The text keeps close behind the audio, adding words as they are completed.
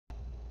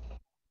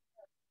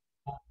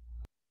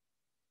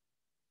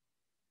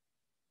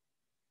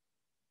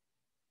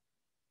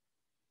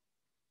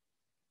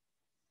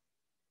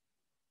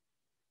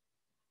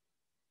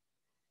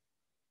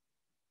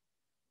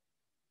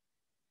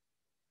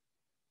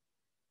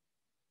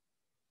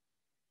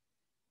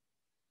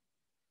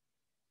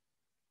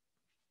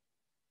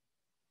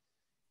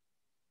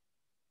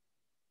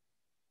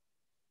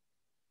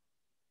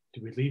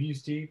Did we leave you,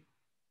 Steve?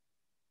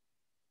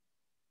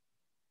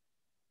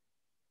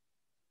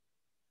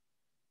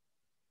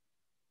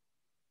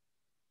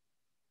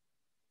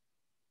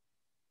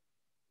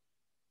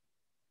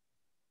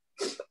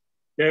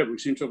 Yeah, we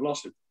seem to have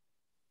lost him.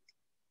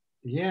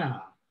 Yeah.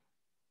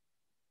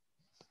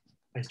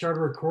 I started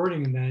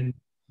recording and then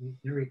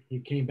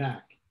you came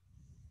back.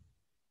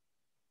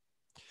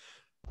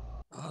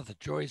 Oh, the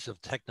joys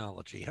of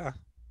technology, huh?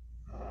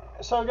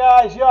 So,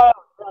 guys, yeah, I'll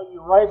tell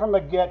you right from the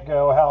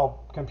get-go how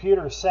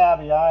computer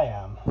savvy I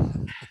am.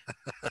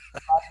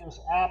 I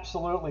just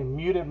absolutely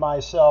muted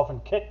myself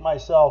and kicked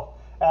myself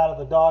out of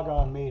the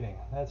doggone meeting.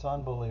 That's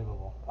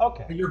unbelievable.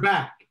 Okay. You're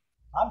back.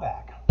 I'm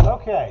back.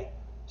 Okay.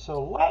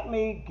 So let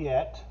me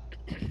get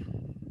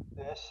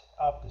this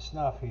up to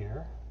snuff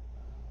here.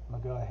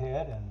 I'm going to go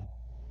ahead and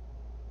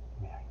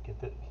get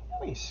the. How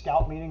many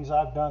scout meetings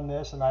I've done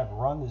this and I've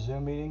run the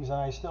Zoom meetings and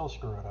I still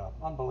screw it up.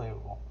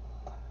 Unbelievable.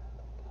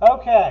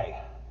 Okay.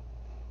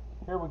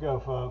 Here we go,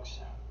 folks.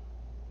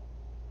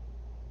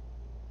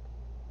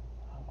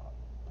 I'm going to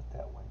put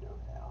that window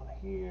down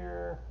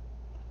here.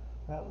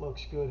 That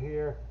looks good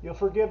here. You'll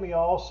forgive me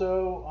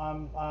also,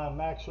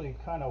 I'm actually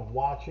kind of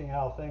watching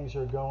how things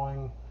are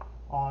going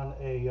on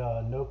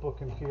a notebook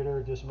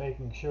computer, just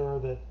making sure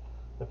that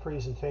the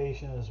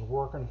presentation is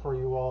working for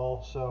you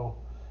all. So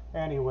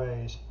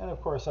anyways, and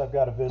of course I've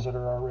got a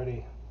visitor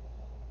already.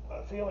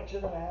 Felix, you're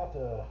going to have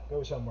to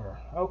go somewhere.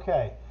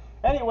 Okay.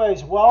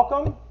 Anyways,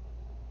 welcome.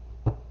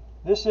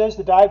 This is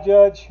the Dive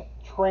Judge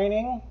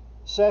training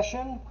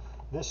session.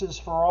 This is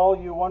for all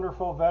you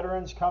wonderful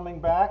veterans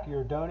coming back.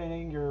 You're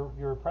donating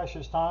your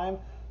precious time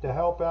to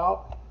help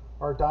out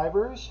our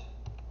divers.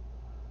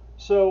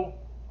 So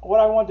what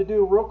I want to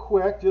do real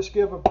quick, just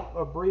give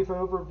a brief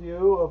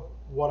overview of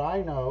what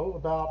I know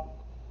about,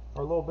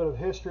 or a little bit of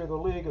history of the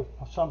league,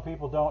 if some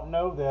people don't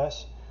know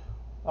this.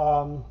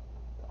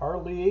 Our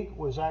league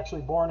was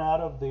actually born out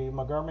of the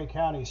Montgomery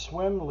County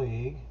Swim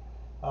League.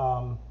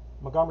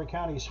 Montgomery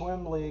County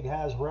Swim League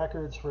has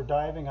records for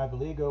diving, I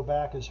believe, go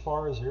back as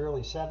far as the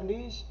early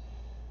 70s.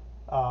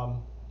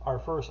 Our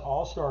first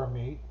All-Star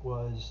meet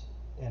was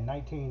in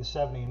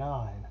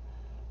 1979.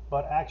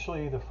 But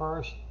actually the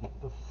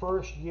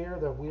first year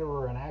that we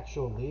were an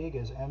actual league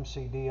as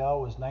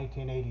MCDL was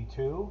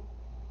 1982.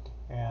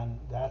 And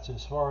that's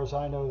as far as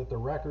I know that the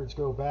records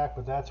go back,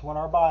 but that's when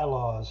our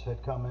bylaws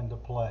had come into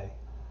play.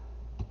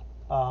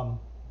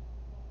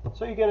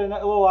 So you get a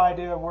little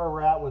idea of where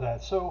we're at with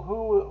that. So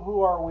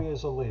who are we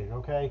as a league?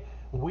 Okay,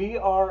 we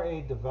are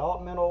a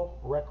developmental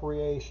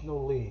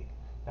recreational league.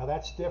 Now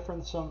that's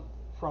different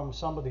from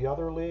some of the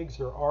other leagues.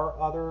 There are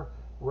other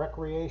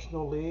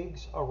recreational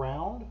leagues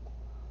around.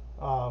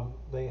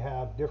 They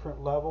have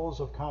different levels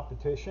of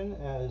competition,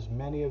 as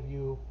many of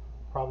you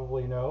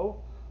probably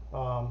know.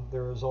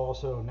 There is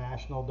also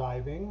national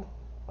diving.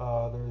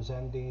 There's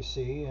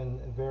MDC and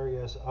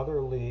various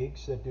other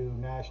leagues that do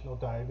national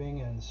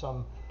diving and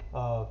some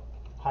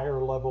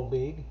higher level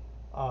league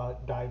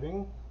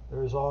diving.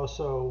 There's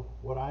also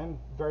what I'm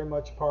very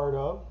much part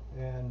of,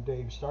 and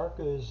Dave Stark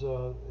is,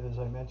 as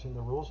I mentioned,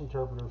 the rules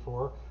interpreter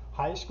for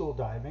high school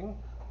diving.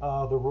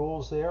 The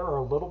rules there are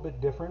a little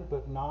bit different,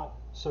 but not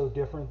so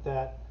different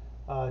that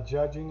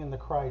judging and the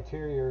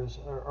criteria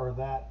are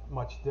that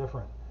much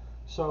different.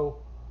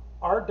 So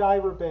our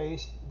diver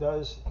base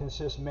does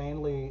consist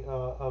mainly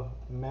of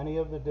many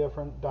of the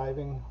different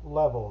diving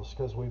levels,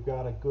 because we've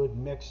got a good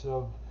mix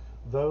of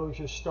those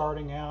just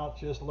starting out,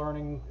 just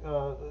learning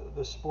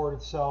the sport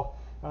itself,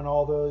 and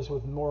all those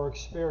with more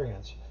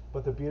experience.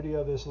 But the beauty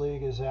of this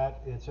league is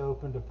that it's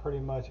open to pretty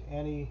much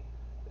any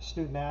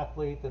student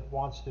athlete that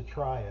wants to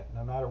try it,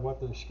 no matter what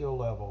their skill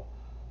level.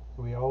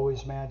 We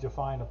always manage to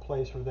find a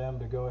place for them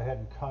to go ahead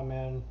and come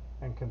in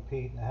and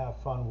compete and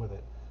have fun with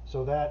it.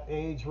 So that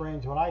age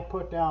range, when I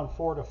put down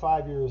 4 to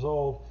 5 years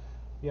old,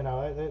 you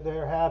know,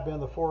 there have been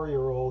the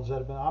 4-year-olds that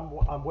have been.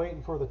 I'm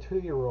waiting for the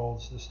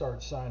 2-year-olds to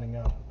start signing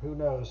up. Who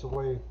knows, the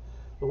way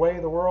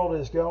the world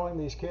is going,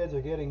 these kids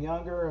are getting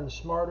younger and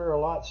smarter a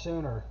lot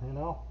sooner, you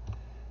know.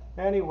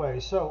 Anyway,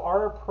 so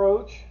our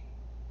approach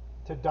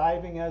to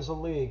diving as a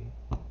league,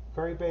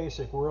 very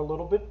basic. We're a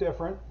little bit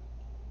different.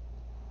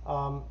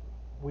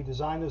 We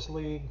designed this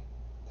league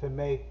to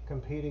make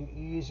competing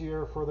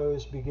easier for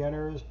those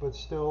beginners, but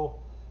still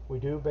we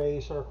do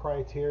base our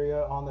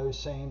criteria on those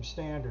same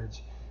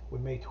standards. We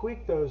may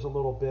tweak those a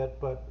little bit,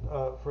 but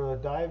for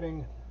the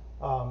diving,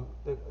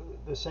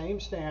 the same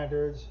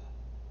standards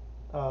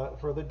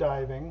for the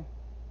diving,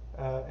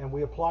 and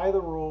we apply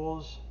the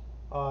rules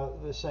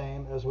the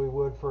same as we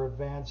would for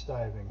advanced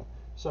diving.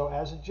 So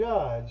as a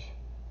judge,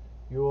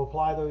 you will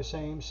apply those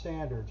same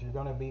standards. You're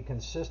going to be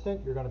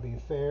consistent, you're going to be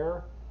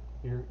fair.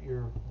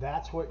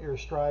 That's what you're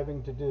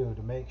striving to do,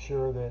 to make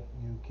sure that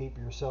you keep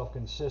yourself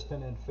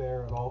consistent and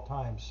fair at all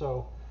times.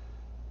 So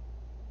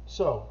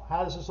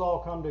how does this all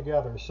come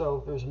together?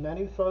 So there's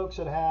many folks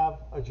that have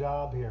a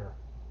job here.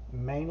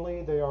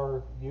 Mainly they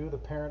are you, the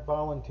parent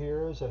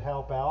volunteers that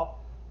help out.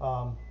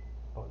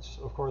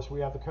 Of course, we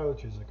have the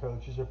coaches. The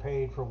coaches are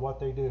paid for what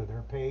they do.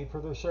 They're paid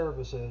for their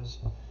services.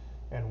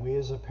 and we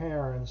as the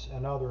parents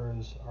and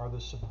others are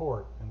the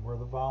support, and we're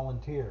the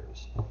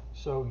volunteers.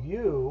 So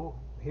you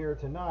here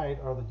tonight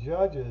are the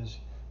judges.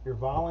 You're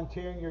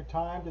volunteering your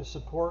time to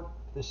support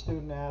the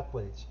student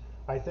athletes.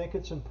 I think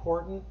it's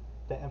important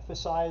to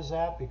emphasize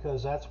that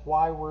because that's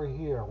why we're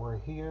here. We're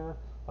here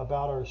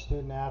about our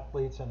student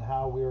athletes and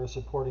how we are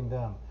supporting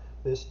them.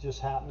 This just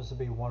happens to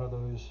be one of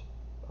those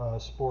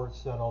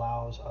sports that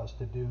allows us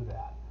to do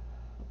that.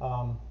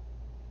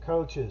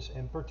 Coaches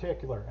in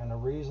particular, and the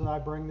reason I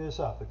bring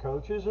this up, the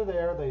coaches are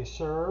there, they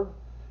serve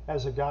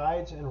as the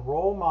guides and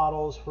role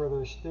models for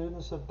their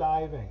students of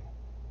diving.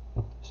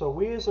 So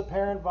we as the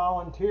parent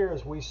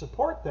volunteers, we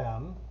support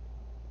them,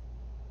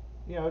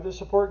 to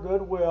support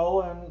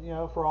goodwill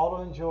and, for all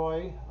to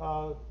enjoy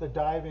the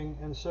diving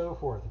and so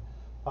forth.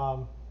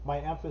 My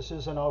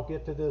emphasis, and I'll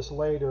get to this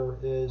later,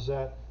 is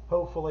that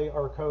hopefully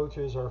our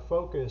coaches are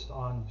focused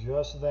on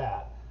just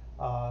that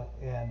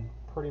and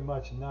pretty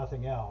much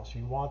nothing else.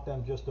 You want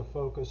them just to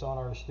focus on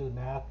our student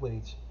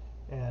athletes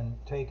and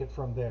take it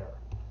from there.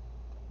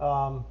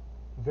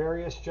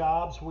 Various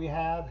jobs we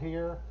have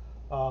here,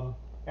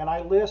 and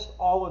I list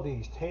all of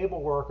these: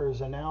 table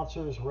workers,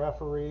 announcers,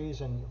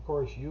 referees, and of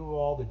course you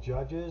all, the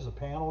judges, the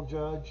panel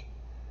judge.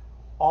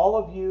 All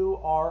of you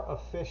are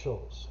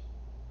officials.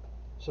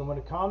 So when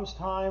it comes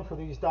time for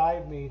these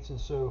dive meets and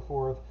so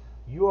forth,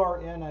 you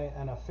are in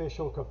an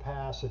official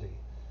capacity.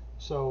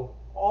 So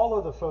all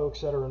of the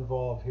folks that are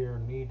involved here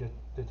need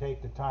to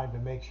take the time to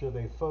make sure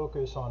they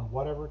focus on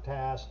whatever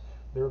task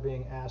they're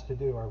being asked to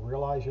do. I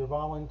realize you're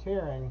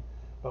volunteering,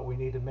 but we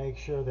need to make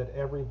sure that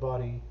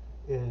everybody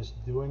is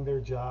doing their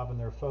job and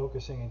they're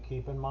focusing, and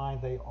keep in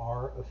mind they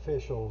are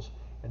officials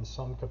in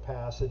some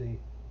capacity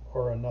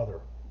or another.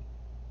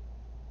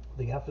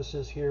 The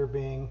emphasis here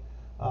being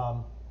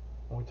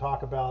when we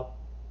talk about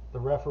the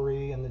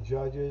referee and the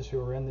judges who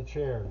are in the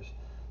chairs,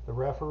 the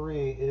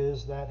referee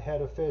is that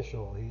head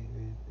official.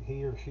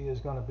 He or she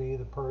is going to be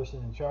the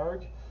person in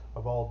charge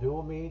of all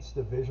dual meets,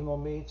 divisional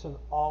meets, and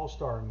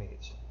all-star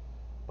meets.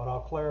 But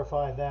I'll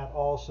clarify that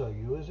also.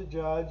 You as a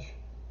judge,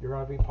 you're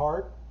going to be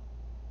part.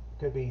 It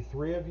could be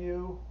 3 of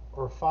you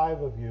or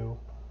 5 of you.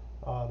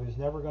 There's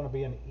never going to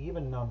be an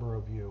even number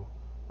of you.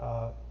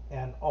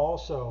 And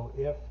also,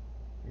 if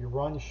you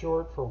run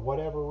short for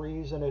whatever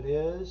reason it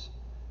is,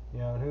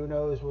 and who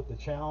knows what the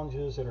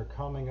challenges that are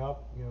coming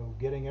up,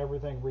 getting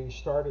everything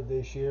restarted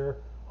this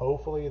year.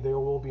 Hopefully there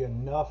will be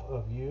enough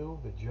of you,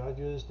 the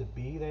judges, to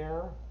be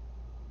there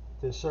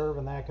to serve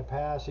in that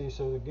capacity,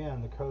 so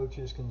again, the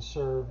coaches can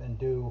serve and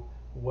do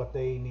what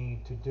they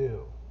need to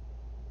do.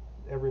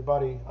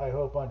 Everybody, I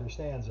hope,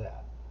 understands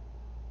that.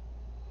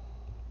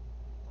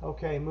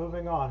 Okay,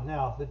 moving on.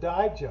 Now, the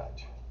dive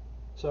judge.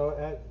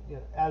 So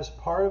as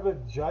part of a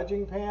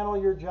judging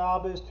panel, your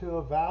job is to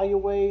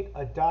evaluate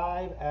a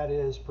dive that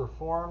is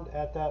performed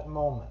at that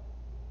moment.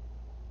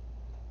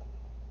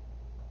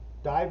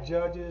 Dive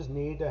judges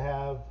need to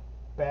have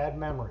bad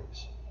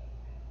memories.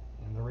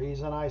 And the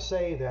reason I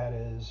say that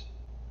is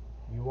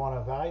you want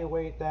to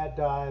evaluate that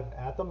dive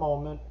at the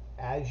moment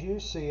as you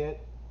see it,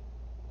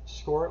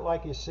 score it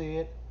like you see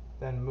it,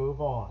 then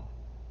move on.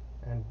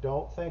 And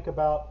don't think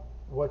about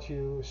what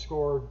you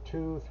scored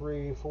 2,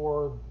 3,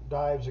 4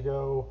 dives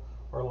ago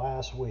or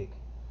last week.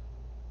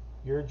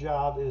 Your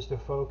job is to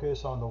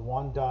focus on the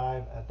one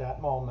dive at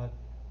that moment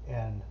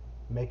and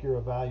make your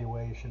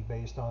evaluation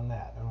based on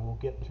that. And we'll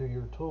get to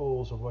your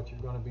tools of what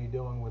you're going to be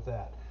doing with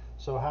that.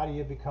 So how do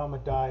you become a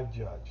dive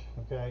judge?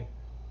 Okay,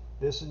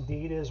 this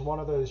indeed is one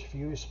of those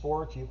few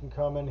sports you can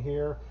come in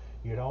here.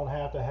 You don't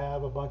have to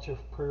have a bunch of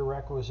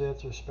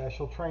prerequisites or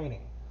special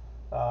training.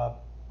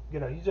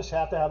 You just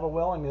have to have a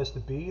willingness to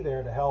be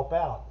there to help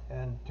out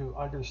and to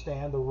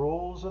understand the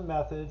rules and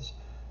methods,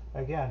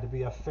 again, to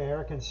be a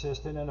fair,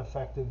 consistent, and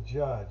effective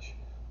judge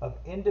of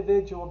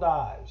individual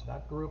dives,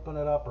 not grouping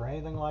it up or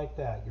anything like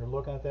that. You're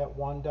looking at that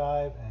one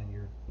dive and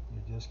you're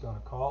just going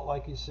to call it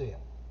like you see it.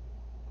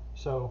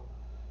 So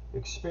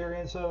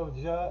experience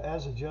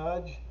as a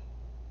judge,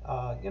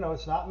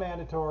 it's not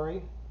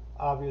mandatory.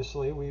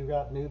 Obviously, we've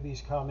got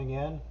newbies coming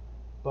in,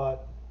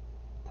 but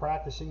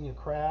practicing your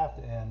craft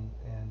and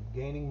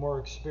gaining more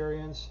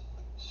experience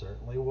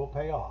certainly will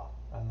pay off,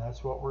 and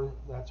that's what we're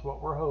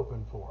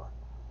hoping for.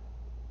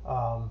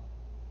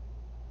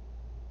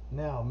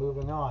 Now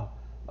moving on.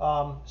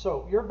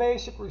 So your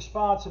basic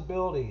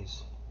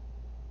responsibilities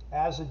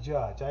as a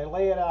judge, I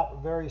lay it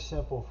out very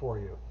simple for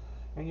you.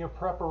 In your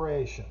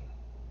preparation,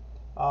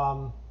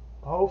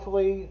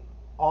 hopefully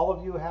all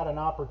of you had an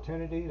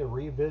opportunity to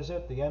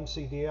revisit the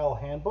MCDL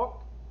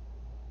handbook.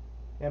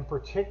 In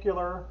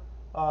particular,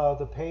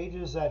 the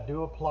pages that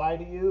do apply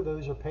to you,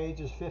 those are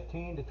pages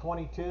 15 to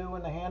 22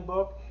 in the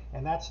handbook,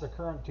 and that's the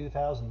current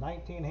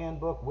 2019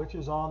 handbook, which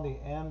is on the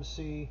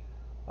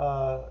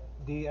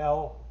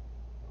MCDL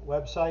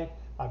website.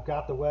 I've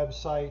got the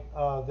website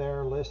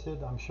there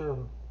listed. I'm sure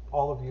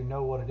all of you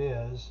know what it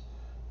is.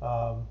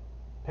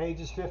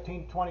 Pages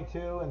 15 to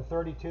 22 and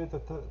 32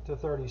 to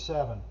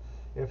 37.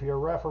 If you're a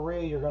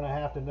referee, you're going to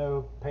have to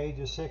know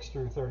pages 6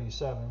 through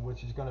 37,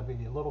 which is going to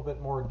be a little bit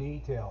more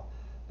detail.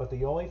 But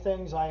the only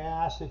things I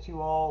ask that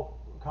you all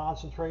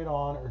concentrate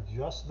on are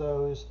just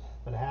those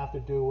that have to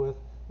do with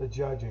the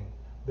judging.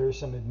 There's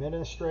some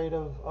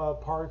administrative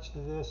parts to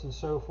this and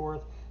so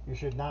forth. You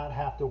should not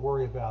have to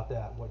worry about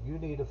that. What you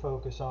need to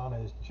focus on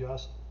is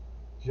just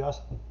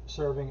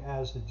serving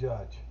as the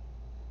judge.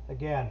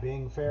 Again,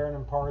 being fair and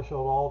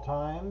impartial at all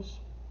times.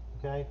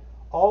 Okay,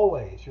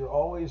 always, you're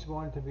always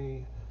going to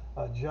be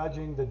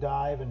judging the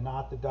dive and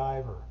not the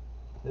diver.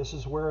 This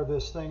is where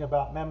this thing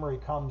about memory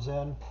comes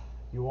in.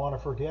 You want to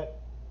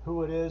forget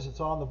who it is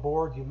that's on the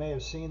board. You may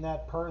have seen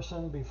that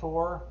person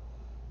before.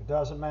 It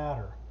doesn't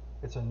matter.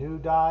 It's a new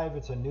dive,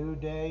 it's a new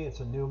day, it's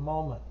a new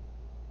moment.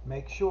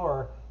 Make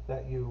sure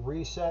that you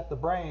reset the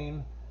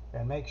brain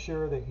and make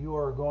sure that you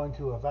are going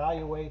to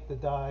evaluate the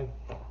dive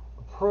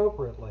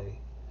appropriately,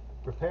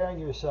 preparing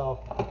yourself,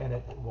 and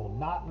it will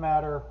not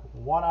matter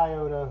one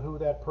iota who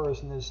that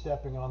person is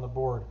stepping on the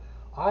board.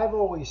 I've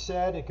always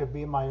said it could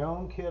be my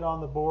own kid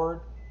on the board,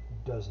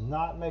 does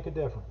not make a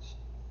difference.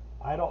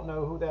 I don't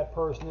know who that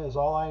person is.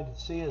 All I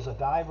see is a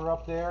diver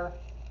up there,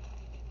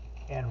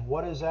 and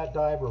what is that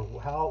diver?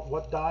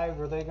 What dive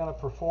are they going to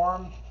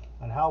perform,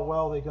 and how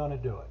well are they going to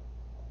do it?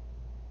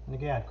 And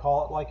again,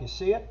 call it like you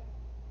see it,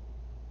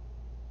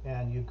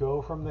 and you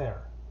go from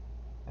there.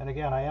 And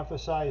again, I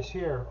emphasize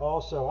here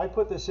also, I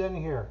put this in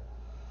here,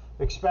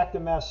 expect to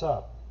mess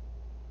up.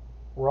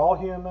 We're all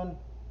human.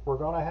 We're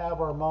going to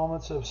have our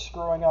moments of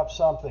screwing up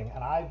something,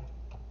 and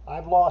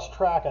I've lost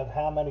track of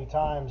how many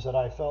times that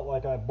I felt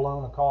like I've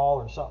blown a call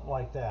or something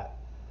like that.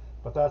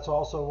 But that's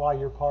also why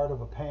you're part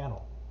of a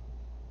panel.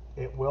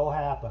 It will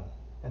happen,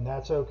 and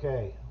that's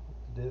okay.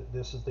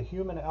 This is the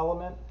human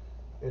element.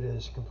 It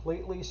is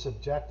completely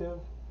subjective.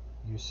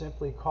 You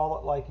simply call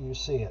it like you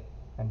see it,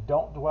 and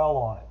don't dwell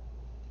on it,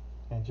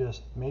 and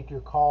just make your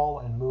call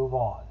and move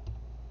on.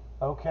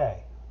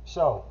 Okay,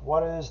 so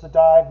what is the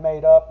dive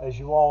made up? As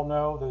you all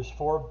know, there's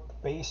 4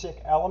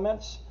 basic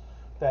elements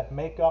that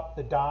make up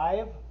the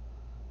dive,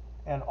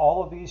 and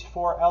all of these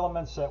 4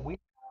 elements that we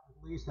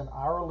have, at least in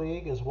our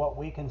league, is what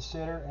we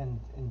consider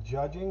in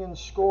judging and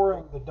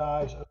scoring the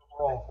dive's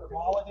overall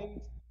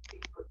quality,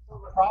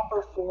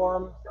 proper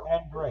form,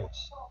 and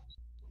grace.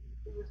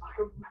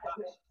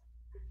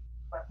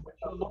 What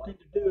you're looking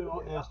to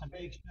do is to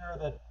make sure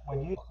that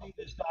when you see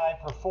this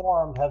dive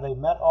performed, have they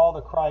met all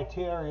the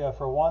criteria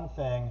for one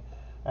thing,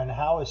 and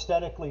how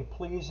aesthetically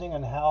pleasing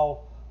and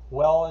how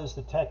well is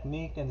the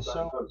technique and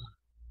so forth.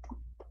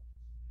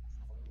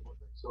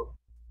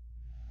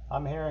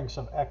 I'm hearing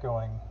some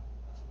echoing.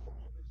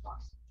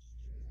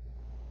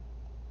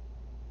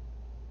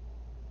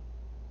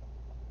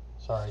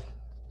 Sorry.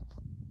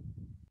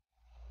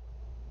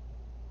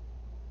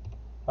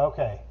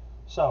 Okay,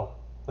 so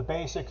the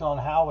basics on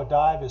how a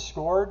dive is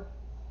scored.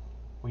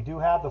 We do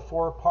have the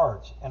 4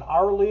 parts. In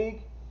our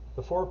league,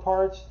 the 4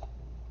 parts,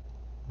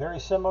 very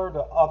similar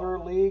to other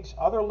leagues.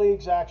 Other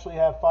leagues actually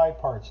have 5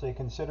 parts. They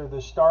consider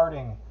the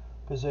starting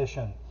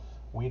position.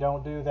 We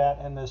don't do that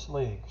in this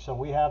league. So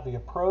we have the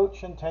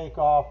approach and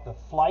takeoff, the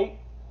flight,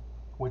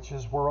 which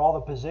is where all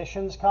the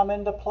positions come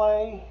into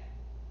play,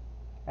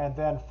 and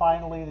then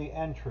finally the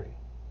entry.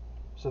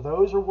 So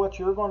those are what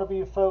you're going to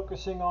be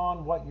focusing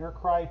on, what your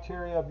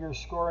criteria of your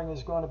scoring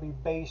is going to be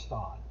based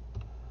on.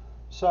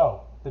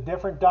 So the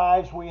different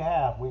dives we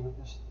have,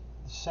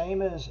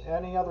 same as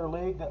any other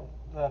league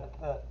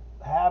that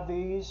have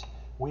these.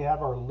 We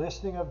have our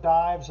listing of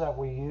dives that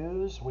we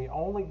use. We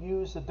only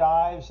use the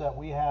dives that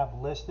we have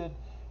listed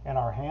in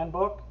our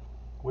handbook,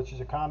 which is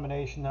a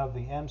combination of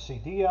the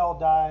MCDL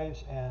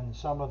dives and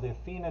some of the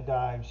FINA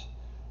dives.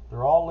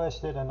 They're all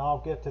listed, and I'll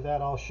get to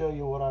that. I'll show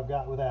you what I've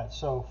got with that.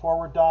 So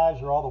forward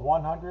dives are all the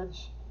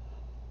 100s,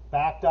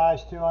 back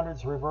dives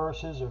 200s,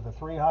 reverses are the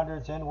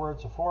 300s,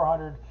 inwards are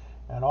 400,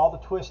 and all the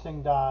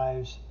twisting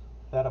dives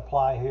that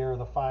apply here are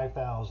the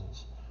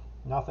 5000s.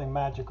 Nothing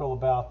magical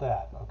about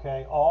that.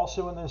 Okay.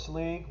 Also in this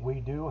league,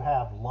 we do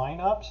have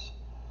lineups.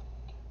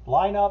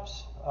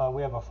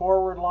 We have a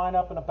forward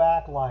lineup and a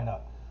back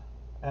lineup.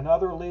 In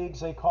other leagues,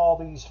 they call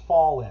these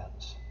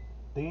fall-ins.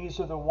 These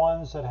are the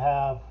ones that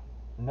have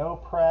no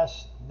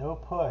press, no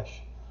push.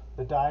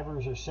 The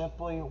divers are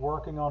simply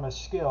working on a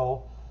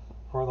skill.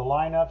 For the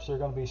lineups, they're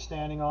going to be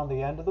standing on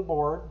the end of the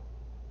board.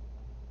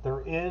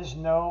 There is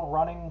no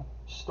running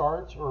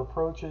starts or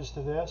approaches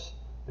to this.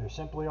 They're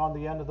simply on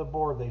the end of the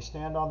board. They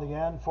stand on the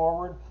end,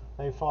 forward,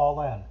 they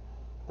fall in.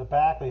 The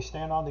back, they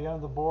stand on the end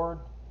of the board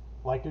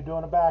like they're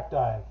doing a back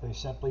dive. They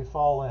simply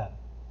fall in.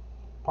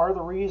 Part of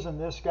the reason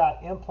this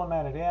got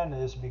implemented in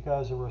is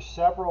because there were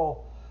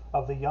several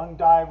of the young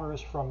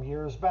divers from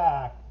years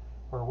back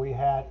where we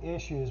had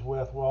issues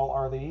with, well,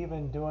 are they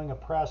even doing a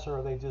press or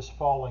are they just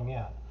falling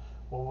in?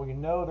 Well, we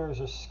know there's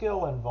a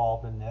skill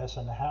involved in this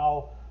and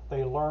how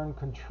they learn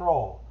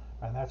control.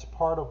 And that's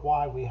part of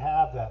why we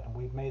have that. And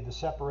we've made the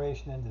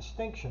separation and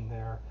distinction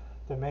there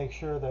to make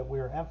sure that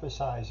we're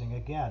emphasizing,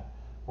 again,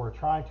 we're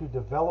trying to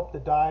develop the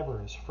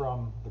divers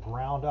from the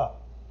ground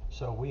up.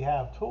 So we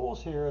have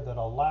tools here that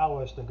allow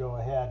us to go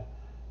ahead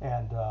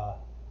and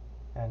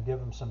give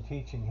them some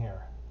teaching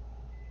here.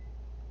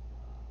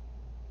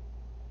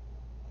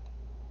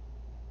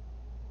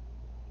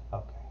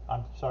 Okay,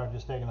 I'm sorry,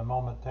 just taking a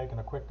moment, taking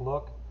a quick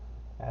look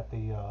at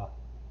the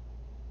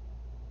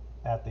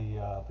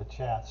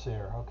chats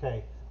there.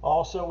 Okay.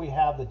 Also, we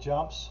have the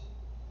jumps,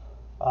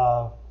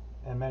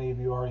 and many of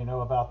you already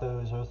know about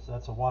those.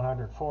 That's a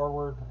 100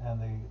 forward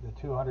and the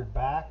 200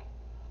 back.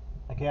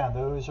 Again,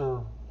 those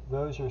are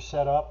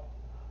set up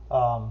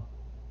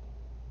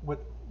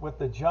with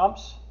the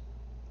jumps.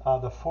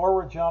 The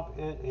forward jump,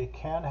 it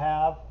can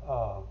have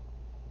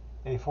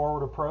a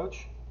forward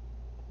approach,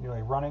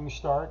 a running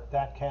start,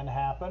 that can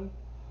happen.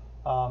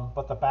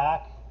 But the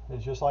back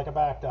is just like a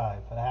back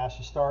dive. It has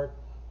to start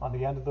on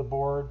the end of the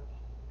board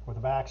with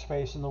the back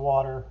space in the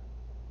water,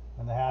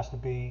 and there has to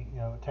be,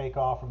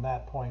 takeoff from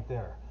that point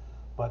there.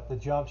 But the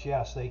jumps,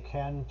 yes, they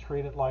can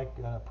treat it like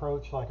an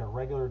approach, like a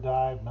regular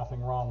dive.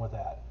 Nothing wrong with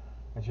that.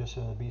 It's just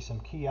going to be some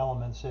key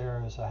elements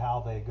there as to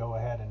how they go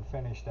ahead and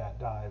finish that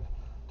dive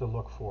to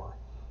look for.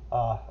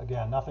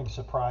 Again, nothing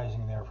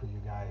surprising there for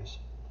you guys.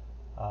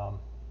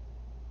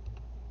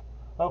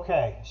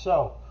 Okay,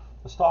 so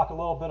let's talk a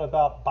little bit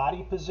about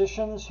body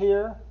positions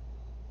here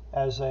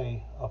as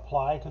they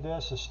apply to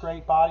this. A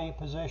straight body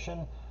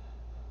position.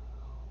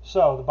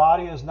 So the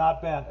body is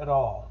not bent at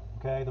all.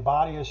 Okay, the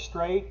body is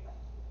straight.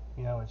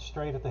 It's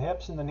straight at the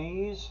hips and the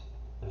knees.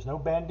 There's no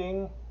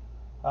bending.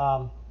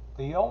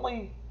 The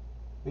only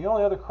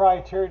other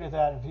criteria to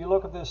that, if you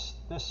look at this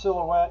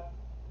silhouette,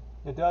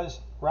 it does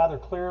rather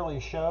clearly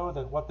show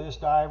that what this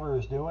diver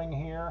is doing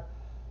here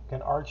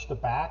can arch the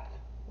back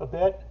a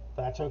bit.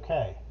 That's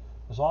okay.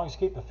 As long as you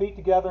keep the feet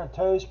together and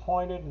toes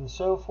pointed and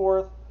so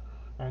forth,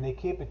 and they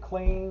keep it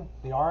clean.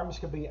 The arms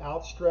can be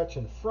outstretched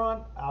in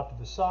front, out to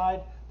the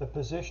side. The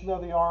position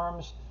of the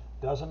arms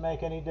doesn't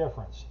make any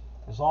difference.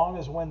 As long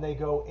as when they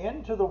go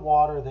into the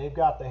water, they've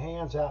got the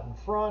hands out in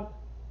front,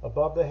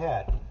 above the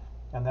head,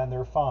 and then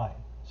they're fine.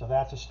 So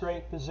that's a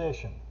straight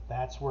position.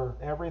 That's where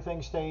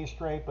everything stays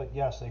straight, but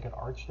yes, they can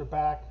arch their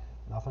back.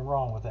 Nothing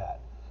wrong with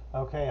that.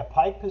 Okay, a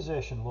pike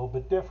position, a little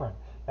bit different.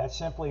 That's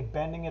simply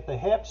bending at the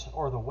hips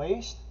or the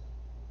waist,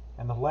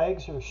 and the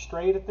legs are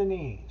straight at the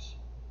knees.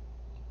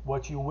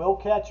 What you will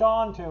catch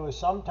on to is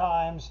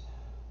sometimes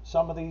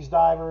some of these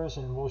divers,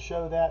 and we'll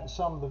show that in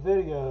some of the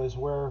videos,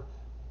 where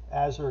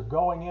as they're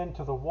going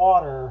into the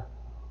water,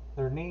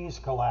 their knees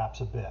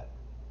collapse a bit.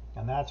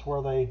 And that's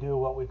where they do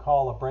what we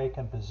call a break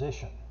in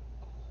position.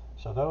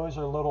 So those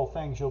are little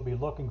things you'll be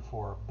looking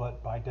for.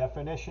 But by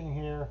definition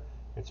here,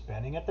 it's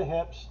bending at the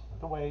hips,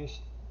 at the waist,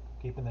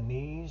 keeping the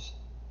knees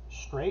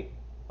straight,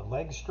 the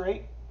legs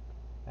straight,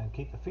 and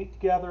keep the feet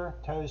together,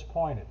 toes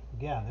pointed.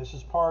 Again, this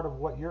is part of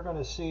what you're going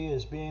to see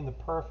as being the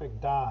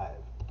perfect dive.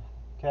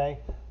 Okay,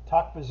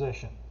 tuck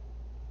position.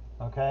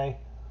 Okay,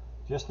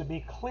 just to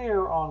be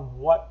clear on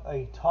what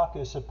a tuck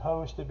is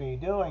supposed to be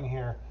doing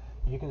here,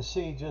 you can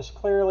see just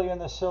clearly in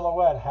the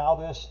silhouette how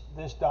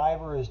this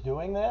diver is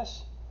doing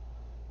this.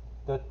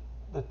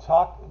 The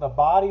tuck, the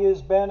body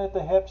is bent at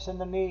the hips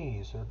and the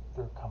knees.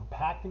 They're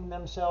compacting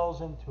themselves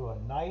into a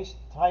nice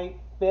tight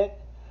fit.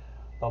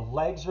 The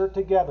legs are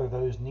together.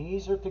 Those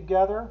knees are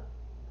together.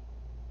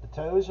 The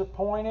toes are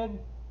pointed.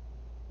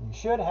 You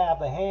should have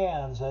the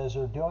hands, as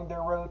they're doing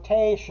their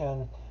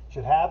rotation,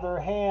 should have their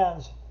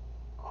hands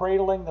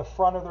cradling the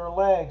front of their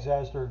legs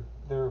as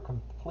they're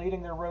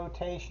completing their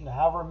rotation,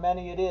 however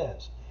many it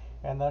is,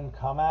 and then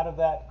come out of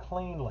that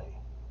cleanly.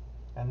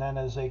 And then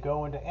as they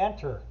go into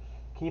enter,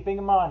 keeping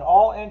in mind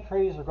all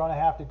entries are going to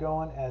have to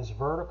go in as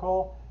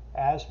vertical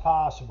as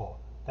possible.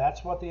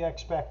 That's what the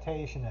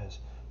expectation is.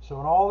 So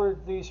when all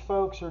these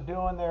folks are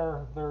doing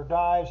their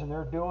dives and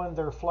they're doing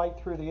their flight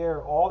through the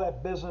air, all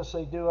that business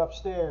they do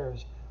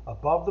upstairs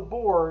above the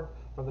board,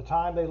 from the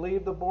time they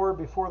leave the board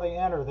before they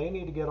enter, they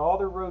need to get all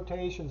their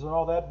rotations and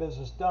all that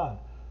business done.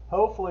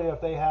 Hopefully, if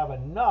they have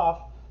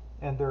enough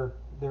in their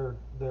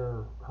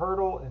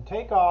hurdle and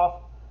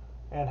takeoff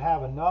and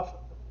have enough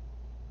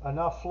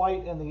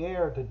flight in the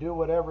air to do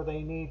whatever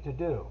they need to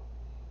do.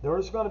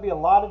 There's going to be a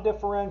lot of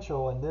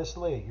differential in this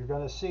league. You're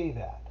going to see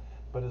that.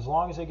 But as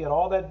long as they get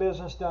all that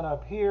business done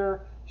up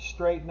here,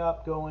 straighten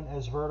up, going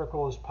as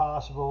vertical as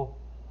possible,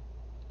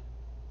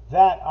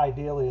 that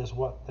ideally is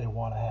what they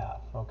want to have.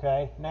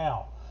 Okay,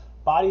 now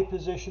body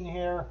position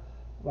here,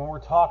 when we're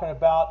talking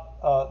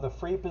about the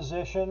free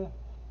position,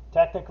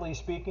 technically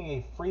speaking,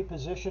 a free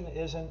position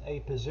isn't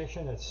a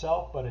position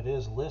itself, but it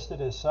is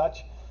listed as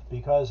such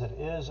because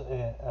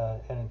it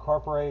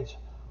incorporates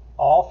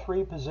all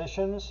three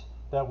positions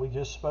that we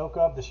just spoke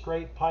of, the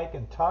straight, pike,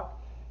 and tuck.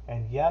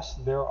 And yes,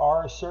 there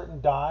are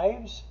certain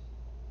dives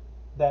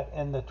that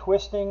in the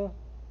twisting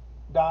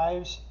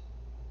dives,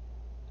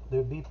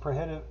 they'd be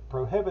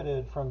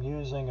prohibited from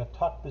using a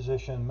tuck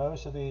position.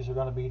 Most of these are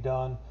going to be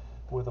done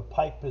with a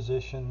pike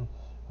position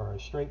or a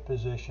straight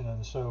position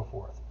and so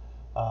forth.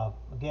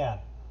 Again,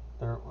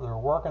 they're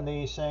working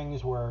these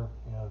things where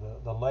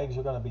the legs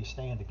are going to be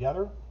staying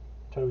together,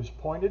 toes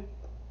pointed,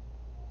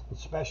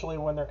 especially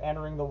when they're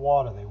entering the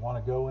water. They want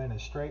to go in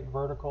as straight and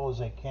vertical as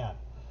they can.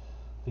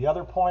 The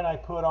other point I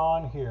put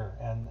on here,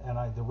 and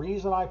the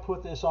reason I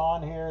put this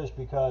on here is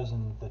because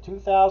in the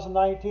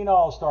 2019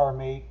 All-Star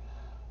Meet,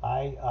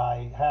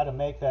 I had to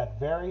make that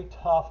very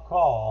tough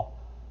call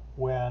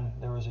when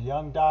there was a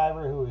young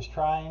diver who was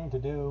trying to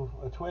do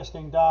a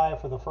twisting dive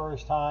for the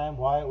first time.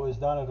 Why it was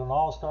done at an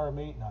all-star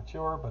meet, not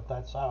sure, but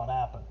that's how it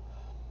happened.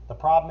 The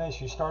problem is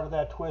she started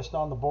that twist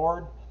on the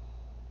board,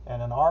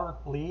 and in our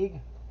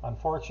league,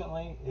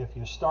 unfortunately, if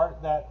you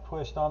start that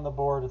twist on the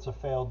board, it's a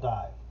failed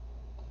dive.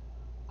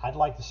 I'd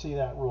like to see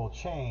that rule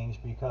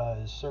change,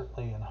 because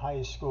certainly in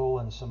high school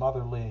and some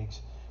other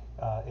leagues,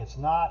 it's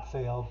not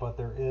failed, but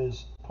there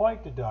is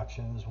point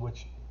deductions,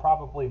 which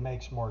probably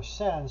makes more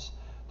sense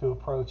to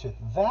approach it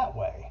that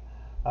way.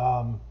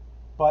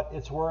 But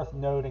it's worth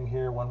noting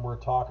here when we're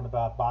talking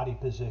about body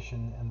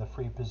position and the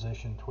free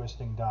position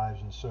twisting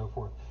dives and so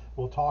forth.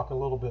 We'll talk a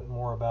little bit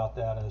more about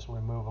that as we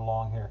move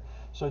along here.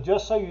 So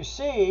just so you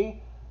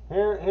see,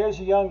 here's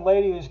a young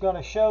lady who's going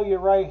to show you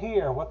right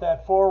here what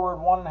that forward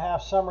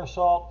 1.5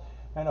 somersault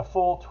and a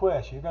full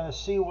twist. You're going to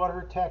see what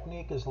her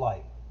technique is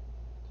like.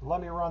 So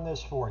let me run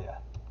this for you.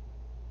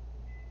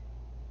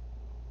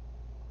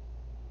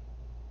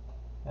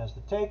 As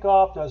the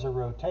takeoff, does her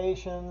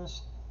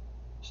rotations,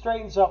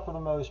 straightens up for the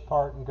most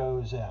part, and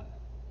goes in.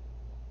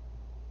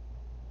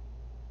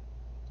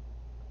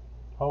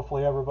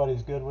 Hopefully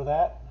everybody's good with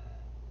that.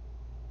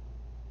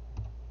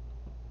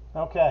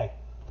 Okay,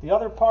 the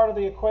other part of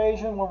the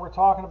equation when we're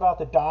talking about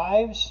the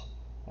dives,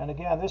 and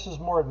again, this is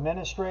more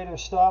administrative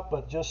stuff,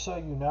 but just so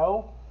you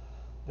know,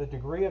 the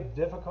degree of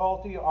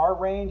difficulty, our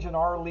range in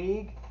our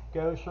league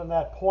goes from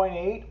that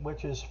 0.8,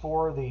 which is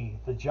for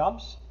the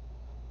jumps,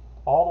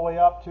 all the way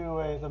up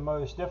to the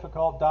most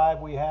difficult dive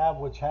we have,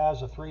 which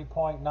has a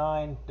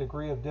 3.9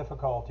 degree of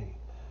difficulty.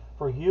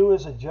 For you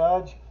as a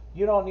judge,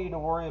 you don't need to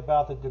worry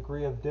about the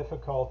degree of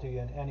difficulty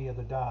in any of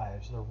the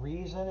dives. The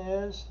reason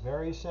is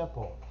very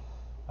simple.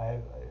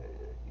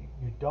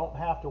 You don't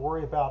have to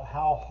worry about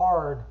how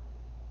hard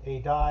a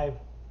dive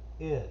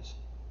is.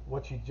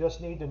 What you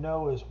just need to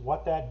know is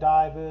what that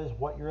dive is,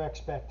 what your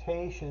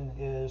expectation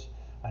is,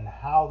 and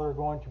how they're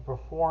going to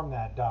perform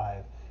that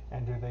dive,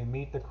 and do they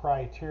meet the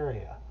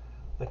criteria.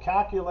 The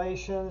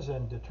calculations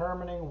and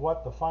determining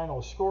what the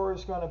final score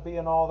is going to be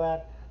and all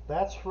that,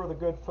 that's for the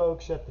good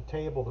folks at the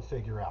table to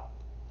figure out.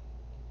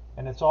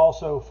 And it's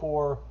also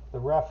for the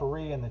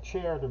referee in the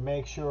chair to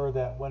make sure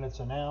that when it's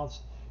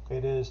announced,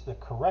 it is the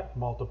correct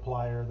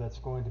multiplier that's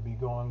going to be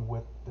going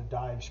with the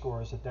dive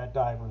scores that that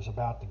diver is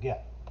about to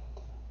get.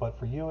 But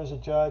for you as a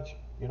judge,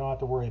 you don't have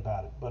to worry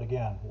about it. But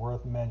again,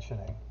 worth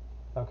mentioning.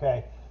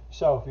 Okay,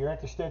 so if you're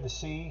interested to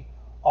see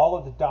all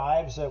of the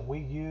dives that we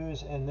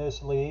use in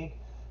this league,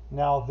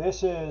 now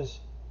this is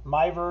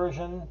my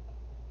version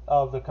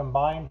of the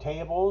combined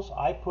tables.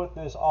 I put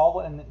this all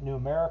in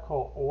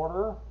numerical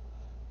order.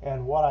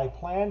 And what I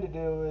plan to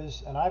do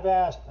is, and I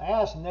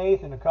asked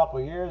Nathan a couple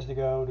of years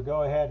ago to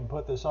go ahead and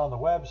put this on the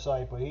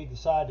website, but he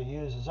decided to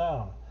use his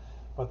own.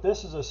 But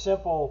this is a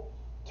simple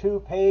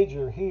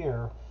 2-pager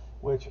here,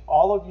 which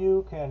all of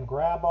you can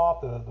grab off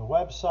the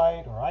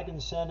website, or I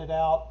can send it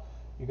out.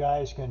 You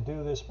guys can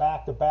do this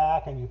back to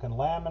back, and you can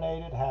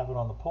laminate it, have it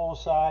on the pull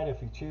side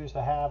if you choose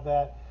to have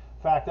that.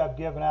 In fact, I've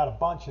given out a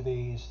bunch of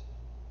these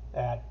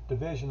at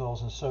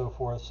divisionals and so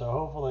forth, so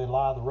hopefully a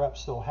lot of the reps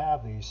still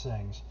have these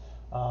things.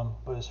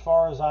 But as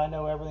far as I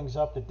know, everything's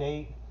up to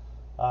date.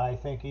 I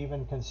think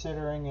even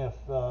considering if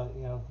you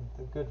know,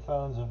 the good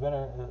phones of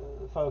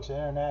folks at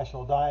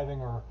International Diving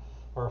or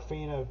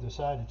FINA have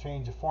decided to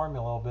change the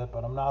formula a little bit,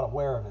 but I'm not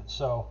aware of it.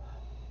 So,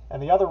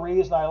 and the other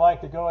reason I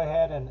like to go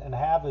ahead and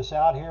have this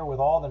out here with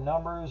all the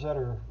numbers that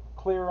are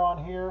clear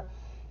on here,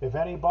 if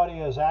anybody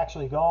has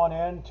actually gone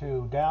in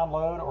to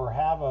download or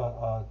have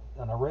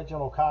an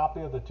original copy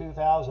of the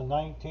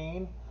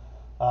 2019,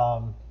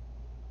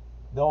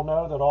 they'll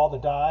know that all the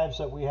dives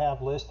that we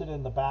have listed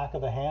in the back of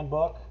the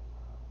handbook,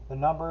 the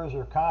numbers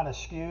are kind of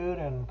skewed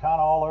and kind of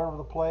all over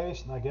the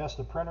place, and I guess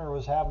the printer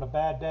was having a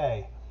bad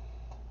day.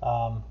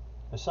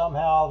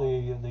 Somehow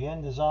the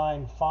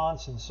InDesign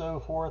fonts and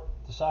so forth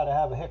decided to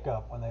have a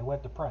hiccup when they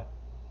went to print.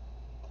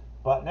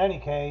 But in any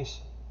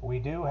case, we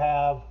do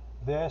have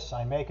this.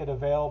 I make it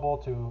available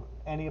to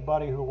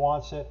anybody who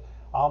wants it.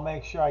 I'll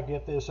make sure I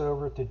get this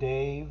over to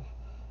Dave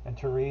and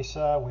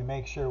Teresa. We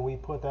make sure we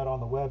put that on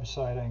the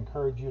website. I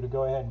encourage you to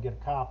go ahead and get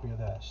a copy of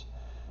this.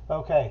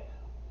 Okay,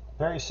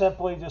 very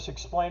simply just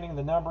explaining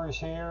the numbers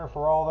here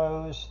for all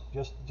those,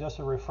 just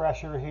a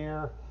refresher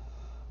here.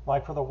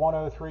 Like for the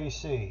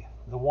 103C,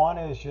 the 1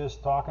 is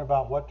just talking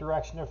about what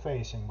direction they're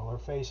facing. Well, they're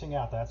facing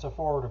out, that's a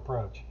forward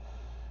approach.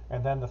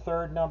 And then the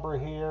third number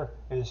here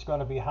is going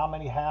to be how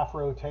many half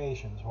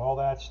rotations. Well,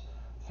 that's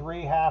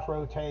 3 half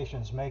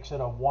rotations, makes it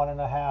a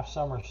 1.5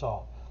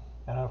 somersault.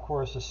 And of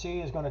course, the C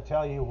is going to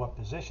tell you what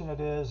position it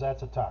is.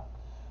 That's a tuck.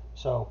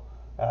 So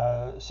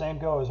same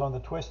goes on the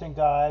twisting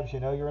dives. You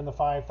know you're in the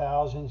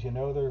 5,000s. You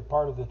know they're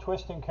part of the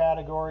twisting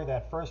category.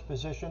 That first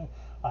position,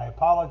 I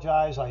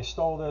apologize. I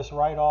stole this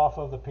right off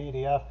of the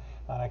PDF,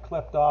 and I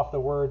clipped off the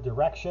word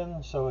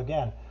direction. So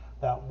again,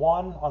 that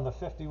 1 on the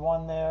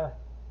 51 there,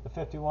 the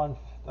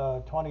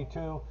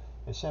 5122,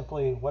 is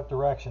simply what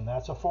direction.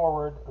 That's a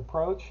forward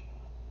approach.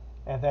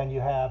 And then you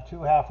have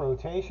 2 half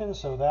rotations.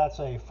 So that's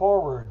a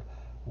forward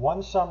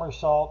 1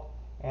 somersault,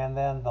 and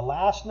then the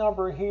last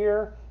number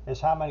here is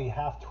how many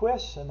half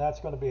twists, and that's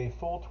going to be a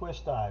full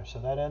twist dive. So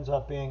that ends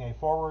up being a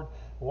forward,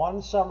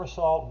 1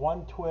 somersault,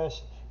 1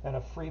 twist, and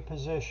a free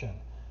position.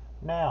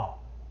 Now,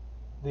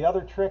 the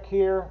other trick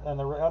here, and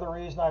the other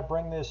reason I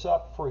bring this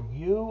up for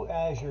you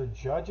as you're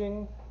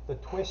judging the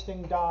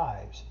twisting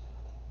dives,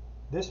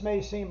 this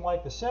may seem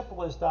like the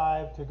simplest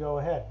dive to go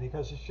ahead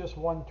because it's just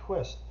 1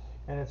 twist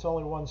and it's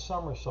only 1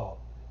 somersault.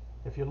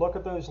 If you look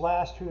at those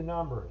last 2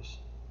 numbers,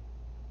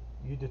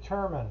 you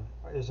determine,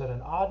 is it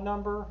an odd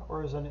number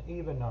or is it an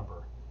even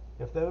number?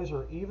 If those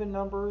are even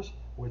numbers,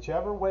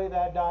 whichever way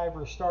that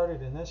diver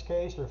started, in this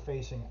case they're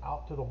facing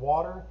out to the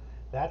water,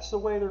 that's the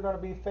way they're going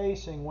to be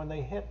facing when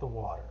they hit the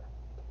water.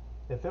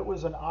 If it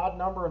was an odd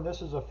number and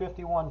this is a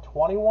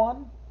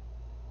 51-21,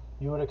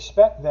 you would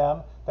expect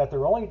them that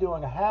they're only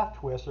doing a half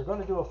twist. They're going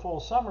to do a full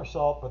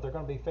somersault, but they're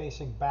going to be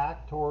facing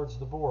back towards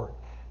the board.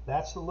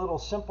 That's the little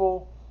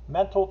simple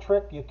mental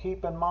trick you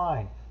keep in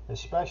mind,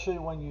 especially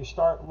when you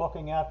start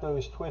looking at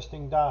those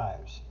twisting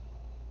dives.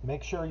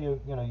 Make sure you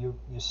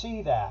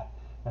see that,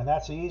 and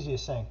that's the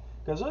easiest thing.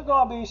 Because there's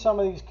going to be some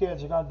of these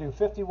kids are going to do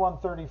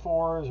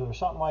 51-34s or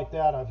something like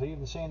that. I've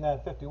even seen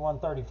that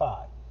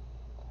 51-35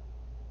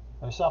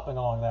 or something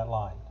along that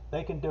line.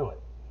 They can do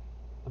it.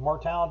 The more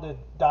talented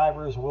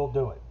divers will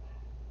do it.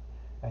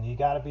 And you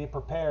got to be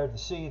prepared to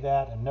see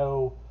that and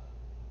know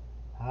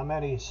how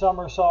many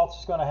somersaults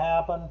is going to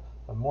happen,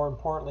 but more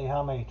importantly,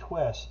 how many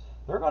twists.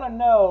 They're going to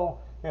know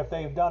if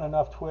they've done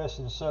enough twists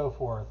and so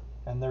forth,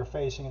 and they're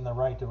facing in the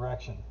right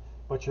direction.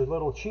 But your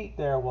little cheat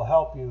there will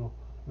help you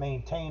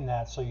maintain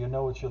that so you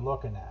know what you're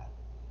looking at.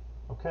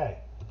 Okay.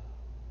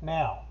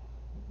 Now,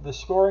 the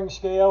scoring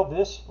scale,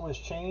 this was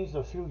changed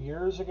a few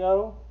years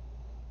ago.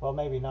 Well,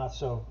 maybe not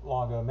so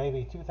long ago,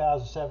 maybe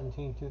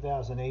 2017,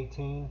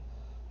 2018.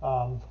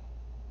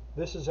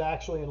 This is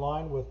actually in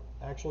line with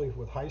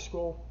high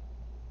school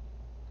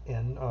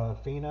in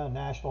FINA,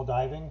 National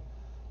Diving.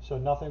 So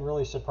nothing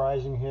really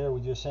surprising here. We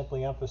just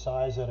simply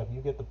emphasize that if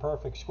you get the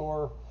perfect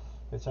score,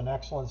 it's an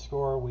excellent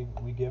score.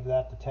 We give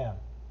that to 10.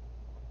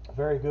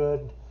 Very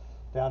good,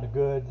 down to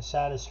good. The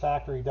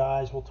satisfactory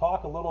dives. We'll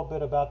talk a little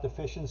bit about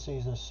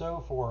deficiencies and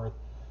so forth.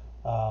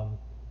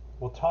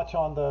 We'll touch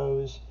on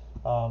those.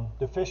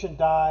 Deficient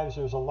dives,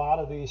 there's a lot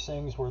of these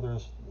things where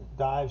there's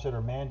dives that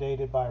are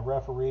mandated by a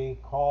referee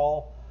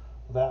call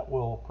that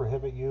will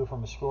prohibit you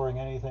from scoring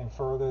anything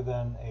further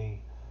than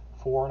a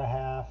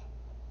 4.5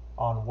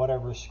 on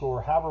whatever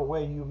score. However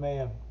way you may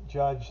have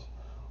judged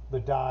the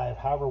dive,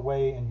 however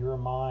way in your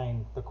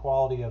mind the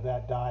quality of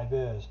that dive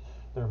is,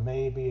 there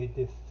may be a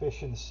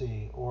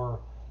deficiency or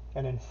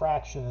an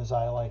infraction, as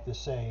I like to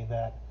say,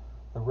 that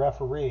the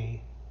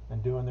referee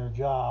and doing their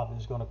job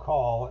is going to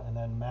call and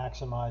then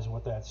maximize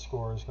what that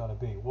score is going to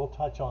be. We'll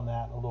touch on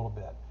that in a little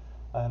bit.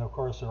 And of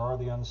course there are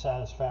the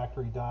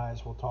unsatisfactory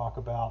dives we'll talk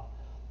about,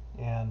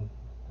 and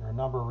there are a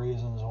number of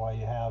reasons why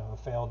you have a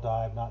failed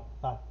dive.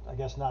 I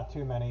guess not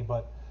too many,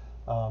 but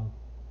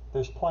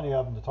there's plenty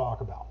of them to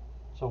talk about.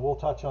 So we'll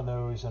touch on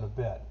those in a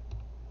bit.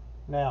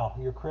 Now,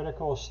 your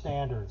critical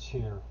standards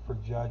here for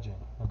judging,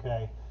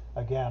 okay?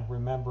 Again,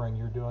 remembering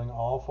you're doing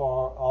all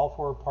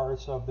four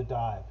parts of the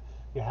dive.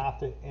 You have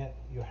to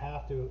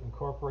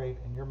incorporate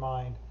in your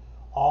mind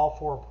all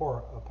 4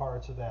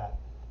 parts of that.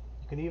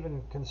 You can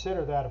even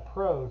consider that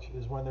approach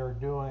is when they're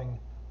doing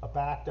a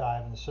back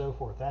dive and so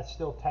forth. That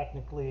still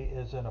technically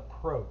is an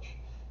approach.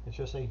 It's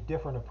just a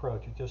different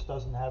approach. It just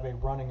doesn't have a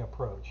running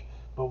approach.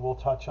 But we'll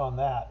touch on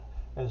that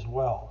as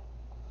well.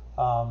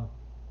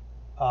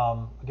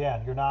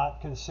 Again, you're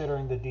not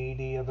considering the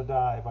DD of a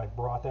dive. I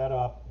brought that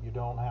up. You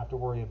don't have to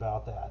worry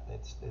about that.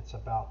 It's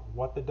about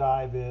what the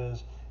dive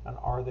is and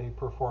are they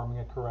performing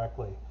it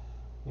correctly.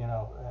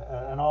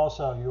 And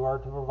also you are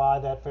to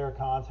provide that fair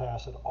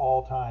contest at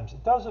all times.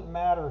 It doesn't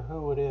matter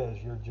who it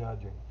is you're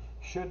judging.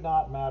 Should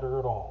not matter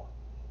at all.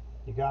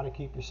 You got to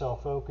keep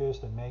yourself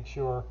focused and make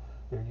sure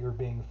that you're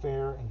being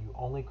fair and you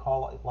only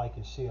call it like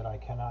you see it. I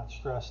cannot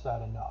stress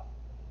that enough.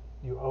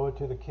 You owe it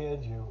to the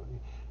kids.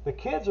 The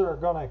kids are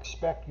going to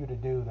expect you to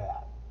do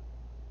that.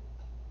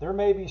 There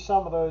may be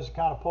some of those who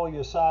kind of pull you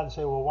aside and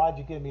say, well, why'd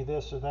you give me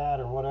this or that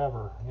or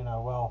whatever?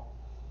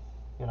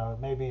 It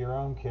may be your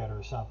own kid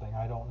or something.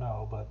 I don't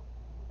know, but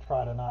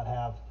try to not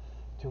have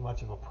too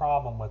much of a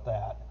problem with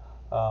that.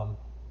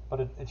 But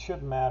it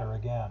shouldn't matter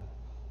again.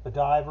 The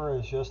diver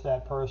is just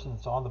that person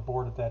that's on the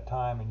board at that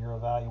time and you're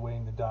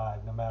evaluating the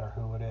dive no matter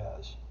who it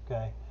is,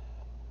 okay?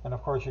 And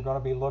of course you're going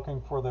to be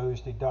looking for those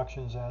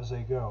deductions as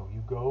they go.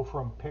 You go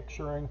from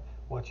picturing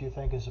what you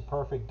think is a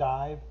perfect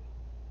dive,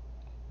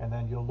 and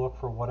then you'll look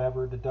for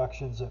whatever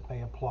deductions that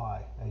may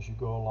apply as you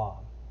go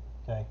along,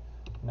 okay?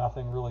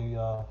 Nothing really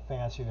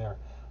fancy there.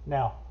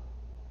 Now,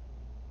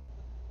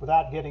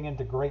 without getting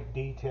into great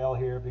detail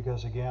here,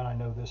 because again, I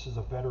know this is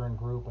a veteran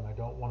group and I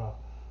don't want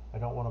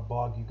to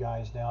bog you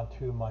guys down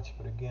too much,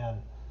 but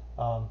again,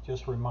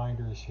 just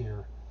reminders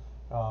here.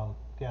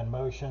 Again,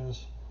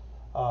 motions,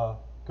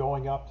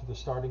 going up to the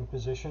starting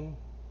position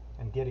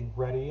and getting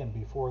ready, and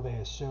before they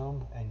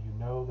assume and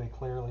they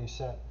clearly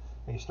set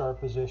a start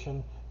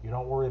position, you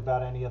don't worry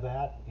about any of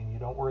that, and you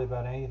don't worry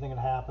about anything that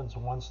happens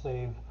once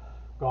they've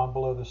gone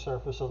below the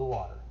surface of the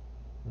water.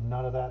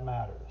 None of that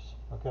matters,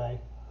 okay?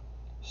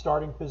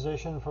 Starting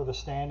position for the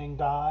standing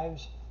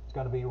dives is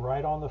going to be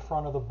right on the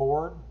front of the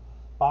board,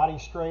 body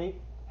straight,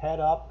 head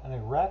up and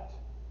erect,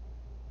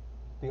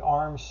 the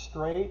arms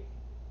straight,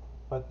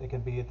 but they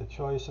can be at the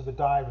choice of the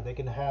diver. They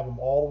can have them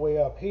all the way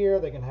up here,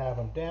 they can have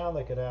them down,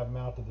 they can have them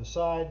out to the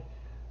side,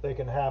 they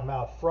can have them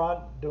out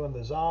front doing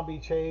the zombie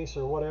chase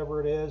or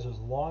whatever it is, as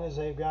long as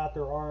they've got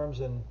their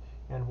arms in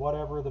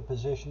whatever the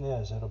position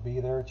is. It'll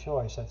be their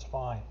choice, that's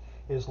fine.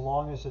 As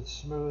long as it's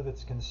smooth,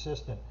 it's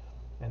consistent.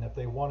 And if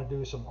they want to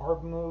do some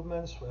arm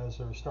movements as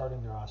they're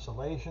starting their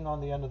oscillation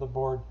on the end of the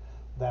board,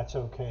 that's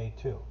okay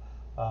too.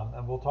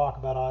 And we'll talk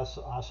about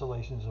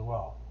oscillations as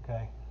well,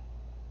 okay?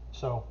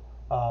 So,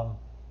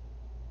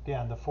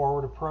 again, the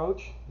forward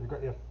approach,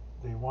 if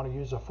they want to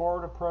use a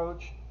forward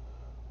approach,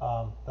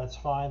 that's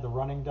fine. The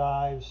running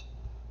dives,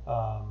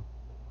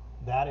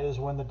 that is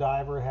when the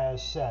diver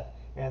has set.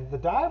 And the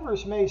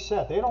divers may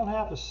set. They don't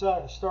have to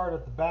start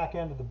at the back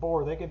end of the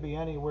board. They could be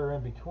anywhere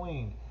in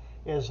between,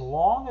 as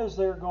long as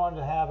they're going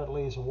to have at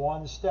least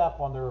one step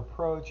on their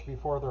approach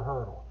before the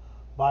hurdle.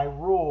 By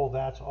rule,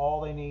 that's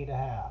all they need to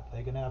have.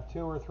 They can have 2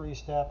 or 3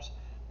 steps.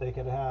 They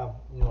could have,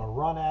 you know, a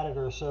run at it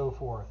or so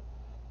forth.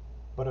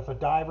 But if a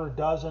diver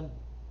doesn't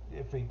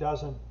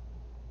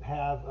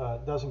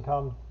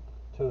come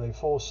to a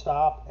full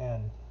stop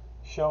and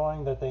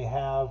showing that they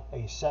have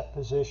a set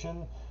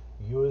position,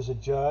 you as a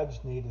judge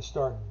need to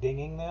start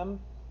dinging them,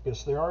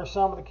 because there are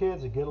some of the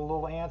kids that get a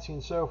little antsy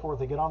and so forth.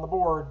 They get on the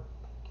board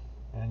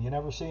and you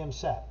never see them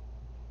set.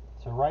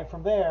 So right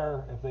from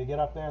there, if they get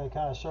up there and they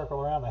kind of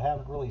circle around, they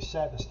haven't really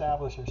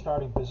established their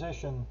starting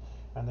position,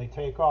 and they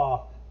take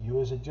off, you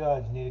as a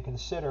judge need to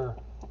consider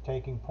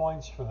taking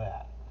points for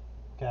that.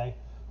 Okay,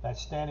 that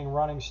standing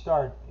running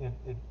start,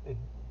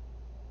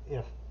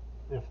 if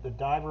the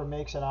diver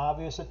makes an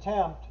obvious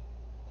attempt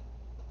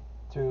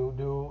to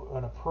do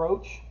an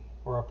approach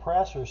or a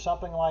press or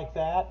something like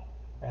that,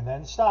 and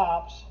then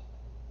stops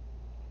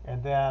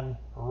and then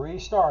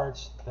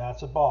restarts,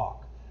 that's a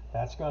balk.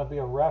 That's going to be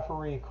a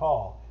referee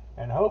call,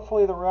 and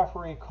hopefully the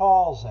referee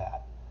calls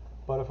that.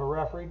 But if a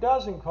referee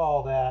doesn't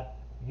call that,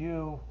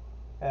 you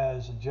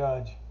as a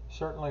judge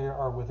certainly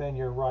are within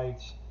your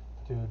rights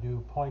to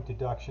do point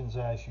deductions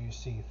as you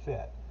see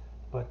fit.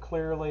 But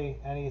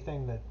clearly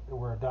anything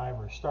where a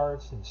diver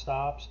starts and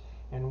stops,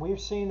 and we've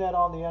seen that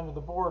on the end of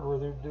the board where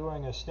they're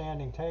doing a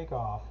standing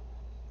takeoff,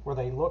 where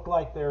they look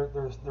like they're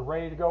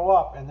ready to go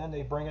up and then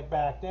they bring it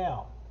back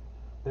down.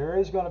 There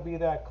is going to be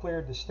that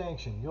clear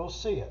distinction. You'll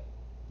see it.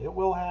 It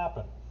will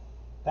happen.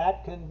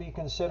 That can be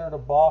considered a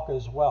balk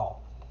as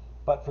well.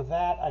 But for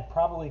that, I'd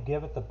probably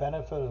give it the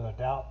benefit of the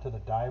doubt to the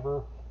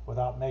diver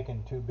without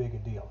making too big a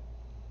deal.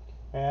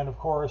 And of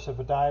course, if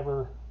a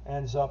diver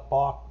ends up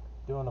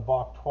doing a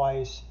balk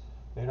twice,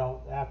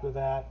 after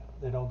that,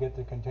 they don't get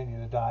to continue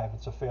to dive.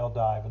 It's a failed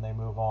dive and they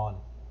move on.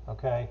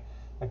 Okay?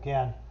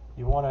 Again,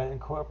 you want to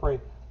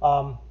incorporate,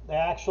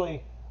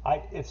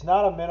 it's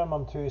not a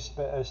minimum 2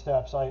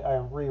 steps. I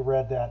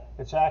reread that.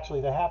 It's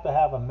actually, they have to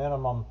have a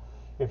minimum.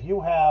 If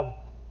you have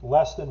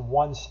less than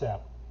 1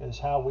 step, is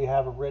how we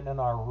have it written in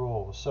our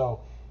rules.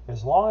 So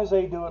as long as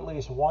they do at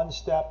least 1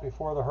 step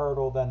before the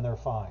hurdle, then they're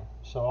fine.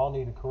 So I'll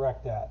need to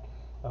correct that.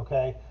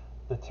 Okay?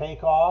 The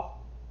takeoff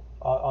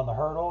on the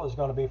hurdle is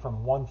going to be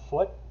from 1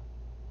 foot.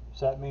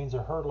 So that means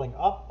they're hurdling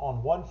up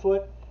on 1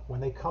 foot. When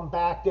they come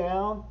back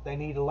down, they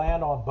need to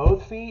land on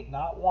both feet,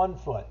 not 1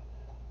 foot.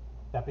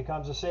 That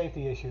becomes a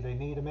safety issue. They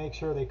need to make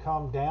sure they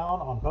come down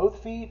on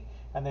both feet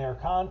and they are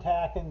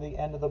contacting the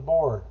end of the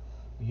board.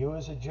 You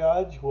as a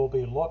judge will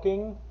be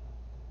looking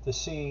to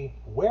see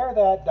where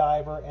that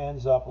diver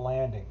ends up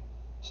landing.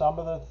 Some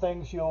of the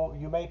things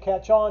you may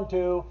catch on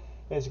to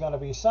is going to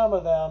be some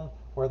of them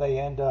where they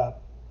end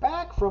up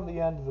back from the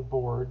end of the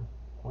board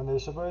when they're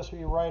supposed to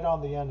be right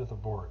on the end of the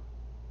board.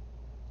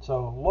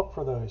 So look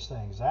for those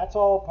things. That's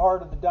all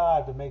part of the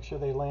dive, to make sure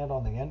they land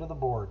on the end of the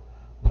board,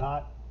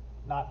 not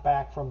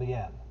back from the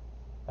end.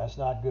 That's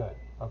not good,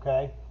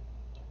 okay?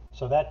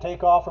 So that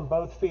takeoff from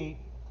both feet,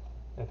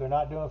 if they're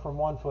not doing it from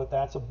 1 foot,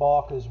 that's a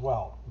balk as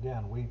well.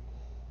 Again, we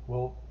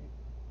will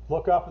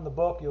look up in the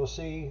book, you'll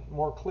see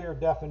more clear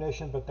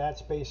definition, but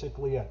that's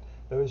basically it.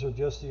 Those are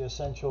just the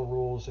essential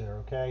rules there,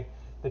 okay?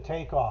 The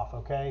takeoff,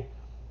 okay?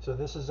 So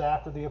this is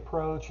after the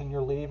approach and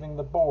you're leaving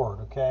the board,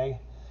 okay?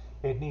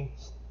 It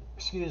needs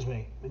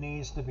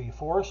to be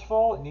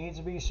forceful, it needs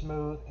to be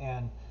smooth,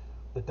 and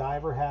the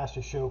diver has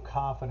to show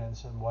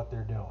confidence in what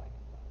they're doing.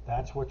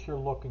 That's what you're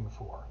looking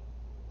for.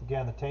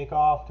 Again, the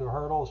takeoff to a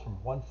hurdle is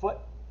from 1 foot.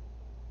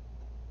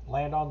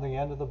 Land on the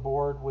end of the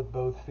board with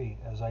both feet,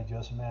 as I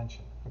just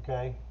mentioned,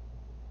 okay?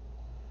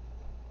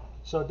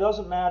 So it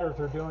doesn't matter if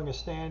they're doing a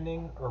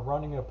standing or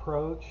running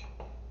approach,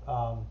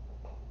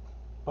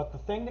 but the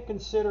thing to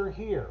consider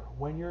here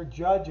when you're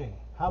judging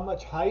how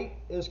much height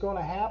is going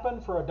to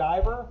happen for a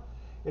diver,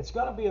 it's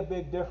going to be a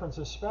big difference,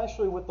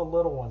 especially with the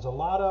little ones. A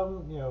lot of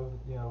them, you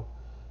know,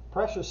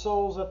 precious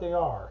souls that they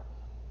are,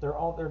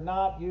 they're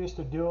not used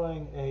to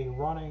doing a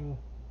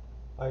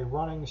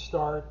running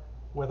start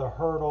with a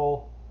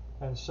hurdle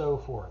and so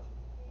forth.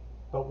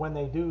 But when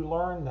they do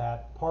learn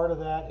that, part of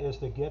that is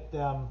to get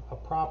them a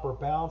proper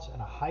bounce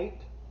and a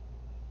height,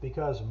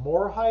 because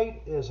more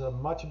height is a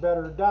much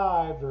better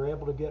dive. They're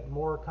able to get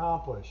more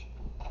accomplished.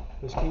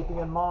 Because keeping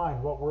in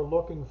mind what we're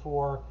looking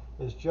for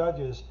as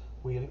judges,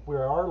 we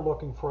are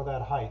looking for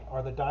that height.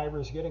 Are the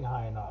divers getting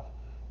high enough?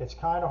 It's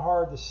kind of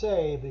hard to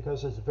say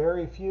because it's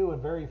very few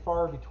and very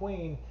far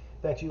between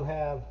that you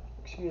have,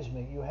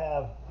 you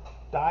have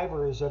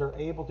divers that are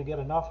able to get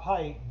enough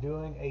height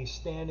doing a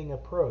standing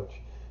approach.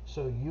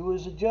 So you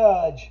as a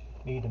judge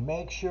need to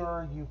make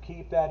sure you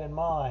keep that in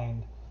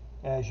mind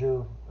as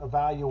you're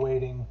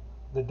evaluating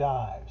the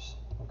dives,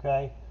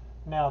 okay?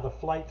 Now the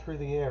flight through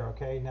the air,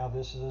 okay? Now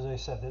this is, as I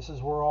said, this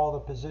is where all the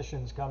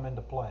positions come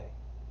into play,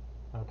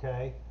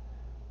 okay?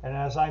 And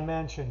as I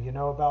mentioned, you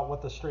know about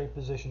what the straight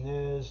position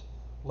is,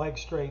 leg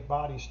straight,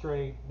 body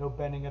straight, no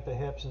bending at the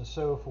hips and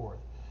so forth.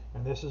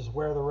 And this is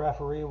where the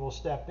referee will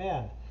step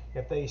in.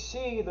 If they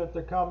see that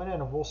they're coming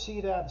in, and we'll see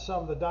that in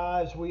some of the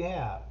dives we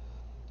have,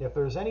 if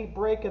there's any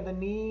break in the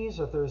knees,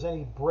 if there's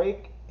any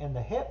break in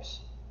the hips,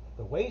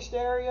 the waist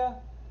area,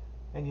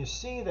 and you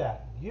see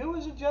that, you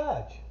as a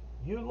judge,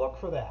 you look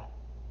for that.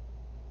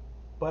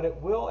 But it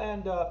will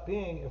end up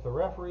being, if the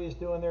referee is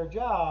doing their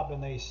job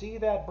and they see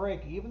that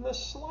break, even the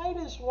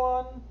slightest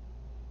one,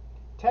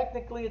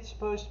 technically it's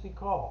supposed to be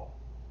called.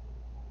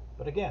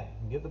 But again, you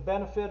can give the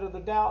benefit of the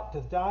doubt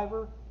to the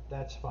diver,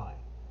 that's fine.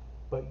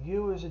 But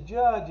you as a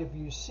judge, if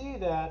you see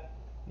that,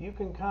 you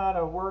can kind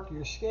of work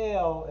your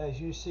scale as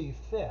you see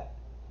fit.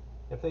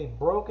 If they've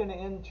broken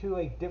into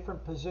a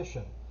different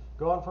position,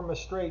 going from a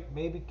straight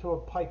maybe to a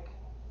pike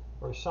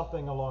or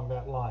something along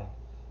that line.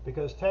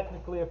 Because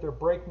technically if they're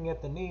breaking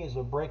at the knees,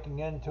 they're breaking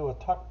into a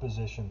tuck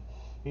position.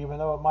 Even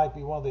though it might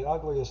be one of the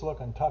ugliest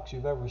looking tucks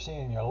you've ever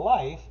seen in your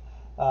life,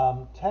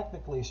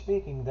 technically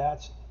speaking,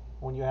 that's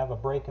when you have a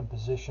break in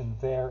position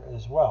there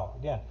as well.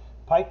 Again,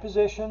 pike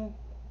position,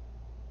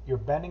 you're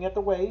bending at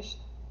the waist,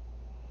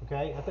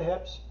 okay, at the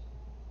hips,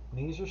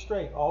 knees are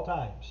straight all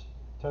times,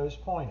 toes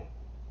pointed.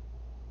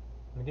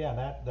 And again,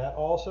 that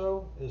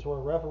also is where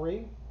a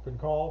referee can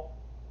call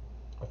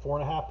a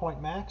 4.5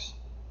 point max.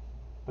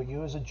 But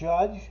you as a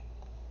judge,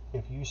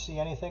 if you see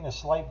anything, a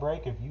slight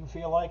break, if you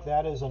feel like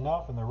that is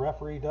enough and the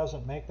referee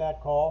doesn't make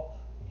that call,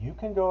 you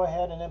can go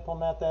ahead and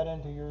implement that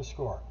into your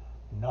score.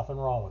 Nothing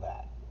wrong with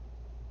that.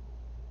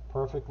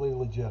 Perfectly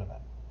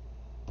legitimate.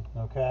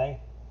 Okay?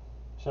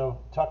 So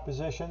tuck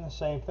position,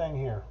 same thing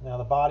here. Now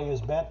the body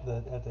is bent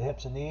at the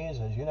hips and knees,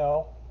 as you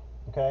know.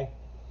 Okay?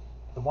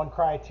 The one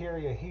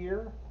criteria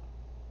here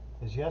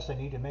is, yes, they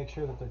need to make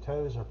sure that their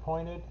toes are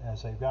pointed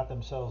as they've got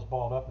themselves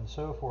balled up and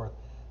so forth.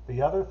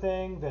 The other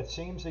thing that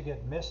seems to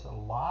get missed a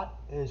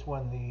lot is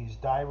when these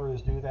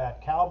divers do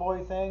that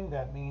cowboy thing,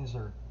 that means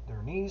their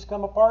knees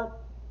come apart.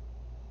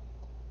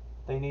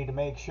 They need to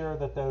make sure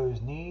that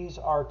those knees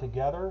are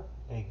together.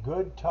 A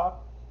good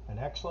tuck, an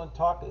excellent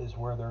tuck, is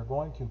where they're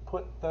going to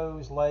put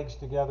those legs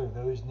together.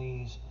 Those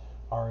knees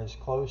are as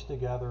close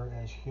together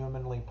as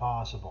humanly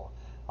possible.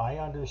 I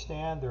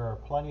understand there are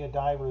plenty of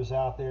divers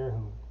out there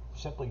who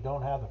simply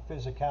don't have the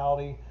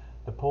physicality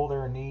to pull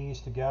their knees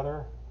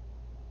together.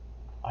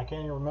 I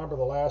can't even remember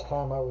the last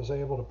time I was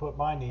able to put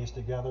my knees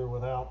together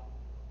without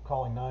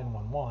calling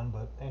 911,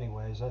 but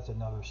anyways, that's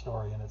another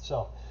story in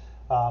itself.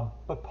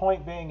 But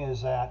point being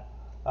is that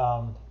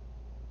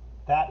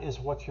that is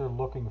what you're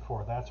looking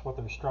for. That's what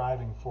they're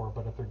striving for.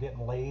 But if they're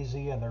getting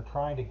lazy and they're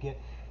trying to get,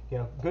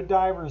 good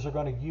divers are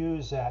going to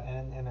use that,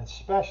 and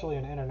especially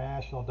in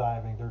international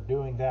diving, they're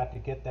doing that to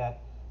get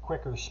that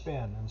quicker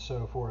spin and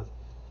so forth.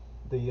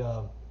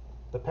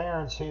 The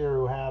parents here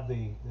who have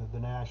the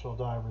national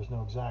divers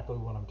know exactly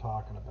what I'm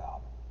talking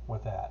about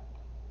with that.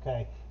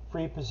 Okay,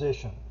 free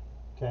position.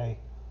 Okay,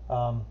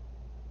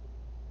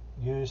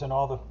 use in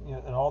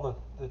all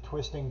the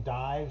twisting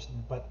dives,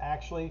 but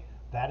actually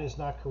that is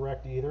not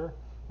correct either.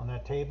 On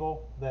that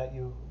table that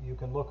you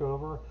can look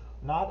over,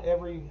 not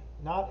every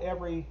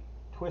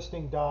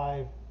twisting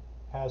dive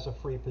has a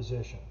free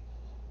position.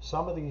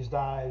 Some of these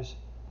dives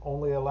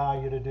only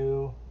allow you to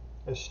do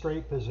a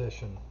straight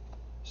position.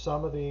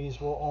 Some of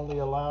these will only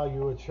allow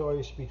you a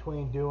choice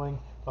between doing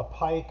a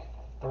pike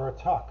or a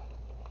tuck,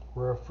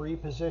 where a free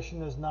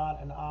position is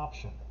not an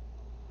option.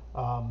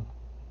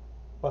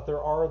 But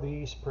there are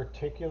these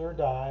particular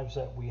dives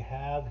that we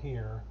have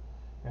here,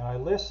 and I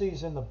list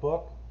these in the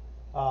book.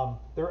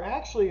 There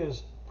actually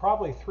is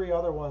probably 3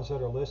 other ones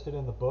that are listed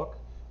in the book,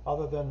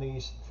 other than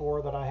these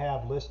 4 that I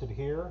have listed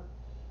here,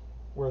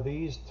 where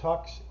these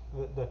tucks,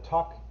 the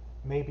tuck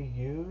may be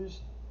used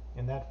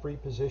in that free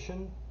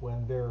position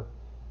when they're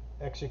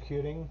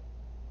executing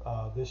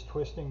this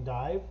twisting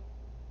dive.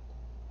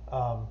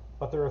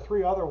 But there are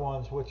 3 other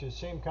ones which it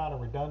seemed kind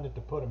of redundant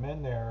to put them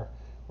in there,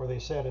 where they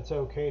said it's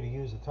okay to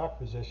use the tuck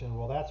position.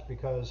 Well, that's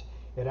because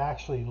it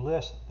actually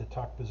lists the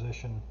tuck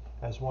position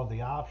as one of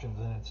the options,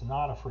 and it's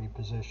not a free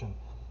position.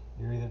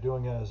 You're either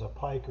doing it as a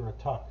pike or a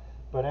tuck.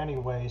 But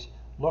anyways,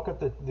 look at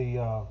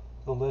the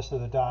list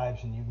of the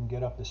dives, and you can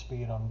get up to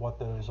speed on what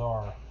those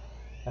are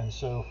and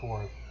so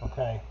forth.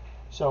 Okay,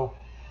 so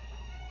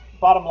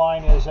bottom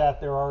line is that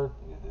the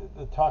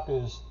tuck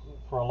is,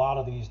 for a lot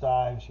of these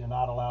dives, you're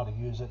not allowed to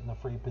use it in the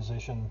free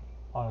position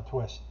on a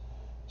twist.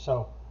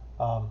 So,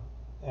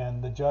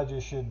 and the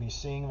judges should be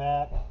seeing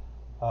that.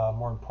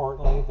 More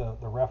importantly,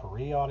 the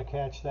referee ought to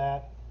catch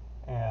that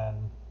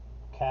and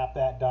cap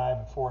that dive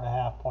at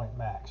 4.5 point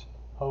max.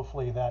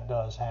 Hopefully that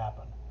does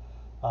happen.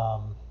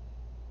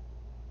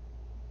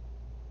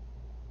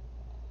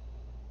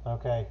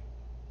 Okay,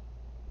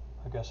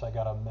 I guess I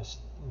got a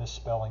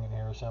misspelling in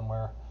here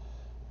somewhere.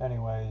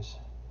 Anyways,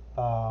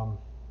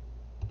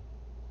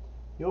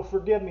 you'll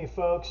forgive me,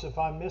 folks, if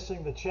I'm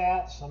missing the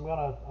chats. I'm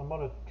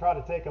gonna try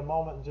to take a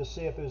moment and just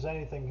see if there's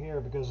anything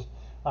here, because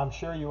I'm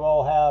sure you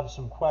all have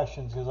some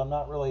questions, because I'm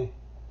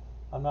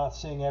not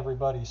seeing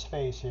everybody's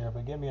face here.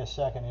 But give me a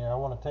second here. I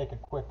want to take a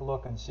quick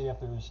look and see if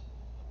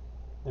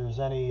there's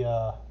any.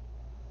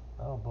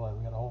 Oh boy,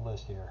 we got a whole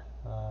list here.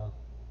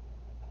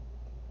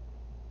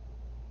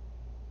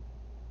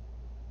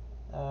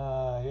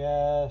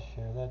 Yeah,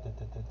 sure.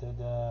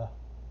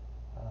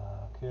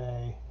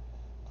 Okay.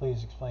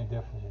 Please explain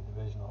difference in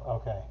divisional.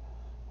 Okay.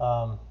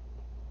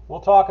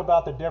 We'll talk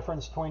about the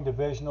difference between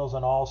divisionals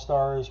and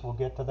all-stars. We'll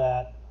get to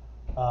that.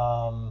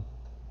 I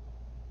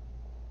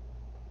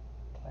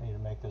need to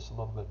make this a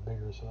little bit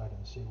bigger so I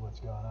can see what's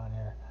going on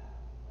here.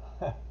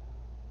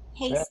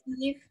 Hey, Yeah.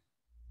 Steve.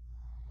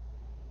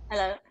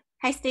 Hello.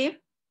 Hi, Steve.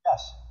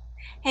 Yes.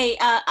 Hey,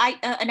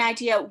 an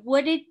idea.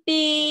 Would it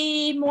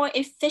be more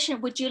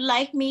efficient? Would you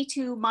like me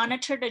to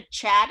monitor the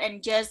chat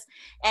and just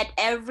at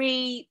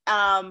every,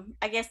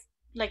 I guess,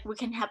 like we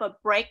can have a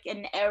break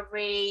in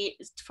every,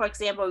 for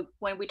example,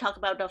 when we talk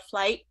about the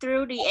flight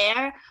through the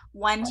air,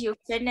 once you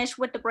finish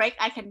with the break,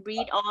 I can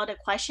read all the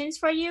questions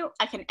for you.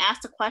 I can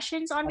ask the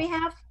questions on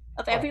behalf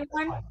of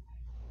everyone.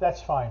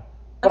 That's fine.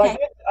 But Okay.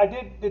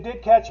 it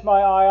did catch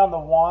my eye on the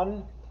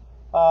one.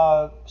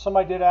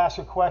 Somebody did ask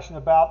a question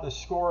about the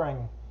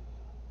scoring.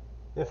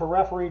 If a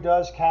referee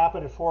does cap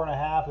it at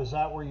 4.5, is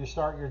that where you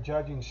start your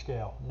judging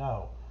scale?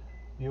 No.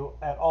 You,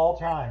 at all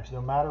times,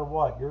 no matter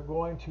what, you're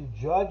going to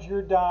judge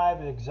your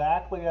dive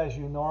exactly as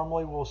you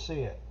normally will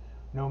see it,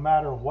 no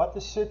matter what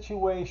the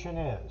situation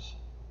is.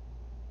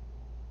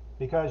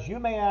 Because you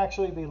may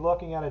actually be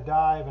looking at a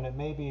dive and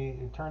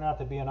it turn out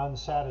to be an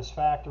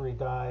unsatisfactory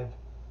dive,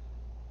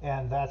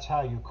 and that's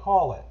how you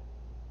call it.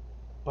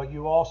 But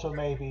you also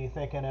may be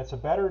thinking it's a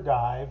better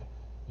dive.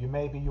 You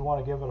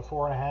want to give it a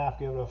 4.5,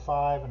 give it a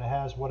 5, and it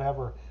has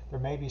whatever. There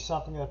may be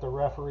something that the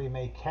referee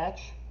may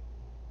catch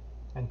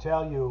and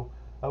tell you,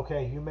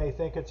 okay, you may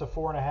think it's a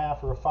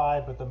 4.5 or a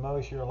 5, but the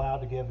most you're allowed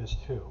to give is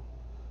 2.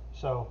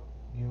 So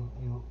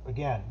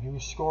you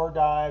score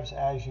dives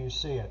as you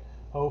see it.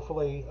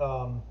 Hopefully,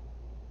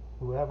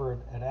 whoever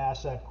had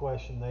asked that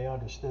question, they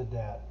understood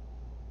that,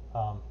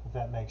 if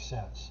that makes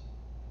sense.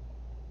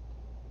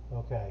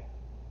 Okay.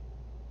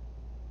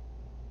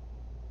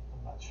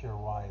 I'm not sure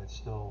why it's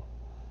still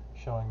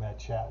showing that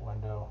chat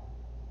window.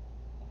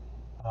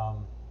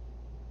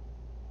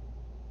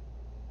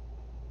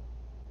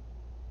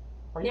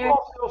 Are you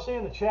all still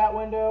seeing the chat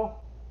window?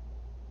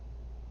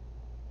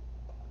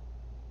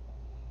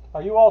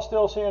 Are you all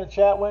still seeing the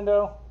chat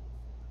window?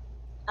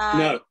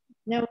 No.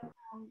 No.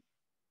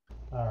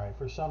 All right.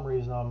 For some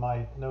reason on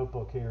my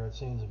notebook here, it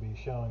seems to be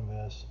showing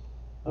this.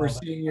 We're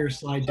seeing your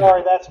slide deck.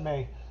 Sorry, that's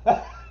me.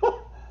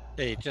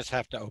 Yeah, you just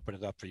have to open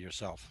it up for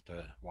yourself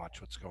to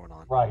watch what's going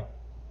on. Right.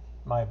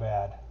 My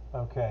bad.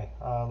 Okay.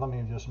 Let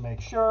me just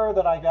make sure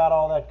that I got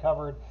all that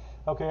covered.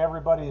 Okay,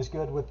 everybody is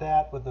good with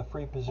that, with the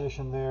free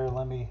position there.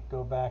 Let me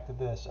go back to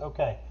this.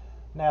 Okay.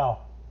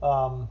 Now,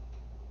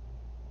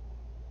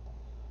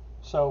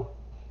 so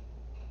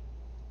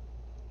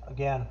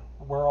again,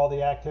 where all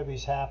the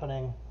activities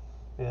happening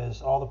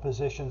is all the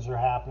positions are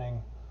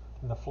happening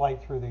in the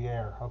flight through the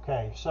air.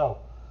 Okay, so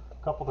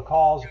a couple of the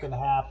calls can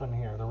happen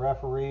here. The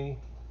referee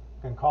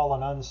can call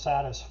an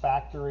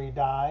unsatisfactory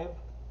dive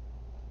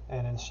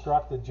and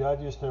instruct the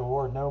judges to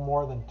award no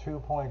more than 2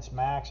 points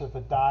max if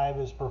a dive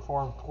is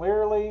performed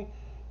clearly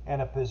in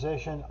a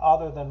position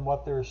other than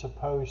what they're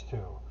supposed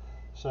to.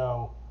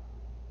 So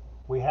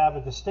we have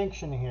a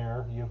distinction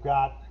here. You've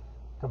got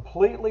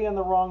completely in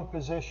the wrong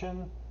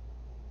position,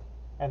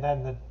 and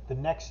then the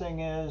next thing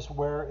is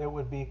where it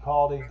would be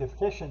called a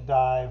deficient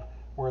dive,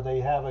 where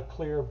they have a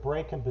clear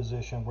break-in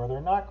position, where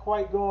they're not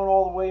quite going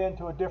all the way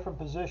into a different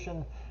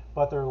position,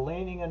 but they're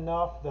leaning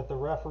enough that the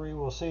referee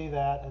will see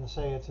that and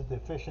say it's a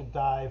deficient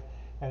dive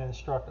and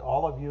instruct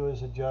all of you as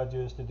the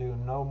judges to do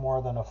no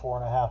more than a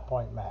 4.5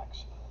 point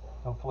max.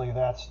 Hopefully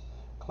that's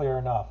clear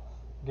enough.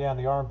 Again,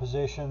 the arm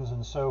positions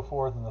and so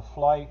forth in the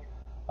flight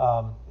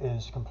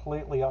is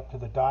completely up to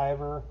the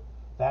diver.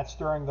 That's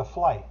during the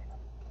flight.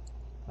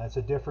 That's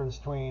a difference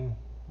between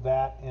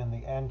that and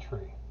the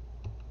entry.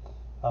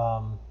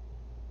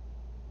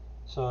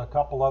 So a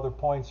couple other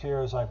points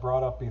here, as I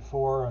brought up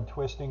before, on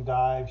twisting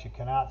dives. You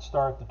cannot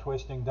start the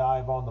twisting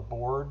dive on the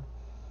board.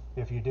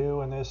 If you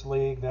do in this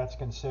league, that's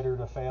considered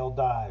a failed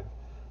dive.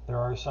 There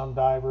are some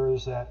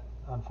divers that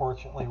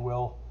unfortunately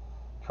will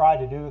try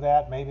to do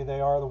that. Maybe they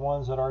are the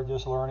ones that are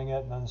just learning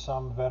it, and then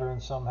some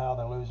veterans somehow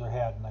they lose their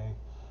head and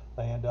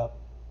they end up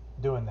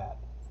doing that.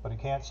 But he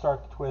can't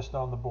start the twist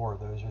on the board.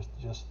 Those are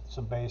just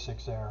some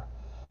basics there.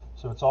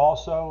 So it's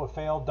also a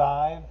failed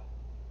dive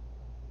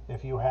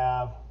if you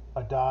have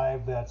a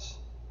dive that's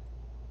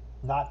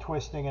not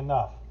twisting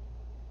enough.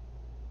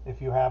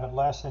 If you have it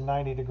less than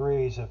 90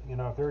 degrees, if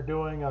they're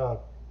doing a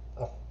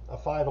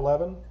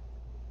 511,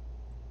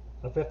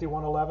 a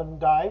 5111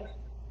 dive,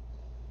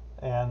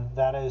 and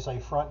that is a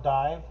front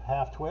dive,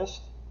 half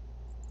twist,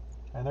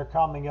 and they're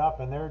coming up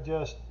and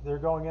they're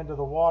going into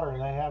the water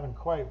and they haven't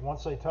quite,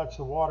 once they touch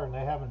the water and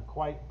they haven't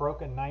quite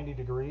broken 90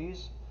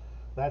 degrees,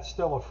 that's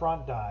still a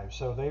front dive.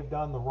 So they've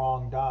done the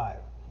wrong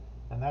dive.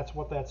 And that's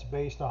what that's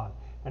based on.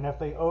 And if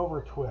they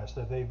over twist,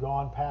 if they've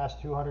gone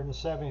past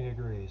 270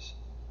 degrees,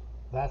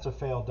 that's a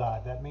failed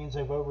dive. That means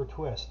they've over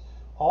twist.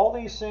 All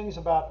these things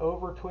about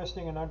over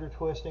twisting and under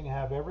twisting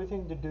have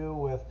everything to do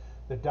with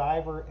the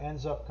diver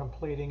ends up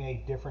completing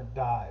a different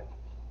dive.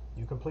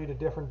 You complete a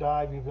different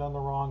dive, you've done the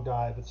wrong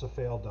dive, it's a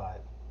failed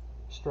dive.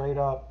 Straight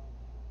up,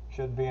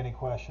 shouldn't be any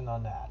question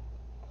on that.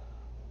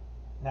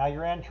 Now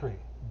your entry,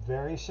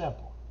 very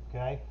simple,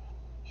 okay?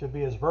 Should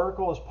be as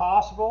vertical as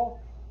possible,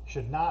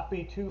 should not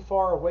be too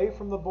far away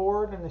from the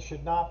board, and it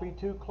should not be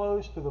too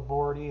close to the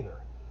board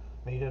either.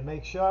 They need to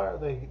make sure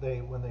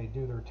when they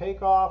do their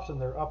takeoffs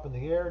and they're up in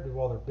the air, do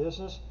all their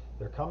business,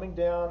 they're coming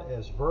down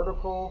as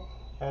vertical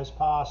as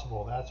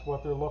possible. That's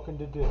what they're looking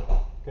to do,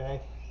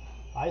 okay?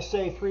 I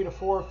say 3 to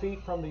 4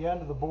 feet from the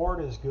end of the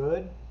board is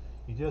good.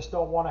 You just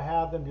don't want to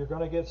have them. You're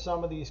going to get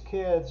some of these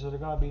kids that are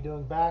going to be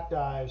doing back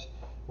dives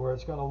where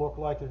it's going to look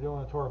like they're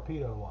doing a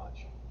torpedo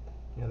launch.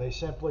 They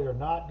simply are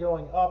not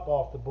going up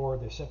off the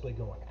board. They're simply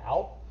going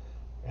out,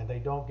 and they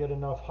don't get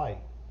enough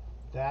height.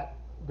 That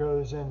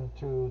goes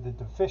into the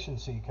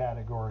deficiency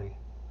category,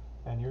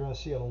 and you're going to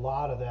see a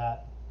lot of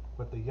that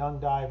with the young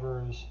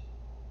divers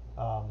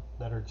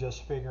that are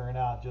just figuring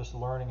out, just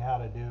learning how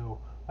to do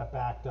a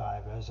back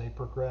dive. As they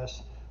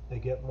progress, they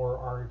get more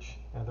arch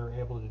and they're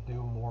able to do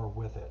more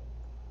with it.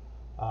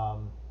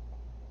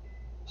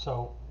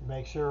 So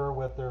make sure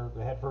with the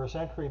head first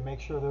entry, make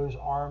sure those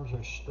arms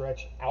are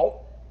stretched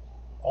out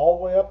all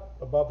the way up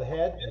above the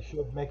head. They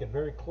should make it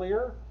very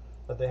clear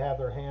that they have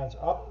their hands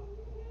up.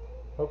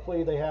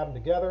 Hopefully they have them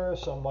together.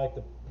 Some like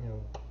the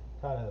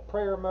kind of the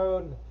prayer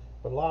mode,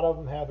 but a lot of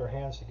them have their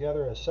hands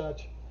together as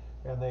such,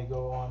 and they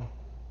go on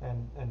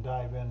and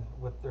dive in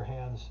with their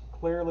hands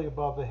clearly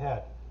above the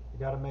head. You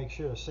got to make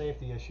sure, a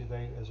safety issue,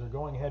 as they're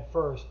going head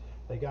first,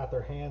 they got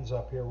their hands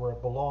up here where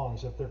it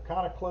belongs. If they're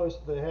kind of close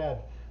to the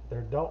head,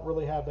 they don't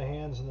really have the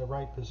hands in the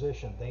right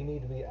position. They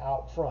need to be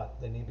out front.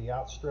 They need to be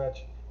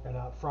outstretched and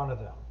out front of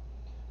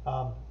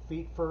them.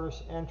 Feet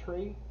first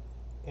entry,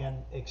 and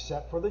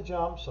except for the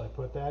jumps, I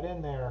put that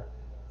in there,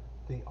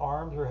 the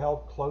arms are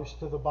held close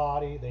to the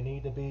body. They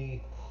need to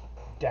be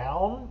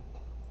down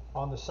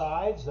on the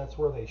sides. That's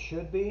where they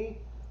should be.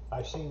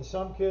 I've seen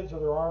some kids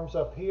with their arms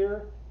up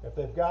here. If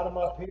they've got them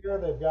up here,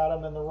 they've got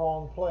them in the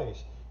wrong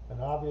place.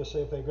 And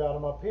obviously if they've got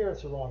them up here,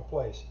 it's the wrong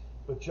place.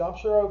 But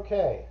jumps are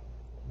okay.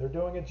 They're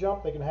doing a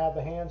jump, they can have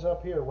the hands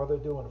up here. Whether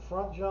they're doing a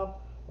front jump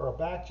or a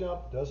back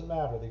jump, doesn't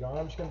matter. The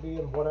arms can be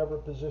in whatever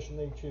position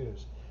they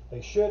choose.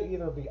 They should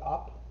either be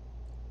up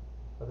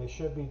or they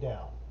should be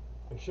down.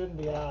 They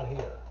shouldn't be out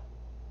here.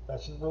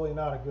 That's really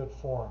not a good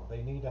form.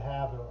 They need to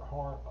have their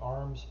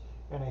arms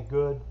in a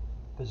good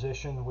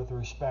position with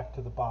respect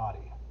to the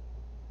body.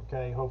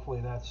 Okay,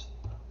 hopefully that's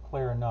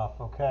clear enough.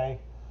 Okay,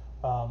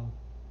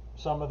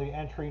 some of the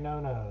entry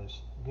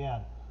no-nos.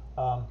 Again,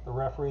 the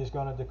referee is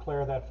going to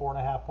declare that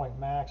 4.5 point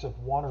max if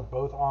one or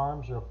both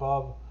arms are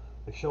above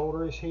the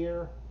shoulders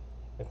here.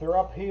 If they're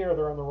up here,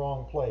 they're in the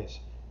wrong place.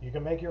 You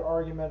can make your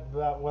argument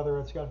about whether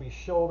it's going to be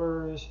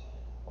shoulders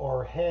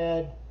or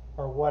head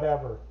or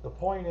whatever. The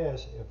point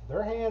is, if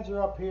their hands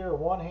are up here,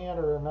 one hand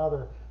or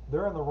another,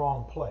 they're in the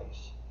wrong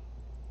place.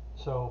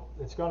 So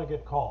it's going to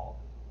get called.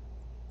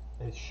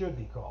 It should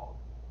be called.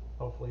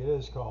 Hopefully it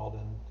is called,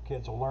 and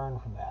kids will learn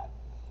from that.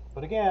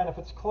 But again, if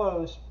it's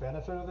close,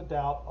 benefit of the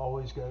doubt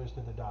always goes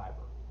to the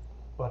diver.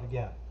 But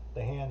again,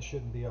 the hands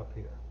shouldn't be up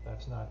here.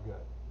 That's not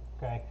good.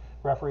 Okay,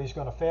 referee's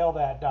going to fail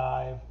that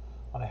dive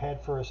on a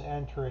head first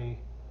entry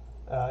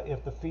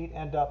if the feet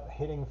end up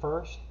hitting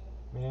first,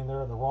 meaning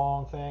they're the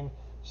wrong thing.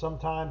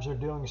 Sometimes they're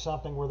doing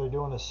something where they're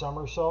doing a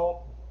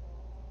somersault.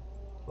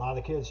 A lot of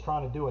the kids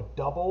trying to do a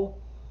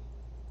double,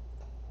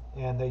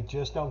 and they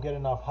just don't get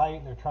enough height,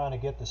 and they're trying to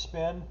get the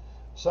spin.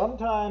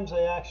 Sometimes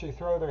they actually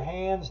throw their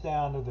hands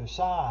down to their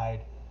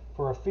side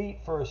for a feet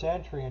first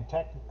entry, and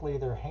technically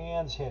their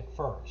hands hit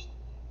first.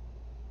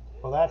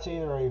 Well, that's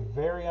either a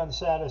very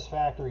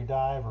unsatisfactory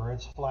dive or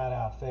it's flat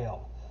out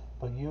failed.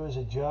 But you as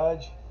a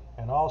judge,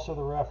 and also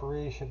the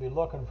referee, should be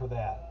looking for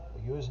that.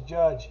 But you as a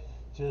judge,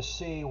 just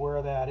see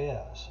where that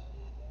is.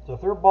 So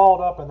if they're balled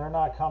up and they're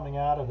not coming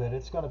out of it,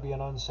 it's going to be an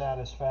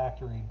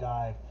unsatisfactory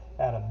dive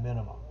at a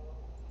minimum.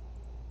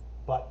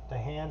 But the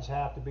hands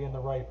have to be in the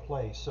right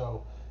place.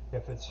 So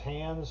if it's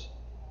hands,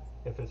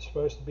 if it's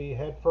supposed to be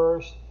head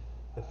first,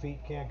 the feet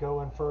can't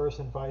go in first,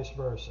 and vice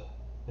versa.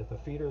 If the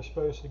feet are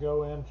supposed to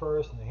go in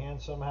first and the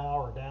hands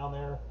somehow are down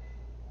there,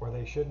 where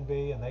they shouldn't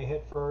be and they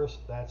hit first,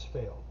 that's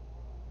failed.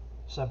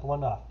 Simple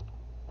enough.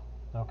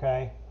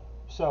 Okay?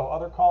 So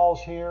other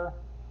calls here,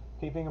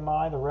 keeping in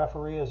mind the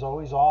referee is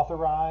always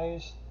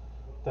authorized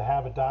to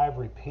have a dive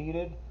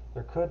repeated.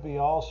 There could be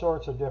all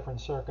sorts of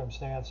different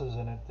circumstances,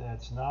 and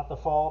it's not the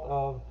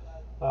fault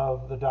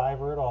of the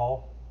diver at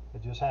all.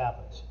 It just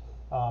happens.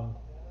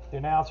 The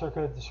announcer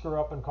could screw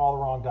up and call the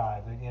wrong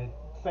dive.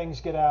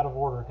 Things get out of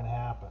order, it can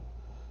happen.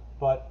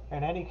 But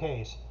in any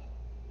case,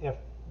 if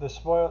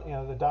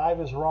the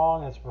dive is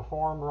wrong, it's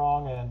performed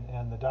wrong,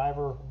 and the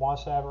diver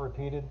wants to have it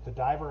repeated, the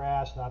diver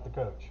asks, not the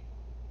coach.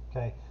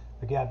 Okay.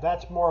 Again,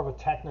 that's more of a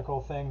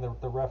technical thing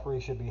that the referee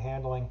should be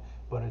handling,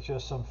 but it's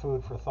just some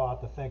food for thought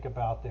to think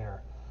about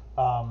there.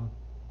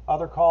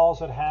 Other calls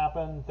that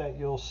happen that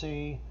you'll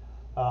see,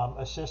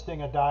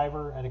 assisting a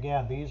diver, and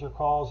again, these are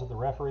calls that the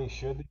referee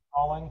should be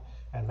calling,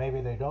 and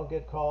maybe they don't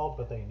get called,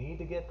 but they need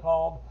to get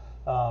called.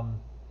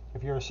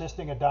 If you're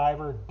assisting a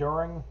diver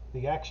during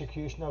the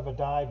execution of a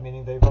dive,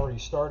 meaning they've already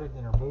started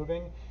and are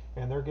moving,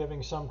 and they're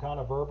giving some kind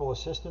of verbal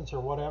assistance or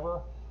whatever,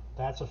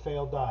 that's a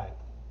failed dive.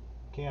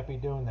 Can't be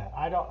doing that.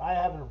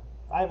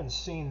 I haven't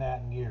seen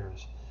that in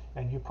years,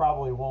 and you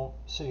probably won't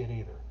see it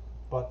either.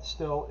 But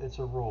still, it's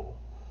a rule.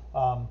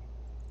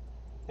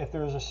 If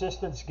there's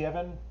assistance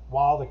given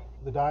while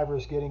the diver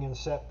is getting in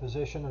set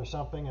position or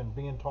something and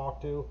being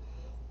talked to,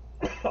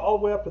 all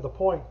the way up to the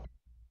point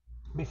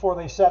before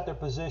they set their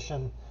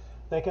position,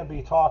 they can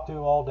be talked to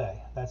all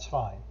day. That's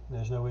fine.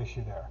 There's no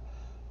issue there.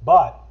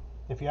 But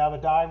if you have a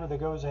diver that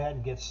goes ahead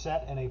and gets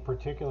set in a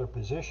particular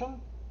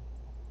position,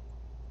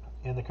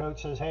 and the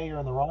coach says, hey, you're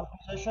in the wrong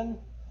position,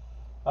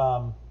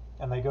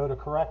 and they go to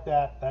correct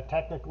that, that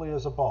technically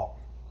is a balk.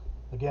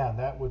 Again,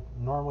 that would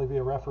normally be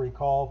a referee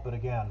call, but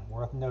again,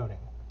 worth noting.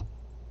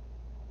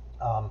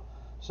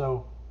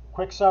 So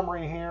quick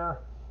summary here.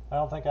 I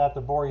don't think I have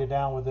to bore you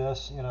down with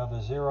this.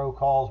 The zero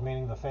calls,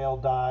 meaning the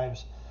failed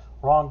dives,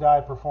 wrong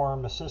dive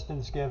performed,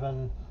 assistance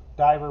given,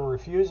 diver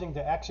refusing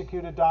to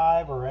execute a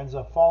dive or ends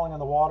up falling in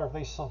the water if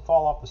they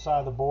fall off the side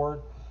of the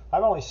board.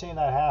 I've only seen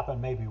that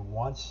happen maybe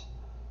once.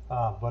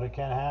 But it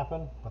can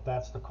happen, but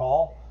that's the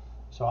call.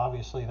 So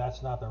obviously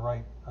that's not the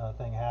right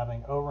thing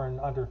having. Over and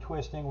under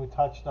twisting, we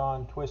touched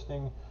on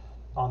twisting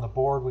on the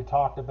board. We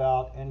talked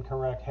about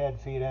incorrect head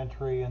feet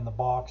entry in the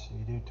box.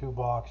 You do 2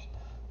 balks,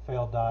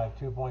 failed dive,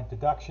 2-point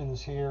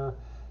deductions here.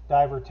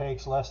 Diver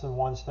takes less than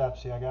 1 step.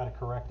 See, I got it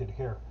corrected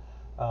here.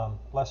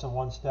 Less than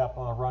 1 step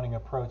on a running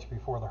approach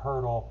before the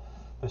hurdle.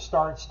 The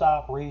start,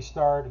 stop,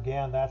 restart,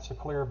 again, that's a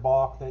clear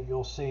balk that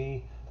you'll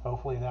see.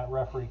 Hopefully that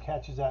referee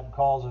catches that and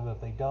calls it. If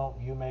they don't,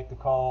 you make the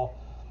call.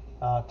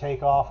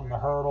 Take off from the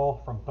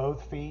hurdle from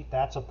both feet.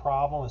 That's a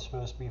problem. It's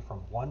supposed to be from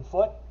 1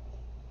 foot.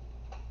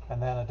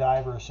 And then a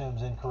diver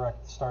assumes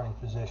incorrect starting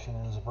position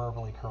and is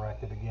verbally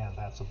corrected again.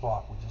 That's a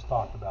balk. We just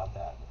talked about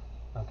that.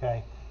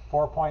 Okay.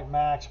 4-point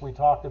max we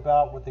talked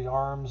about with the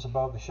arms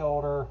above the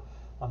shoulder.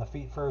 On the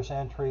feet first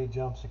entry,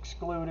 jumps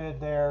excluded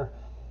there.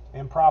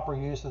 Improper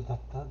use of the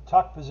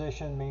tuck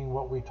position, meaning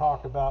what we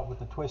talked about with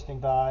the twisting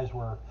dives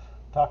where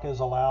tuck is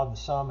allowed in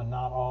some and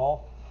not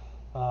all.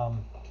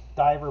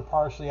 Diver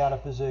partially out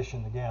of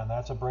position. Again,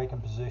 that's a break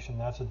in position.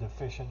 That's a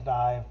deficient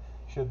dive.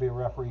 Should be a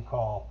referee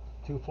call.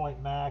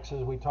 2-point max,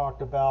 as we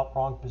talked about,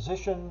 wrong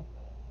position.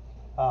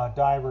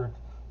 Diver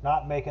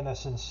not making a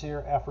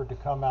sincere effort to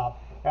come out.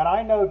 And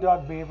I know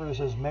Doug Beavers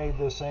has made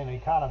this thing, he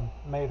kind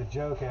of made a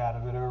joke out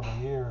of it over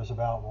the years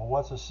about, well,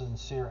 what's a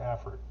sincere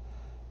effort?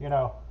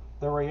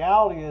 The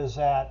reality is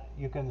that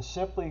you can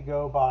simply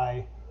go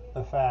by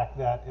the fact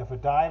that if a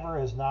diver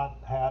has not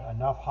had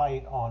enough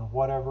height on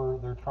whatever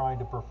they're trying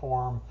to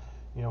perform,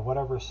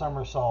 whatever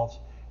somersaults,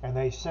 and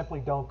they simply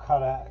don't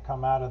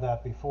come out of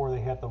that before they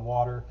hit the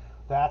water,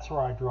 that's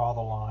where I draw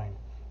the line.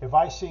 If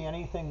I see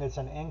anything that's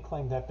an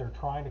inkling that they're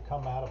trying to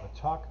come out of a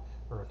tuck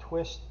or a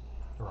twist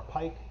or a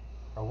pike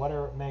or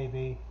whatever it may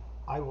be,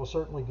 I will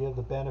certainly give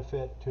the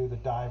benefit to the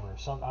diver.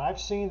 I've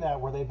seen that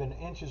where they've been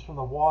inches from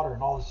the water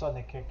and all of a sudden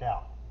they kick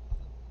out.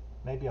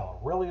 Maybe a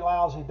really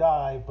lousy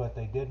dive, but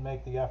they did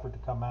make the effort to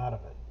come out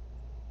of it.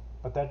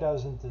 But that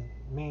doesn't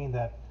mean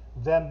that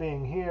them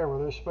being here where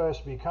they're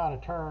supposed to be kind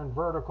of turned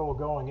vertical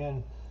going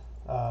in,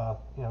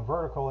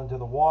 vertical into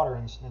the water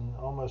and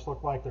almost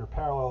look like they're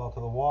parallel to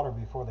the water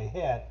before they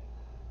hit.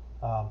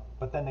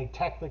 But then they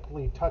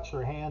technically touch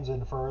their hands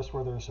in first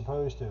where they're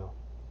supposed to.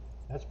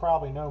 That's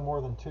probably no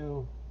more than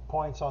 2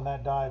 points on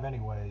that dive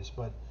anyways.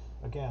 But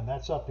again,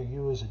 that's up to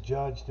you as a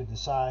judge to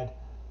decide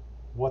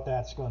what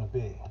that's going to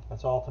be.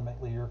 That's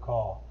ultimately your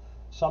call.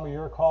 Some of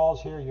your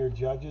calls here, your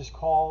judges'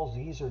 calls,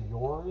 these are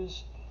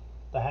yours.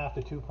 The 1/2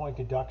 to 2-point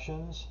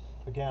deductions.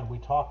 Again, we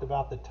talked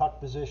about the tuck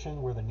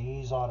position where the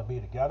knees ought to be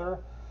together.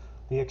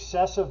 The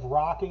excessive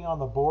rocking on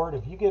the board,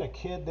 if you get a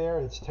kid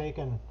there that's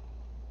taken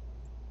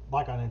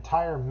like an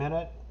entire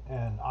minute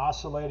and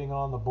oscillating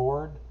on the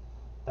board,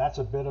 that's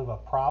a bit of a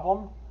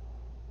problem.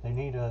 They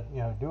need to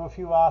do a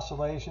few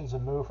oscillations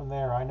and move from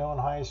there. I know in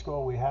high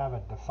school we have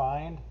it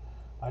defined.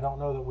 I don't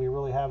know that we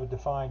really have it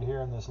defined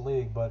here in this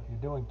league, but you're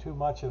doing too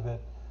much of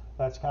it,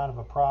 that's kind of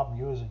a problem.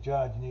 You as a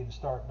judge need to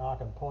start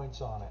knocking points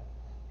on it.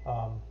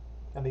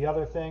 And the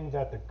other thing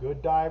that the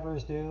good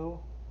divers do,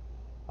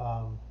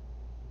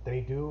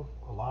 they do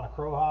a lot of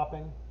crow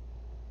hopping,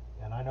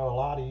 and I know a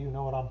lot of you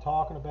know what I'm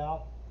talking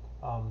about.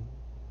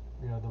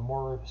 You know, the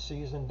more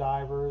seasoned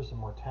divers, the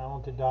more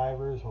talented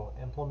divers will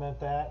implement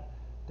that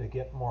to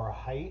get more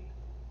height.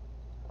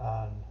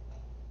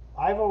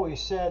 I've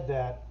always said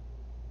that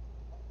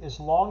as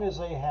long as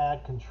they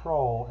had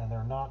control and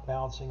they're not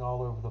bouncing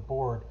all over the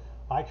board,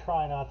 I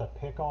try not to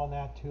pick on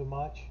that too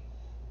much.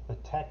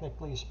 But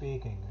technically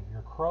speaking, if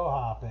you're crow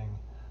hopping,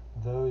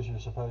 those are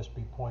supposed to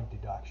be point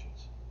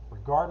deductions.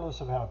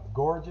 Regardless of how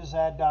gorgeous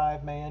that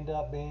dive may end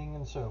up being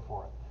and so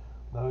forth,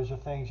 those are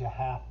things you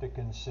have to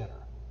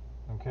consider.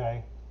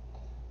 Okay?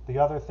 The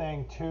other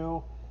thing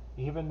too,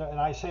 and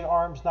I say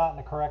arms not in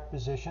the correct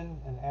position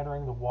and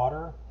entering the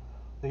water,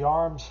 the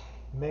arms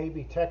may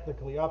be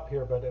technically up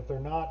here, but if they're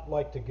not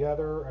like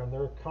together and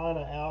they're kind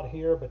of out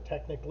here, but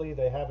technically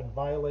they haven't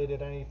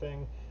violated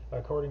anything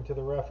according to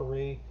the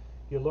referee,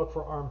 you look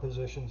for arm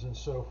positions and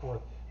so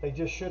forth. They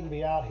just shouldn't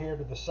be out here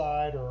to the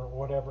side or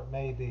whatever it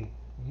may be.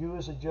 You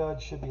as a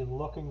judge should be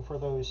looking for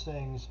those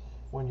things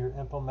when you're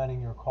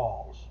implementing your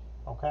calls.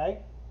 Okay?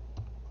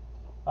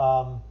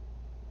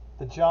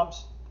 The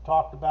jumps,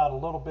 talked about a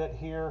little bit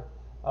here.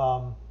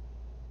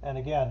 And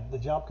again, the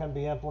jump can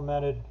be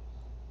implemented.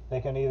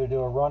 They can either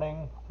do a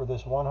running for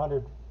this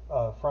 100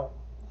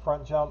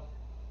 front jump.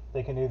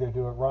 They can either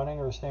do it running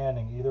or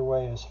standing. Either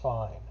way is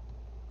fine.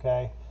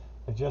 Okay?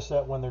 But just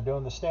that when they're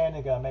doing the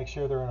standing, got to make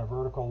sure they're in a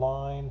vertical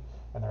line,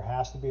 and there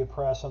has to be a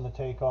press on the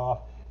takeoff.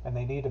 And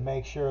they need to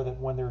make sure that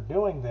when they're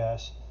doing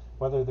this,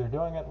 whether they're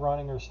doing it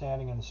running or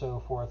standing and so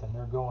forth, and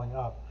they're going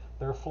up,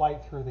 their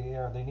flight through the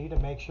air, they need to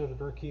make sure that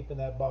they're keeping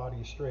that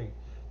body straight.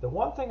 The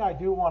one thing I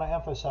do want to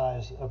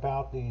emphasize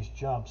about these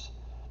jumps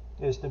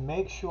is to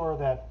make sure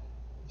that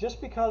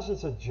just because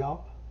it's a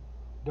jump,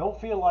 don't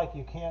feel like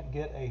you can't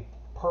get a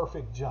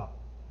perfect jump,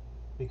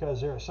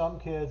 because there are some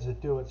kids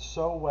that do it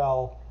so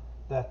well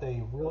that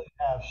they really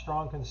have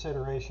strong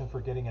consideration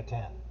for getting a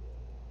 10.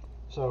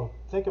 So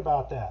think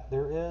about that.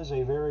 There is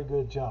a very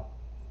good jump,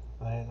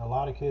 and a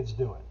lot of kids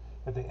do it.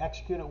 If they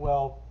execute it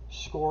well,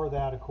 score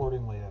that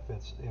accordingly if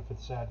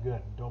it's that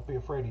good. Don't be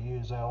afraid to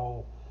use that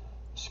whole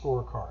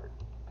scorecard.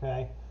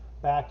 Okay?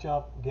 Back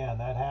jump, again,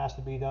 that has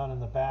to be done in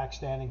the back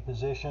standing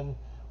position.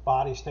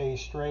 Body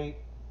stays straight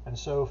and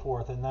so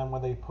forth. And then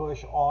when they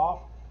push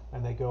off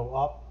and they go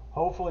up,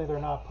 hopefully they're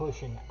not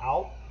pushing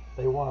out.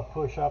 They want to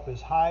push up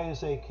as high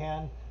as they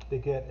can to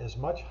get as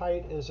much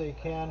height as they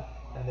can,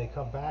 and they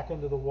come back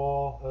into the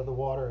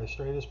water as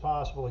straight as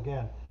possible.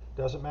 Again,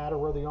 doesn't matter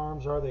where the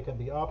arms are. They can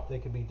be up, they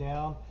can be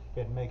down.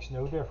 It makes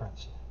no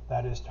difference.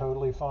 That is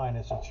totally fine.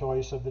 It's a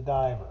choice of the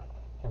diver.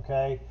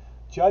 Okay?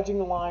 Judging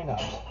the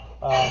lineups.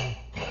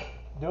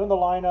 Doing the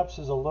lineups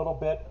is a little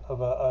bit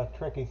of a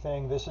tricky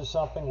thing. This is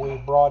something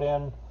we've brought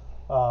in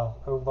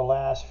over the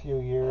last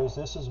few years.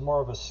 This is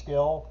more of a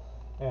skill,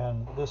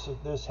 and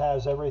this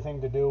has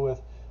everything to do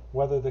with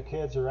whether the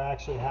kids are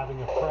actually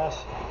having a press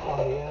on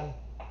the end,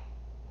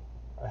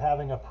 or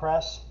having a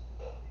press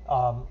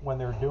when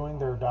they're doing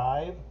their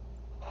dive,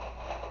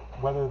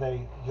 whether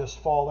they just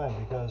fall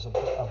in, because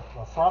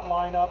a front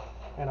lineup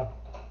and a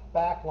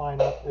back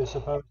lineup is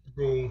supposed to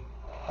be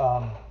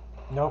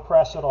no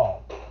press at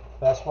all.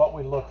 That's what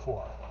we look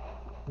for.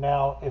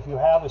 Now, if you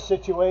have a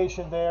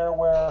situation there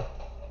where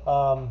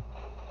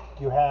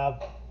you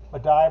have a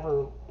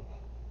diver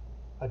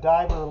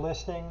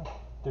listing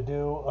to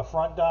do a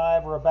front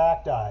dive or a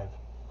back dive,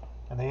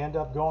 and they end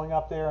up going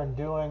up there and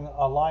doing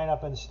a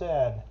lineup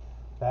instead,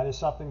 that is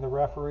something the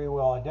referee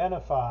will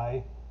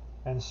identify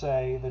and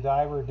say the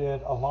diver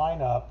did a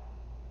lineup,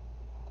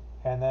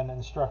 and then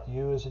instruct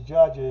you as the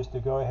judges to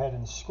go ahead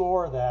and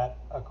score that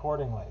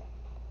accordingly.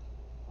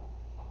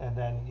 And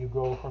then you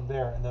go from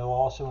there, and they'll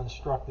also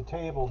instruct the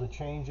table to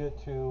change it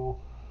to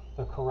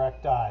the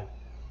correct dive.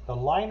 The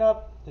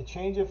lineup, to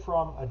change it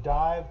from a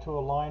dive to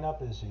a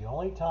lineup, is the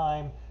only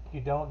time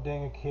you don't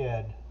ding a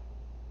kid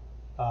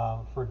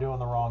for doing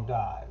the wrong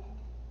dive.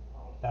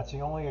 That's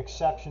the only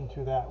exception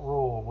to that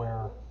rule,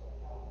 where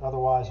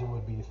otherwise it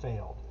would be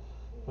failed.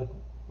 But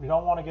we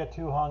don't want to get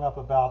too hung up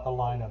about the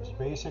lineups.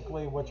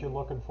 Basically, what you're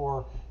looking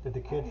for, did the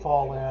kid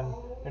fall in,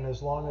 and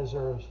as long as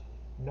there's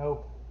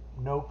no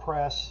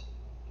press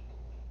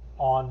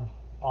on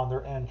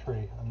their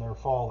entry and their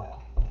fall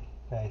in.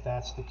 Okay,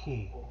 that's the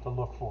key to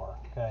look for.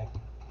 Okay,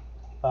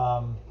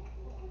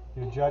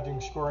 you're judging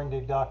scoring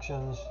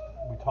deductions.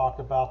 We talked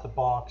about the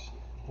box,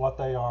 what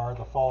they are,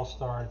 the false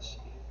starts,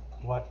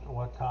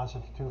 what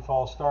constitutes 2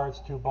 false starts,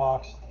 2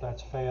 box,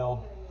 that's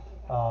failed.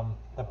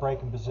 The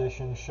break in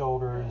position,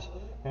 shoulders,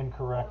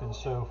 incorrect, and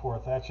so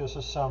forth. That's just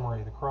a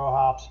summary. The crow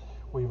hops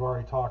we've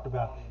already talked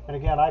about. And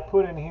again, I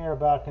put in here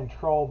about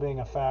control being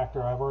a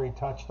factor. I've already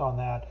touched on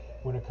that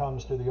when it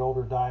comes to the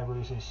older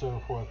divers and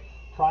so forth.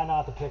 Try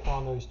not to pick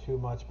on those too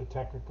much, but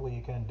technically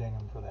you can ding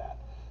them for that.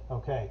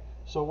 Okay,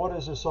 so what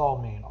does this all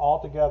mean?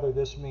 Altogether,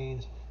 this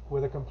means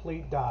with a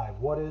complete dive.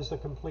 What is the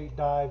complete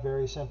dive?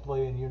 Very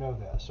simply, and you know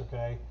this,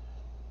 okay?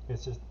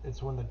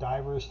 It's when the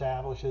diver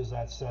establishes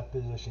that set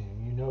position.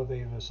 You know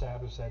they've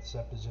established that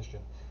set position.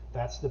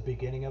 That's the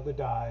beginning of the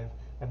dive,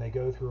 and they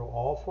go through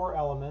all 4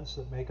 elements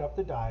that make up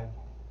the dive,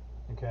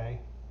 okay,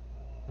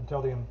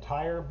 until the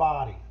entire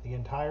body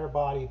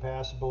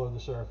passes below the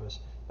surface.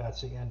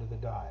 That's the end of the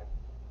dive.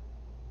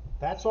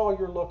 That's all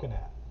you're looking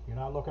at. You're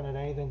not looking at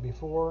anything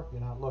before,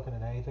 you're not looking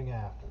at anything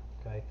after,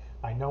 okay?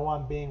 I know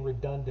I'm being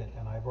redundant,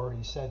 and I've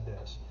already said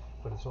this,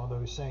 but it's one of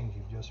those things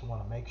you just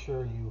want to make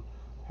sure you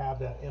have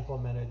that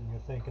implemented and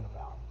you're thinking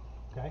about,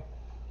 okay?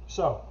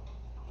 So,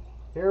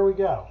 here we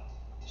go.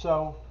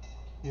 So,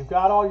 you've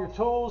got all your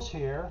tools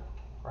here,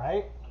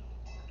 right?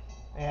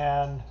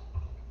 And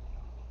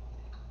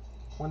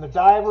when the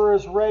diver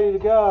is ready to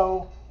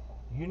go,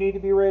 you need to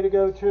be ready to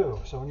go too.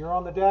 So when you're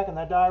on the deck and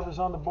that diver's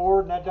on the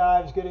board and that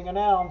dive's getting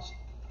announced,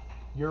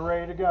 you're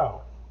ready to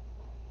go.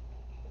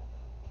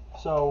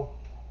 So,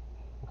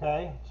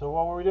 okay, so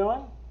what were we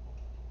doing?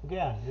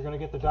 Again, you're going to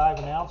get the dive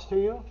announced to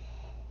you,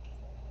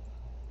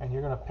 and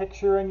you're going to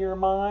picture in your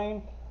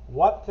mind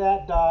what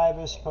that dive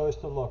is supposed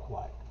to look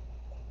like.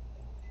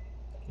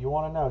 You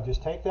want to know,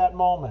 just take that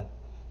moment,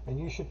 and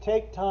you should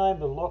take time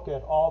to look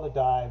at all the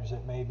dives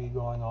that may be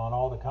going on,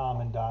 all the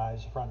common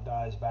dives, front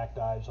dives, back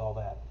dives, all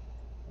that.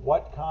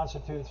 What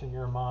constitutes in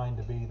your mind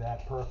to be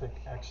that perfect,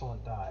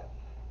 excellent dive?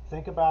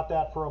 Think about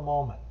that for a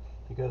moment,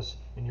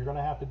 and you're going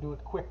to have to do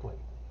it quickly,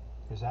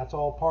 because that's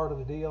all part of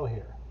the deal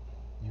here.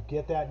 You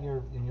get that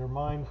in your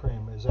mind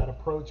frame. Is that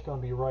approach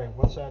going to be right?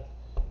 What's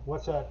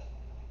that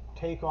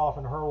takeoff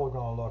and hurl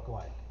going to look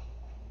like?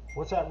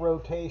 What's that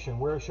rotation?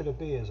 Where should it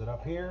be? Is it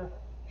up here?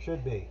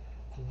 Should be.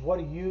 What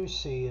do you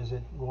see is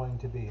it going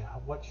to be?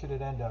 What should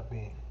it end up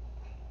being?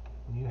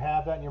 When you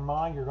have that in your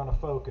mind, you're going to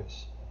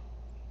focus.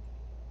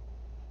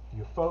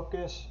 You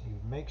focus, you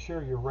make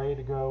sure you're ready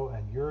to go,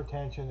 and your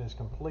attention is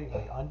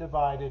completely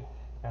undivided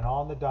and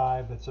on the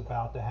dive that's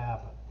about to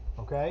happen.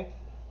 Okay?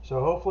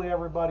 So hopefully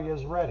everybody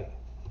is ready.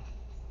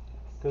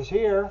 Because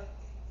here,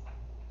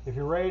 if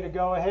you're ready to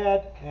go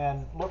ahead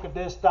and look at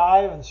this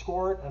dive and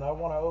score it, and I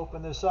want to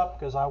open this up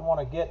because I want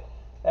to get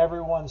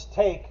everyone's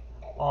take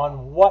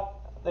on what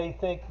they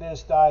think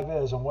this dive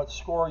is and what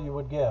score you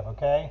would give,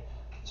 okay?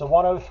 It's a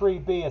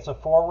 103B. It's a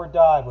forward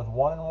dive with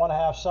 1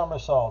 1/2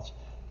 somersaults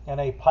in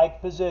a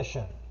pike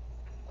position.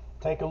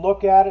 Take a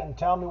look at it and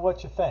tell me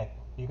what you think.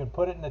 You can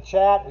put it in the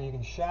chat or you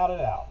can shout it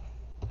out.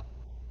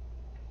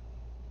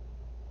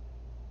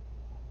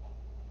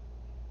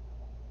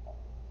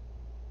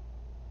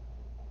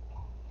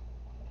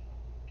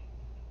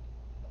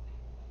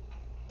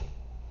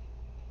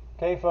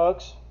 Okay,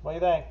 folks, what do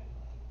you think?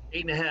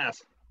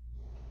 8.5.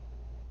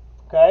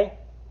 Okay.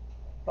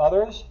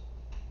 Others?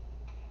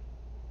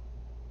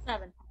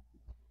 7.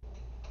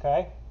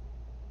 Okay.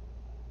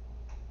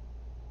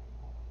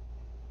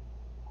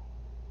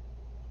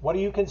 What do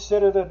you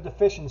consider the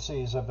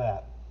deficiencies of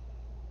that?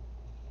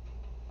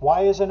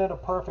 Why isn't it a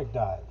perfect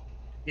dive?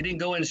 He didn't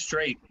go in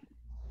straight.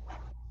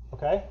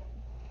 Okay.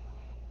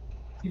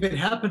 If it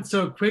happened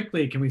so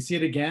quickly, can we see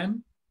it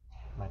again?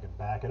 I can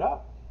back it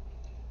up.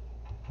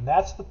 And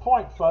that's the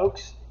point,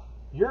 folks.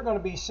 You're going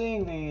to be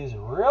seeing these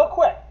real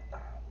quick.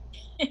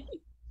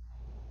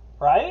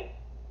 Right?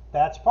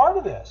 That's part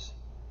of this.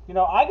 You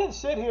know, I can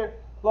sit here.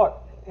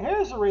 Look,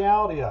 here's the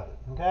reality of it.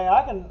 Okay,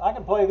 I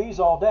can play these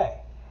all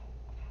day.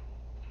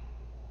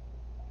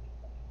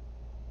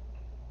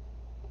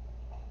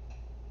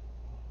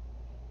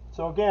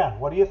 So again,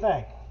 what do you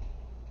think?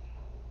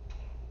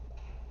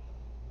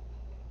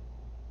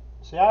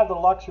 See, I have the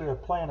luxury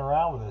of playing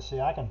around with this. See,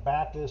 I can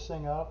back this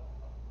thing up.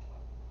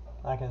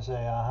 I can say,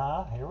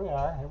 here we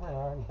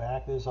are, and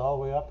back this all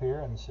the way up here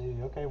and see,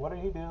 okay, what did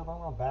he do? I'm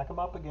going to back him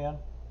up again.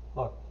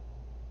 Look.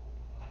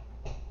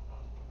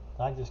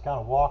 I just kind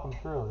of walk him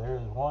through.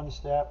 There's one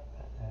step,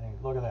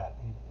 and look at that.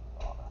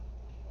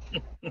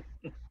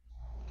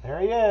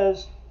 There he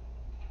is.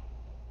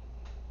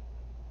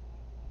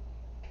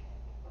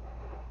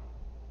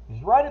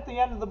 He's right at the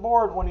end of the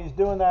board when he's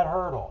doing that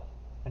hurdle.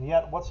 And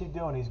yet, what's he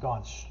doing? He's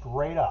gone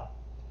straight up.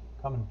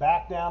 Coming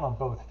back down on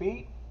both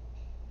feet.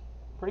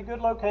 Pretty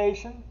good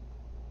location.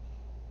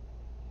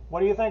 What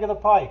do you think of the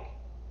pike?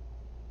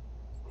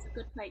 It's a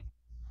good pike.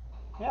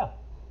 Yeah,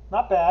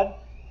 not bad.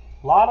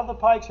 A lot of the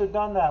pikes are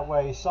done that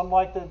way. Some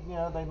like to,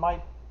 they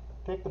might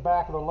pick the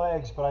back of the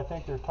legs, but I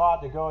think they're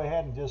taught to go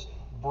ahead and just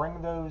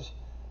bring those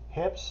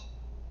hips,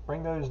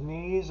 bring those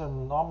knees,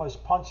 and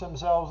almost punch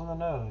themselves in the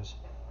nose.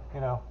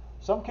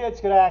 Some kids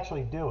could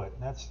actually do it,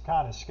 and that's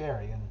kind of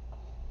scary. And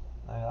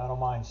I don't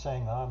mind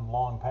saying that I'm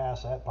long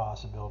past that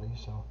possibility.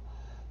 So,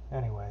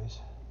 anyways,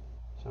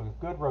 so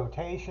good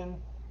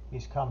rotation.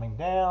 He's coming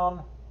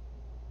down.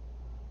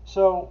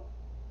 So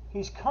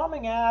he's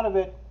coming out of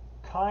it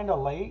kind of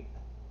late.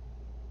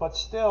 But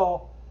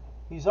still,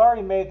 he's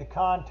already made the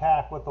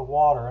contact with the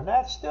water, and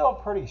that's still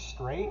pretty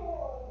straight.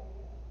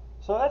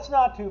 So that's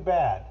not too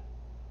bad.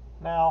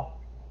 Now,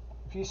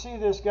 if you see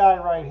this guy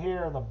right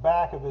here in the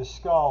back of his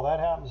skull, that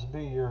happens to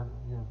be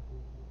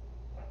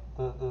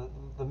the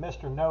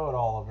Mr.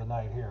 Know-It-All of the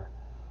night here.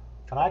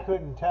 And I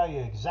couldn't tell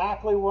you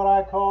exactly what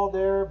I called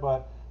there,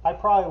 but I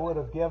probably would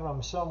have given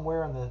him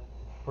somewhere in the,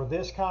 for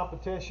this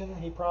competition,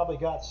 he probably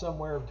got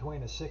somewhere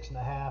between a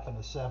 6.5 and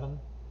a 7.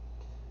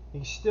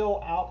 He's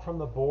still out from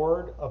the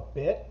board a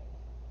bit.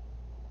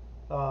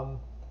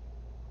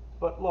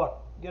 But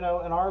look, you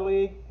know, in our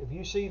league, if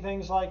you see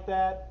things like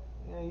that,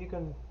 you know, you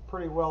can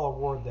pretty well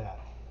award that.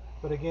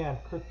 But again,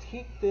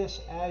 critique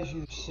this as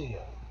you see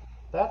it.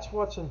 That's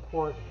what's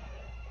important.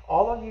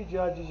 All of you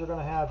judges are going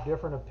to have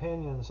different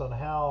opinions on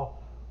how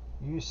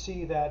you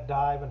see that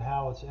dive and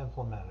how it's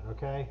implemented,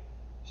 okay?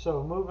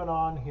 So moving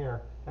on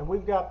here, and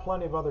we've got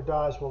plenty of other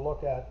dives we'll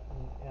look at.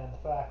 And in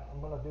fact, I'm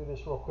going to do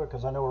this real quick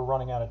because I know we're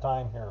running out of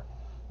time here,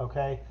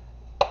 okay?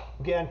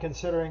 Again,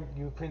 considering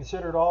you've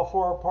considered all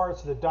 4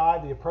 parts of the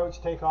dive, the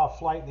approach, takeoff,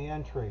 flight, and the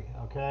entry,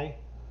 okay?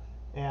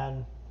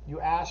 And you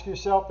ask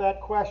yourself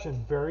that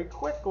question very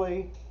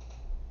quickly: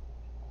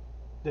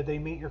 did they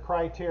meet your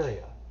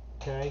criteria?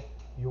 Okay?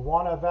 You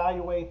want to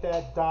evaluate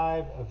that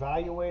dive,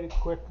 evaluate it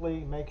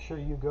quickly, make sure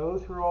you go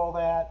through all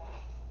that.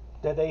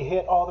 Did they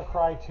hit all the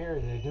criteria?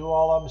 Did they do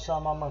all of them,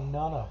 some of them, or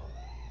none of them?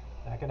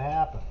 That can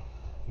happen.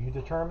 You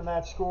determine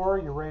that score,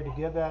 you're ready to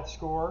give that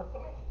score.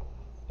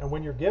 And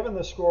when you're given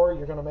the score,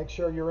 you're going to make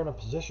sure you're in a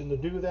position to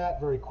do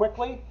that very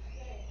quickly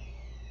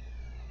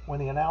when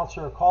the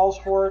announcer calls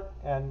for it,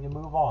 and you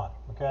move on,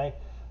 okay?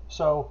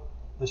 So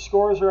the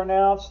scores are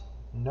announced,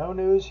 no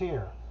news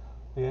here.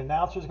 The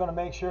announcer is going to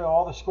make sure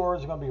all the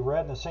scores are going to be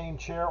read in the same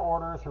chair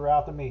order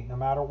throughout the meet, no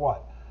matter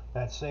what.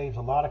 That saves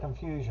a lot of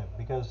confusion,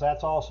 because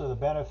that's also the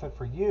benefit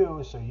for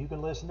you, so you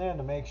can listen in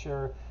to make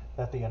sure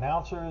that the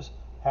announcers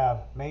have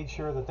made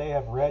sure that they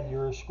have read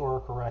your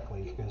score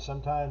correctly, because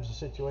sometimes the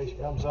situation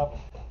comes up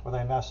where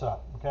they mess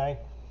up, okay?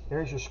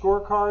 There's your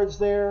scorecards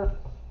there.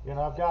 You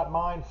know, I've got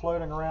mine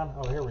floating around.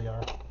 Oh, here we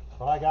are.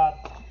 So I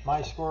got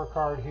my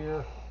scorecard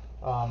here.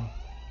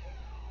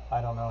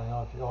 I don't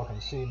know, if you all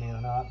can see me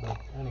or not, but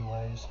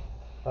anyways,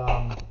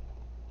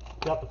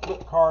 got the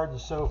flip cards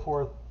and so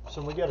forth. So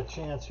we get a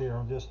chance here,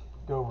 I'll just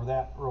go over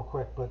that real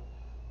quick, but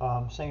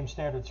same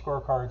standard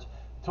scorecards.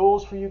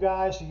 Tools for you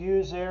guys to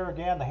use there.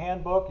 Again, the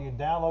handbook, you can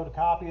download a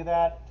copy of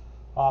that,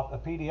 a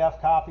PDF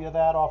copy of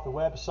that off the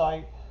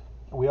website.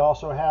 We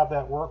also have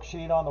that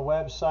worksheet on the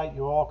website.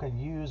 You all can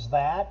use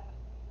that.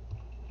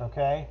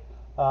 Okay.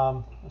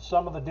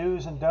 Some of the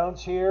do's and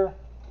don'ts here.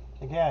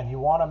 Again, you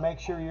want to make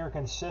sure you're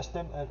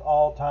consistent at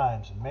all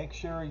times. Make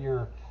sure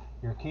you're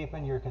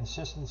keeping your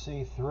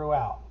consistency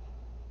throughout.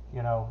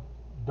 You know,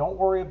 don't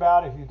worry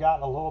about if you've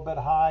gotten a little bit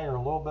high or a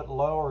little bit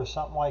low or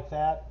something like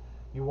that.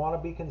 You want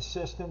to be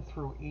consistent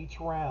through each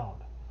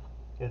round.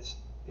 It's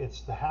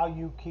how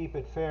you keep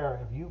it fair.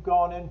 If you've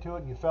gone into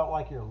it and you felt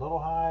like you're a little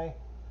high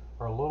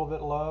or a little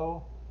bit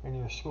low in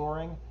your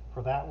scoring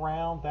for that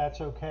round, that's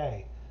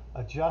okay.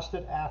 Adjust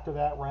it after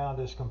that round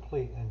is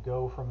complete and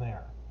go from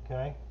there,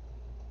 okay?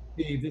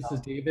 Steve, this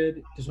is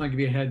David. Just want to give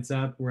you a heads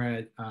up. We're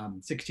at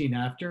 16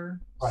 after,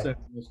 Right. so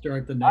we'll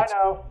start the I next.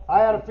 know. I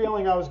had a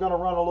feeling I was going to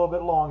run a little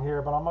bit long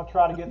here, but I'm going to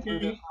try to get through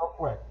this real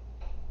quick.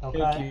 Thank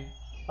Okay.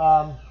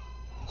 you.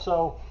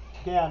 So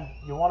again,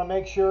 you want to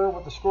make sure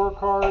with the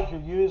scorecards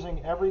you're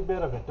using every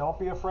bit of it. Don't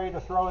be afraid to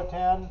throw a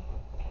 10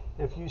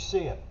 if you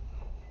see it.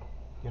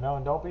 You know,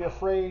 and don't be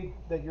afraid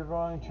that you're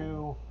going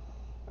to,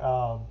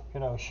 you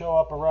know, show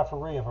up a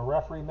referee. If a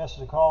referee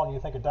misses a call and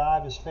you think a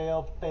dive has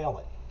failed, fail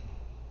it.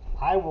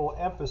 I will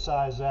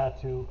emphasize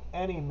that to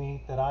any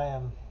meet that I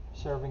am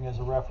serving as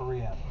a referee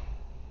in.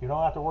 You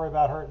don't have to worry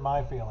about hurting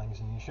my feelings,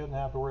 and you shouldn't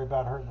have to worry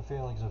about hurting the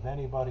feelings of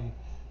anybody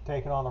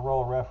taking on the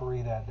role of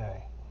referee that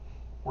day.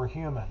 We're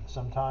human.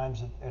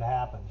 Sometimes it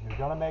happens. You're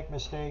going to make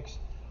mistakes.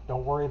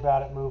 Don't worry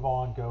about it. Move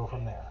on. Go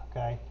from there.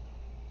 Okay?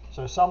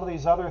 So some of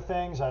these other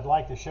things I'd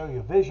like to show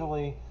you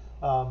visually.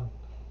 The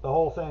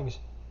whole thing's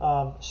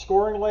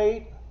scoring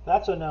late.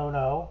 That's a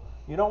no-no.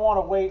 You don't want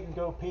to wait and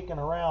go peeking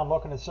around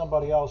looking at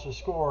somebody else's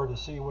score to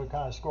see what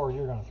kind of score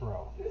you're going to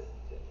throw.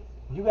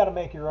 You got to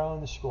make your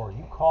own score.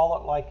 You call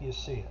it like you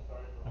see it.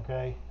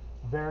 Okay?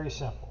 Very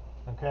simple.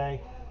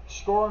 Okay?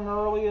 Scoring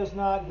early is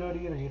not good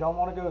either. You don't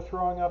want to go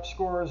throwing up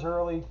scores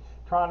early,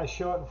 trying to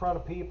show it in front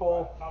of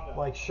people,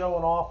 like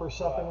showing off or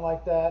something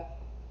like that.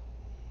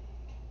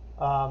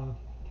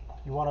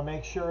 You want to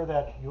make sure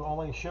that you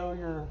only show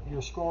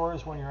your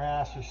scores when you're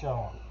asked to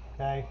show them.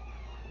 Okay?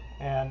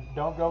 And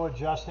don't go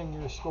adjusting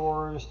your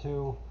scores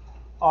to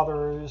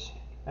others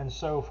and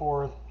so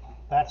forth.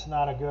 That's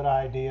not a good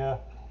idea.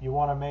 You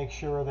want to make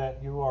sure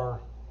that you are,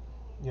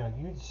 you know,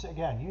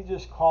 you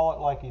just call it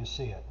like you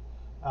see it.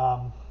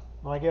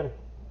 When I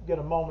get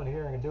a moment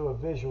here and do a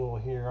visual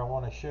here, I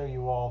want to show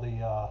you all the,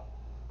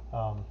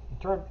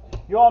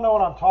 you all know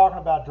what I'm talking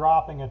about,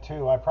 dropping a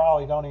 2. I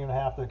probably don't even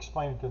have to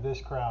explain it to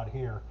this crowd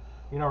here.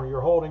 You know,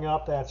 you're holding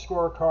up that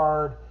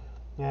scorecard,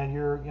 and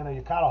you're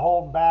kind of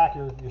holding back.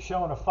 You're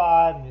showing a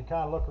 5, and you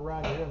kind of look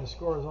around. You're hitting the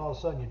scores, and all of a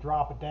sudden you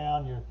drop it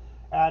down. You're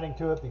adding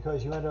to it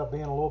because you end up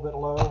being a little bit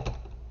low.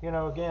 You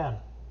know, again,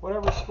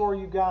 whatever score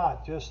you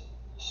got, just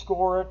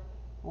score it,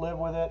 live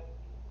with it,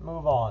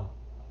 move on.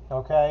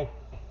 Okay.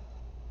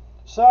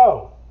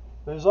 So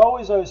there's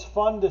always those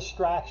fun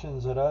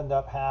distractions that end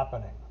up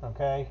happening.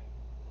 Okay.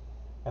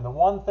 And the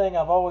one thing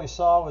I've always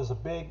saw was a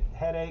big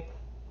headache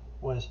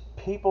was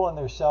people and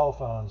their cell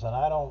phones, and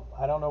I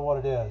don't know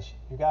what it is.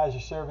 You guys are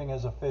serving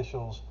as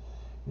officials.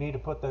 You need to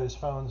put those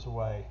phones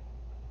away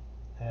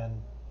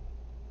and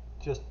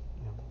just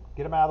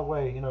get them out of the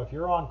way. If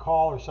you're on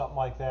call or something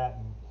like that,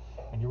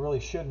 and you really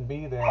shouldn't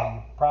be there,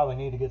 you probably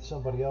need to get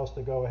somebody else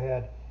to go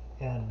ahead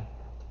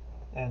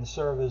and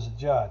serve as a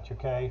judge.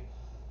 Okay,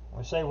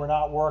 when we say we're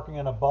not working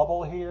in a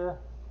bubble here,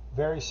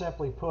 very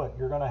simply put,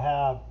 you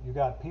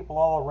got people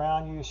all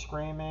around you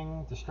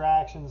screaming,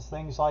 distractions,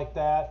 things like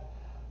that.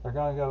 They're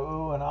going to go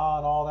ooh and ah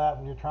and all that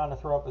when you're trying to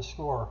throw up a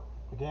score.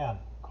 Again,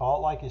 call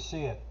it like you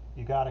see it.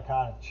 You got to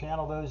kind of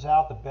channel those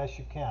out the best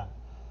you can.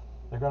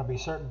 There are going to be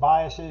certain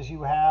biases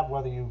you have,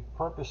 whether you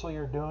purposely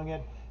are doing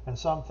it, and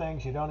some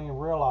things you don't even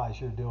realize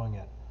you're doing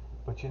it.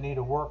 But you need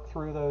to work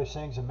through those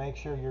things and make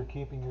sure you're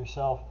keeping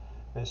yourself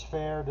as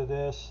fair to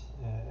this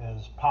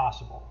as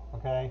possible.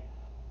 Okay?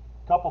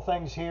 A couple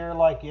things here,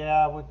 like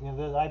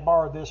I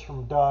borrowed this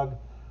from Doug.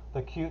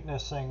 The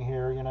cuteness thing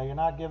here, you're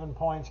not giving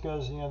points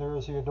because there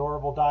is the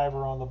adorable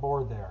diver on the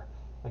board there.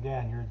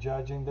 Again, you're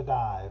judging the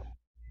dive.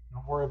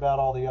 Don't worry about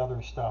all the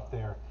other stuff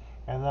there.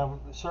 And then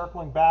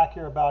circling back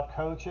here about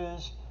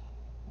coaches,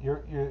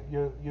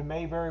 you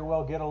may very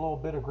well get a little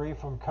bit of grief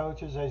from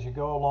coaches as you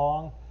go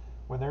along,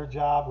 when their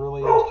job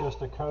really is just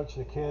to coach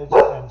the kids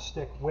and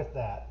stick with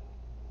that.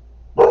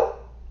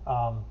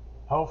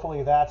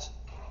 Hopefully that's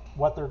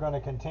what they're going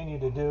to continue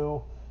to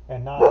do,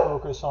 and not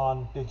focus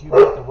on did you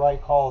make the right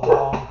call or the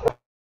wrong call.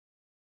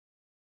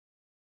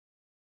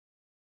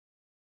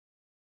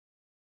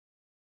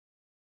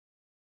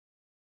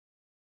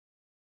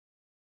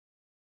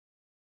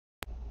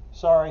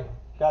 Sorry,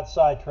 got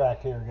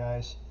sidetracked here,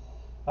 guys.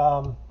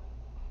 So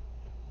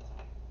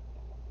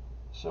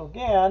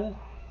again,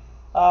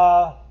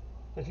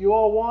 if you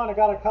all want, I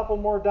got a couple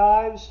more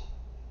dives.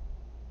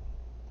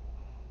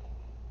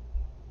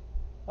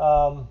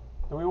 Do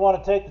we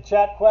want to take the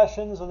chat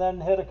questions and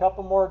then hit a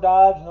couple more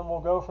dives, and then we'll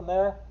go from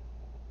there?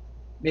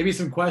 Maybe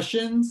some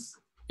questions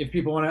if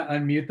people want to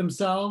unmute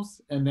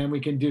themselves, and then we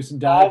can do some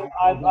dive.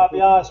 I'll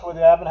be honest with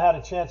you, I haven't had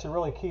a chance to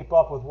really keep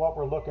up with what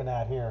we're looking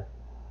at here.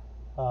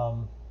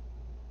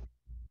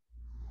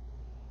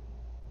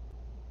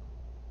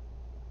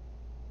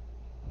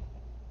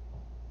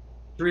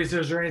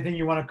 Teresa, is there anything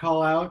you want to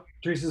call out?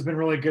 Teresa's been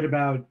really good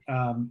about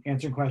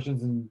answering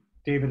questions, and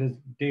David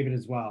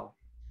as well,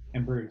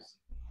 and Bruce.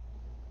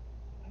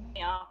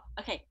 Yeah.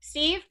 Okay,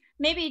 Steve,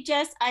 maybe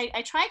just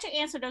I tried to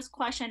answer those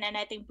questions, and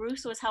I think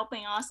Bruce was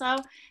helping also.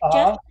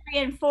 Just to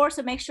reinforce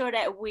and make sure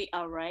that we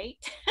are right.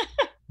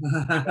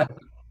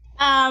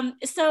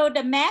 So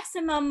the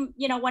maximum,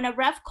 when a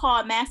ref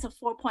call a max of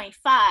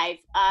 4.5,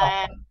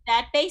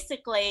 that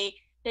basically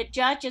the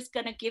judge is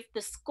going to give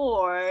the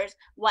scores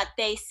what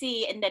they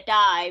see in the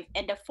dive,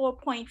 and the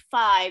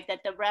 4.5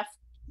 that the ref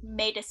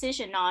made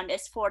decision on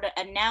is for the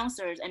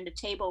announcers and the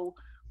table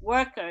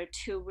worker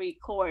to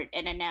record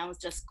and announce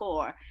the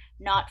score,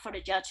 not for the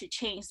judge to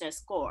change the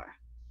score.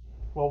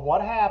 Well,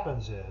 what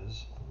happens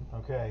is,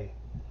 okay,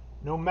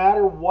 no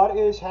matter what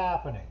is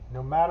happening,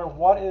 the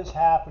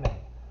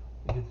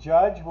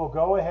judge will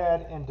go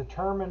ahead and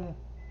determine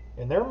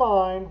in their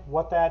mind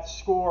what that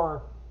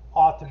score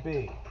ought to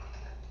be.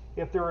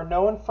 If there are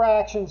no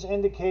infractions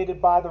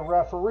indicated by the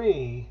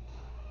referee,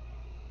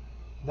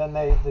 then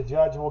the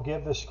judge will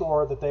give the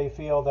score that they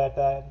feel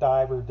that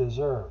diver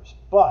deserves.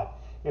 But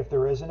if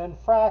there is an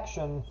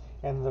infraction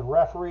and the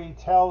referee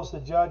tells the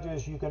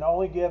judges you can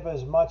only give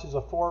as much as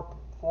a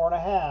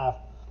 4.5,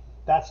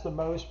 that's the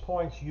most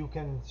points you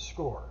can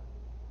score.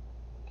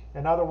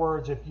 In other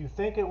words, if you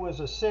think it was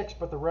a 6,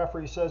 but the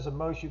referee says the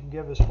most you can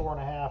give is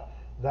 4.5,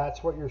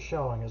 that's what you're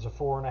showing as a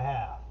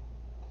 4.5.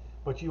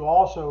 But you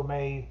also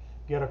may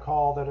get a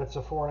call that it's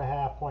a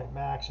 4.5 point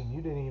max, and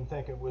you didn't even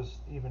think it was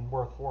even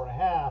worth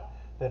 4.5,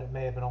 that it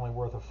may have been only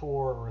worth a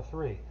 4 or a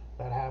 3.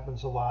 That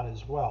happens a lot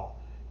as well.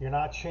 You're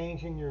not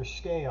changing your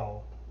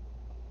scale,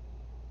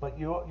 but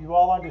you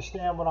all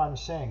understand what I'm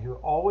saying. You're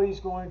always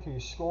going to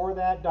score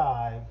that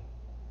dive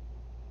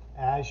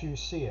as you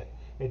see it.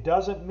 It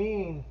doesn't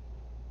mean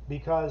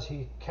because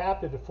he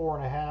capped it at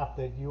 4.5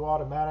 that you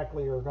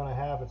automatically are going to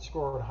have it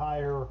scored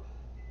higher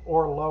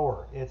or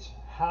lower. It's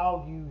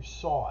how you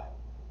saw it.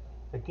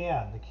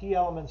 Again, the key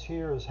elements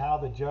here is how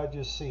the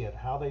judges see it,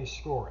 how they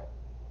score it.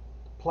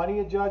 Plenty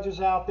of judges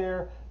out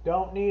there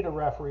don't need a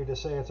referee to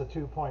say it's a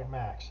 2-point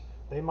max.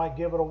 They might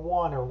give it a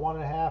 1 or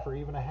 1.5 or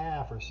even a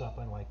half or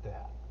something like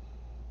that.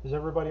 Does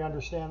everybody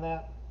understand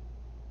that?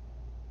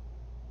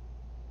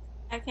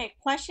 Okay,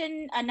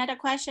 another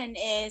question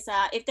is,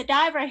 if the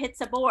diver hits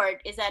a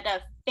board, is that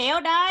a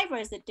fail dive or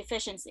is it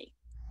deficiency?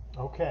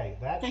 Okay,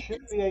 that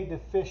should be a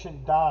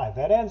deficient dive.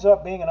 That ends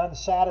up being an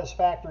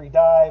unsatisfactory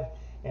dive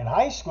in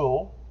high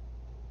school.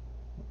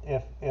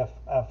 If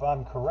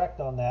I'm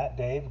correct on that,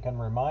 Dave can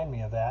remind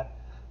me of that.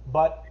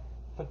 But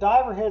if a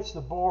diver hits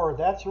the board,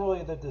 that's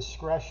really the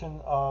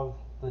discretion of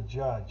the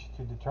judge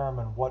to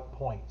determine what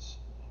points.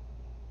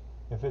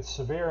 If it's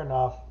severe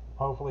enough,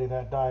 hopefully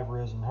that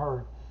diver isn't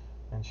hurt.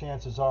 And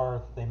chances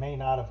are they may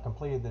not have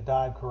completed the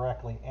dive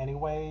correctly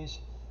anyways,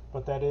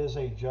 but that is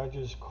a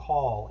judge's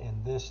call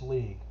in this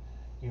league.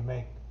 You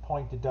make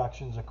point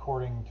deductions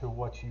according to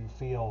what you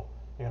feel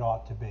it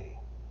ought to be.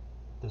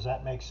 Does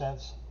that make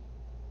sense?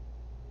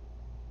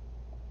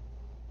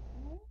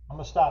 I'm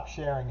going to stop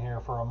sharing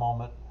here for a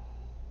moment.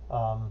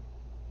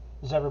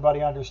 Does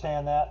everybody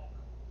understand that?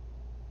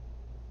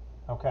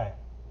 Okay.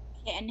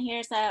 Okay, and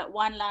here's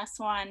one last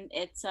one.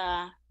 It's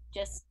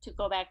just to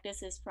go back.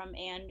 This is from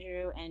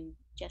Andrew and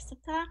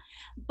Jessica.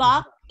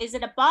 Buck, is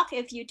it a buck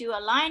if you do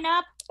a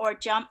lineup or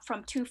jump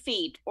from 2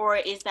 feet, or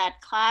is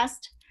that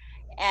classed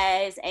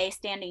as a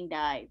standing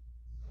dive?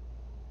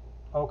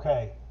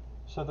 Okay.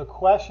 So the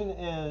question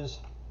is,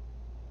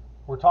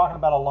 we're talking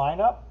about a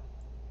lineup?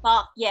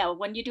 Buck, yeah,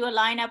 when you do a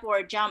lineup or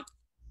a jump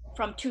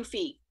from 2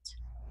 feet.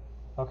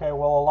 Okay,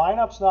 well, a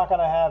lineup's not going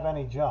to have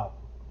any jump.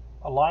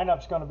 A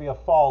lineup's going to be a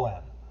fall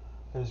in.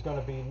 There's going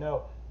to be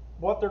no.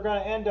 What they're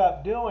going to end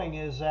up doing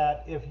is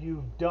that if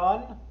you've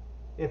done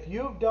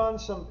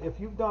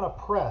a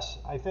press,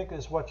 I think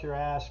is what you're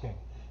asking.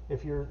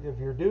 If you're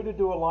due to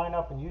do a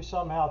lineup and you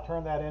somehow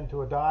turn that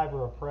into a dive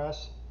or a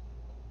press,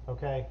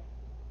 okay,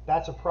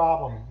 that's a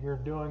problem. You're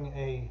doing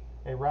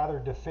a rather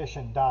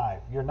deficient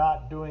dive. You're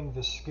not doing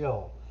the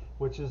skill,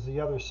 which is the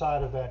other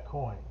side of that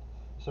coin.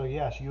 So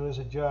yes, you as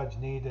a judge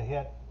need to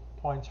hit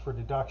points for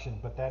deduction,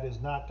 but that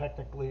is not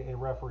technically a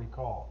referee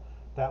call.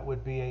 That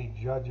would be a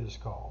judge's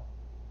call.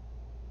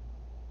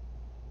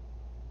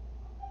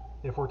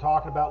 If we're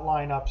talking about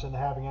lineups and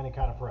having any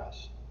kind of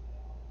press.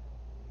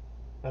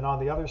 And on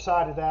the other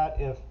side of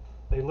that, if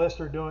they list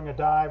are doing a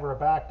dive or a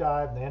back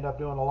dive and they end up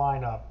doing a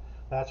lineup,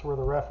 that's where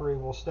the referee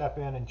will step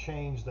in and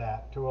change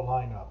that to a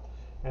lineup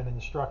and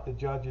instruct the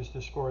judges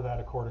to score that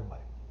accordingly.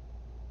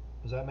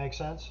 Does that make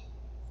sense?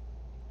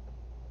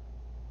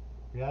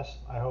 Yes,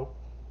 I hope.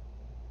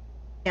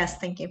 Yes,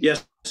 thank you.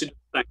 Yes.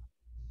 Thank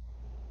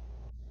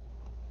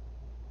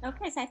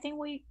Okay, so I think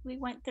we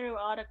went through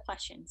all the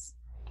questions.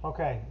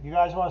 Okay, you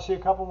guys want to see a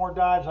couple more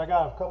dives? I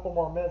got a couple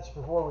more minutes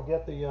before we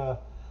get the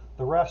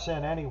refs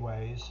in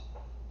anyways.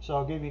 So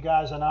I'll give you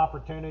guys an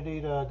opportunity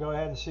to go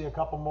ahead and see a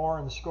couple more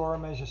and score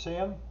them as you see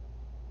them.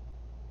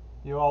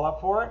 You all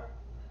up for it?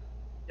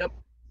 Yep.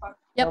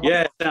 Yep.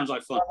 Yeah, it sounds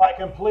like fun. Have I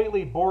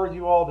completely bored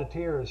you all to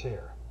tears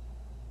here?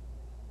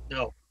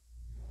 No.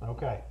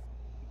 Okay.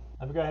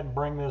 Let me go ahead and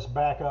bring this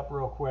back up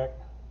real quick.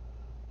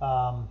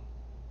 Let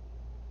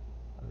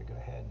me go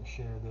ahead and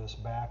share this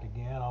back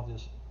again. I'll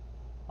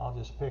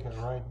just pick it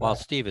right While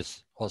back.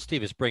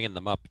 Steve is bringing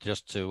them up,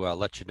 just to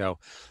let you know,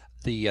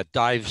 the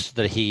dives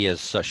that he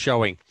is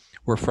showing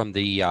were from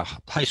the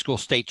high school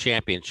state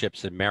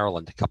championships in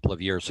Maryland a couple of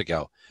years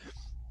ago.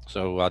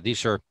 So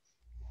these are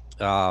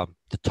the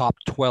top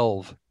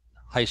 12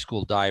 high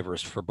school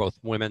divers for both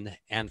women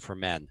and for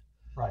men.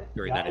 Right.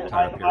 During Yeah, that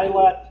entire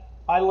period.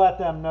 I let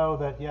them know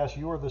that yes,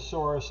 you are the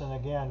source, and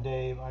again,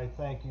 Dave, I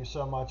thank you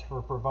so much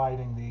for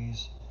providing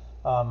these.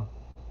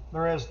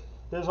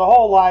 There's a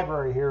whole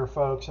library here,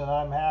 folks, and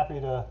I'm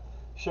happy to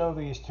show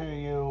these to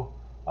you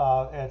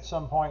at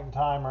some point in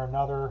time or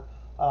another.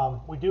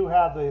 We do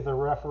have the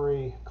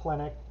referee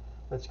clinic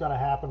that's going to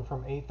happen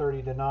from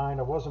 8:30 to 9.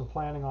 I wasn't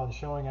planning on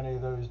showing any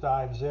of those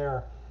dives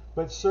there,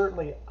 but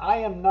certainly I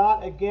am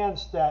not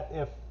against that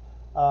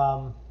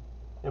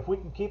if we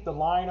can keep the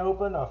line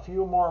open a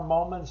few more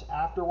moments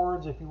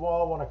afterwards. If you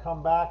all want to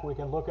come back, we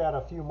can look at a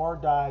few more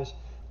dives.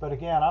 But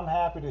again, I'm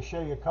happy to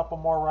show you a couple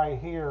more right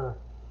here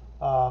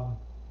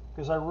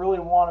because I really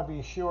want to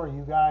be sure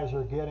you guys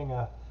are getting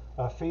a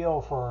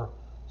feel for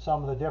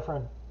some of the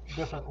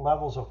different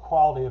levels of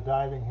quality of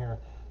diving here.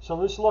 So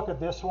let's look at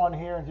this one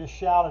here and just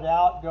shout it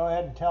out. Go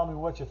ahead and tell me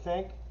what you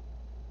think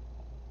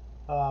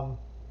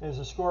is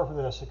the score for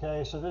this.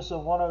 Okay, so this is a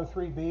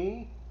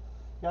 103B.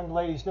 Young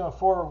lady's doing a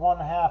forward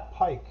 1.5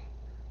 pike.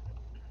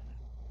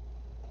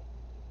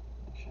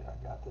 Make sure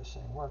I got this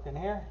thing working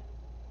here.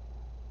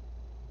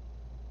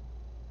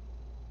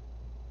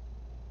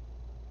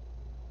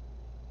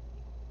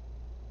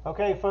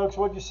 Okay, folks,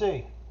 what'd you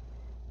see?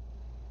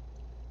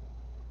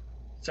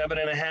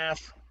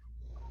 7.5.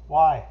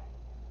 Why?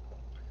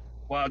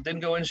 Well, it didn't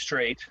go in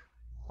straight.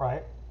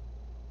 Right.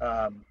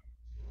 Um,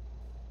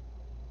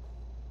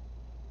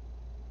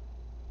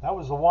 That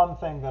was the one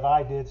thing that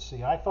I did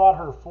see. I thought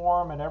her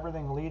form and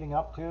everything leading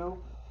up to,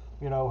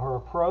 her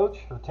approach,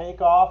 her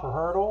takeoff, her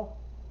hurdle,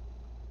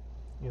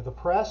 the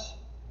press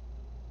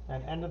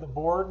and end of the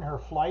board and her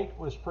flight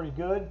was pretty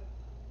good.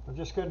 I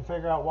just couldn't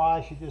figure out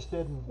why she just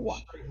didn't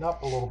straighten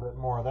up a little bit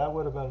more. That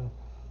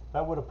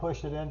would have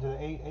pushed it into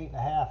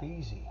 8.5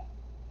 easy.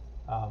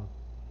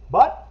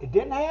 But it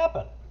didn't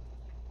happen.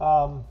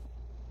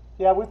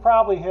 Yeah, we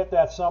probably hit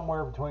that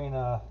somewhere between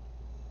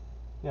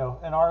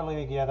in our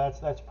league, yeah,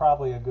 that's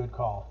probably a good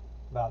call.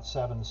 About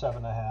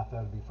 7.5,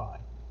 that'd be fine.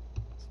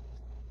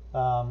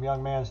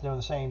 Young man's doing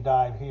the same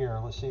dive here.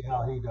 Let's see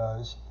how he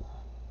does.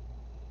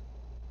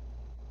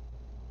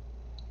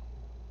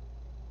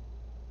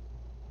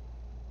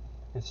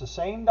 It's the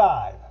same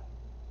dive.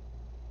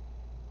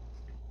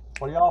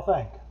 What do y'all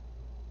think?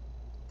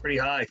 pretty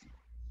high.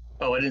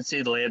 Oh, I didn't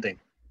see the landing.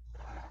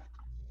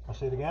 I'll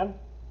see it again.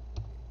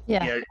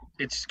 Yeah. Yeah,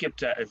 it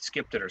skipped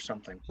it or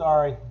something.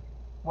 Sorry.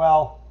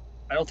 Well,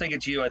 I don't think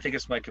it's you. I think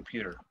it's my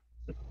computer.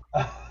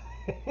 let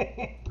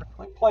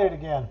me play it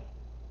again.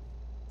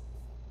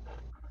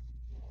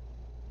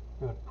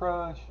 Good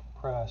approach.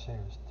 Press.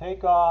 Here's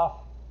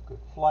takeoff. Good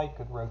flight.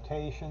 Good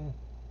rotation.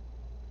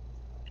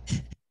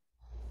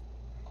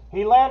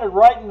 He landed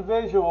right in the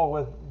visual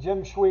with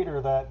Jim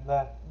Schweeter,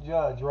 that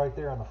judge right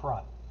there in the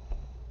front.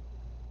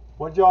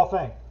 What'd y'all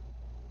think?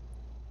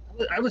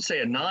 I would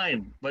say a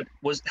 9, but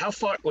how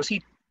far was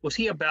he? Was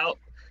he about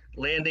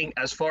landing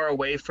as far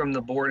away from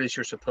the board as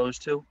you're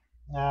supposed to?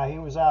 Nah, he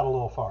was out a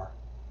little far.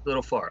 A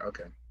little far.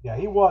 Okay. Yeah,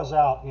 he was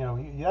out. You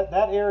know,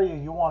 that area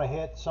you want to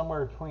hit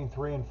somewhere between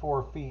 3 and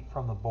 4 feet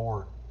from the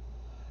board.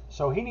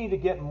 So he needed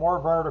to get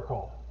more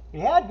vertical. He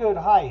had good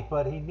height,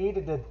 but he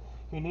needed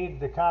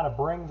to kind of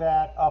bring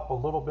that up a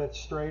little bit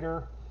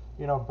straighter.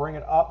 You know, bring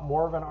it up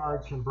more of an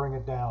arch and bring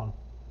it down.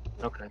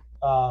 Okay.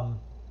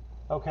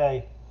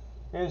 Okay.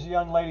 Here's a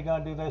young lady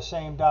going to do this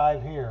same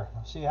dive here.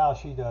 See how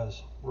she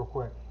does real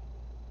quick.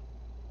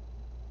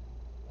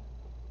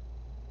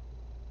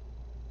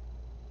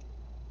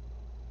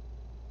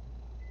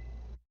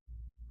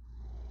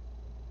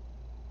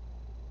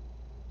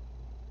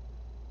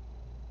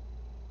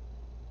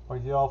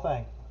 What do y'all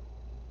think?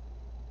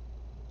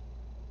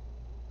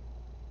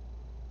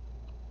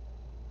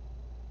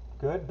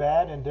 Good,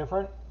 bad,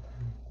 indifferent?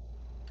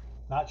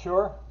 Not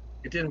sure?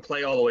 It didn't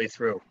play all the way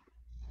through.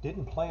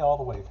 Didn't play all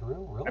the way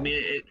through, really? I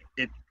mean,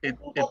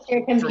 That's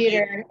your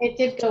computer. It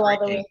did go all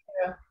the way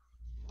through.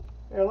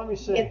 Here, let me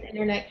see. Get the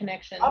internet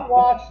connection. I'm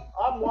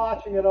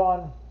watching it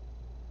on.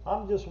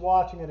 I'm just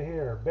watching it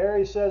here.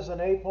 Barry says an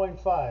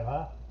 8.5,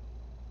 huh?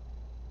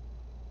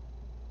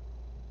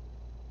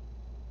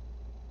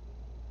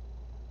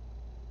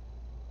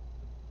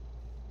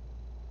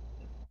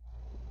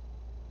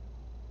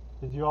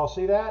 Did you all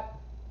see that?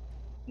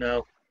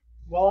 No.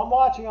 Well, I'm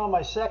watching on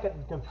my second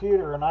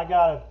computer, and I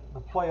got it to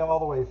play all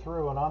the way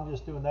through, and I'm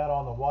just doing that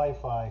on the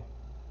Wi-Fi.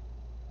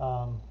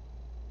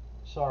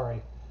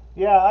 Sorry.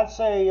 Yeah, I'd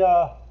say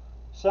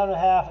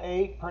 7.5,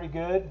 8, pretty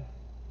good.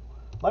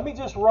 Let me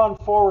just run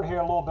forward here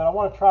a little bit. I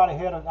want to try to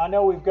hit it. I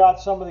know we've got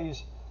some of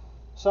these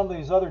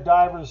other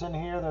divers in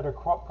here that are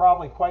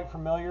probably quite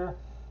familiar,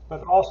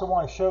 but also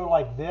want to show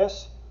like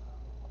this,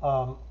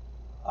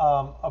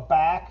 a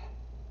back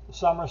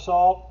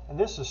somersault, and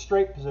this is a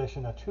straight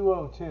position, a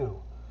 202.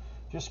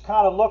 Just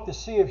kind of look to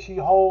see if she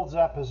holds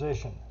that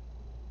position.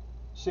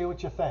 See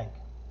what you think.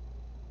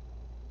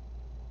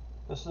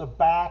 This is a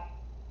back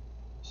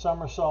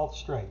somersault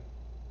straight.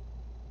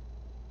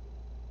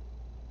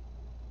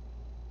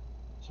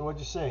 So what'd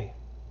you see?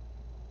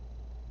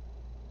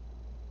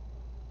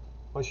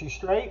 Was she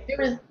straight?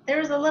 There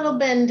was a little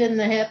bend in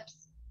the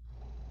hips.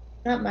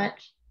 Not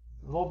much.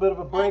 A little bit of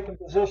a break in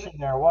position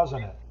there,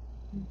 wasn't it?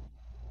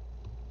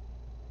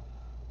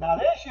 Now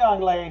this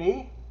young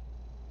lady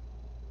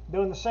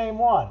doing the same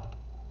one.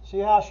 See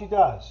how she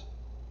does.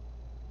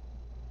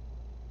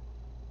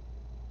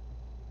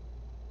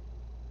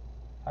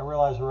 I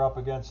realize we're up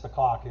against the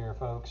clock here,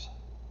 folks.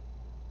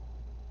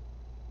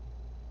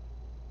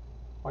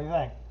 What do you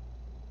think?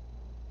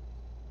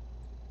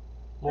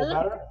 A little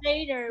better?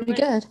 Later, Pretty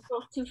but good.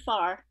 still too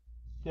far.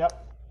 Yep.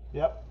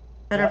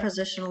 Better Yep.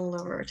 position, a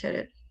little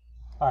rotated.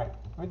 All right,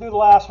 let me do the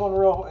last one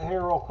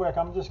real quick.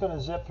 I'm just going to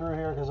zip through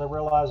here because I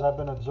realize I've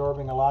been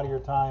absorbing a lot of your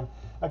time.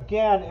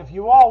 Again, if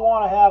you all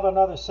want to have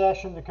another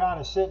session to kind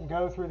of sit and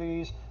go through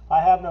these,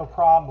 I have no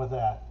problem with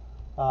that.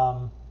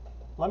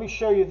 Let me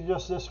show you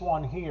just this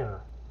one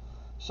here.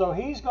 So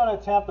he's going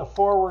to attempt a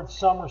forward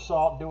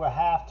somersault, do a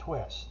half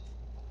twist.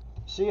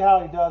 See how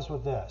he does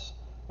with this.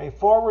 A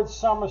forward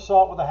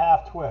somersault with a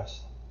half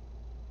twist.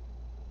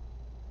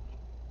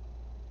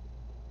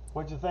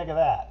 What'd you think of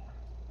that?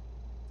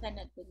 Send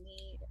it to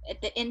me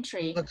at the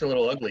entry. It looked a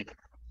little ugly.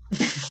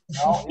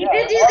 Well, You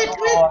yeah, did do it was the a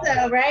twist little-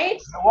 though, right?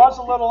 It was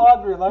a little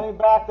ugly. Let me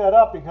back that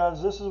up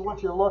because this is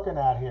what you're looking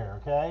at here,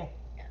 okay?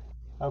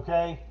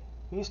 Okay,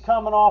 he's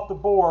coming off the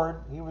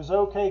board. He was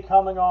okay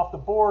coming off the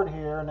board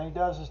here, and then he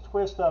does his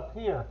twist up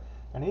here.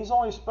 And he's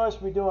only supposed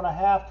to be doing a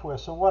half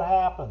twist, so what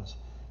happens?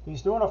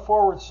 He's doing a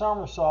forward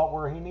somersault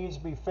where he needs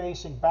to be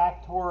facing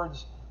back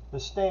towards the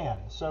stand.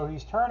 So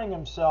he's turning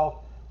himself,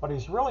 but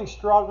he's really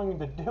struggling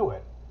to do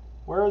it.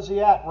 Where is he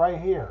at? Right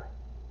here.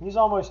 He's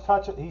almost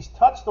he's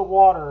touched the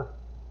water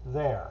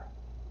there.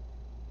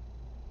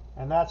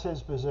 And that's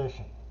his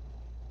position.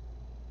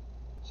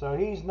 So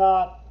he's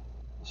not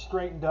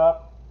straightened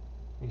up.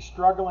 He's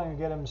struggling to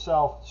get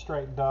himself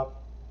straightened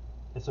up.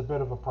 It's a bit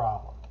of a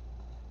problem.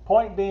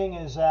 Point being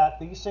is that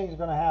these things are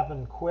going to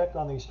happen quick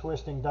on these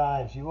twisting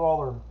dives. You all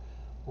are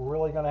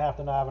really going to have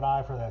an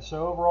eye for that.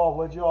 So overall,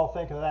 what did you all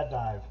think of that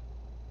dive?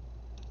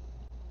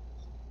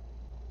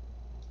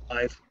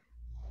 5.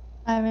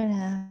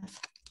 5.5.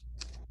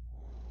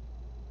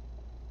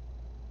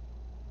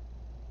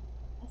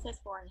 It says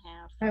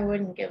 4.5. I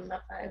wouldn't give him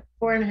a 5.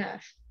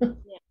 4.5.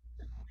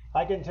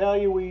 I can tell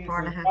you we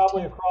 4.5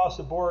 probably too. across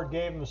the board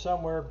gave him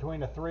somewhere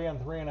between a 3 and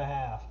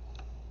 3.5.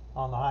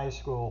 on the high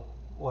school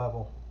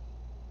level.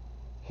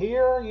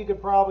 Here, you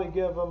could probably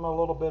give them a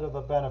little bit of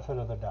the benefit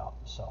of the doubt.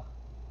 So,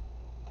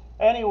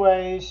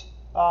 anyways,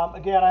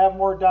 again, I have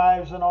more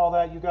dives and all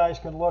that you guys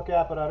can look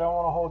at, but I don't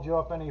want to hold you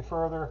up any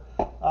further.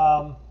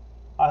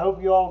 I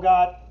hope you all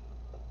got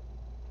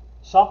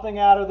something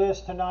out of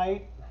this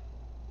tonight.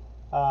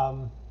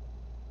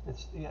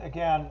 It's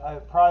again, I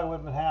probably would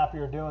have been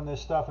happier doing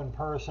this stuff in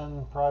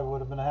person. Probably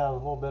would have been have a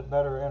little bit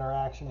better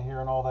interaction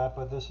here and all that.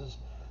 But this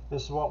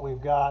is what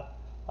we've got.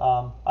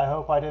 I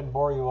hope I didn't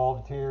bore you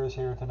all to tears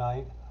here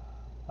tonight.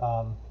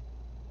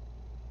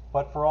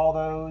 But for all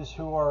those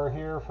who are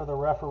here for the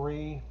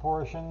referee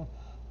portion,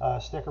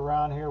 stick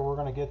around here. We're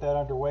going to get that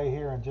underway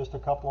here in just a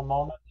couple of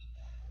moments.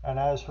 And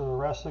as for the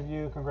rest of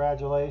you,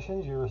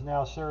 congratulations. You're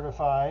now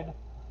certified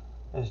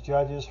as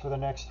judges for the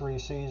next 3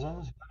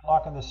 seasons. Good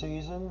luck in the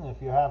season.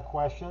 If you have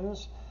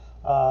questions,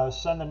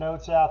 send the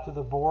notes out to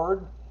the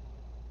board,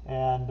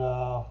 and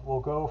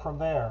we'll go from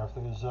there.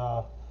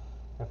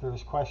 If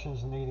there's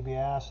questions that need to be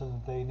asked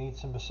and they need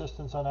some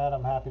assistance on that,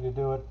 I'm happy to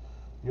do it.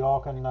 You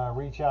all can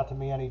reach out to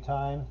me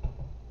anytime.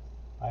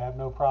 I have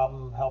no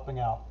problem helping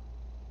out.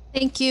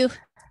 Thank you.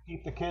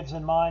 Keep the kids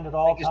in mind at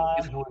all Thank you,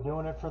 times. Steve. We're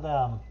doing it for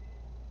them.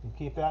 You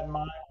keep that in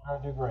mind, we're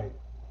going to do great.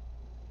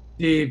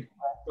 Steve,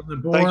 from the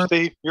board, Thanks,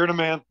 Steve. You're the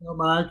man. so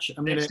much.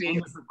 I'm going Thanks, to Steve.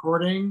 end this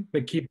recording,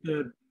 but keep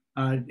it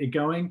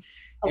going.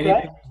 Okay.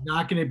 Anybody who's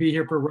not going to be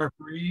here for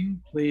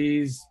refereeing,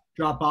 please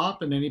drop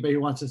off. And anybody who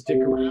wants to stick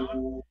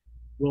around,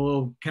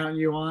 we'll count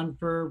you on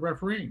for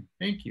refereeing.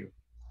 Thank you.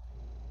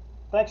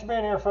 Thanks for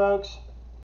being here, folks.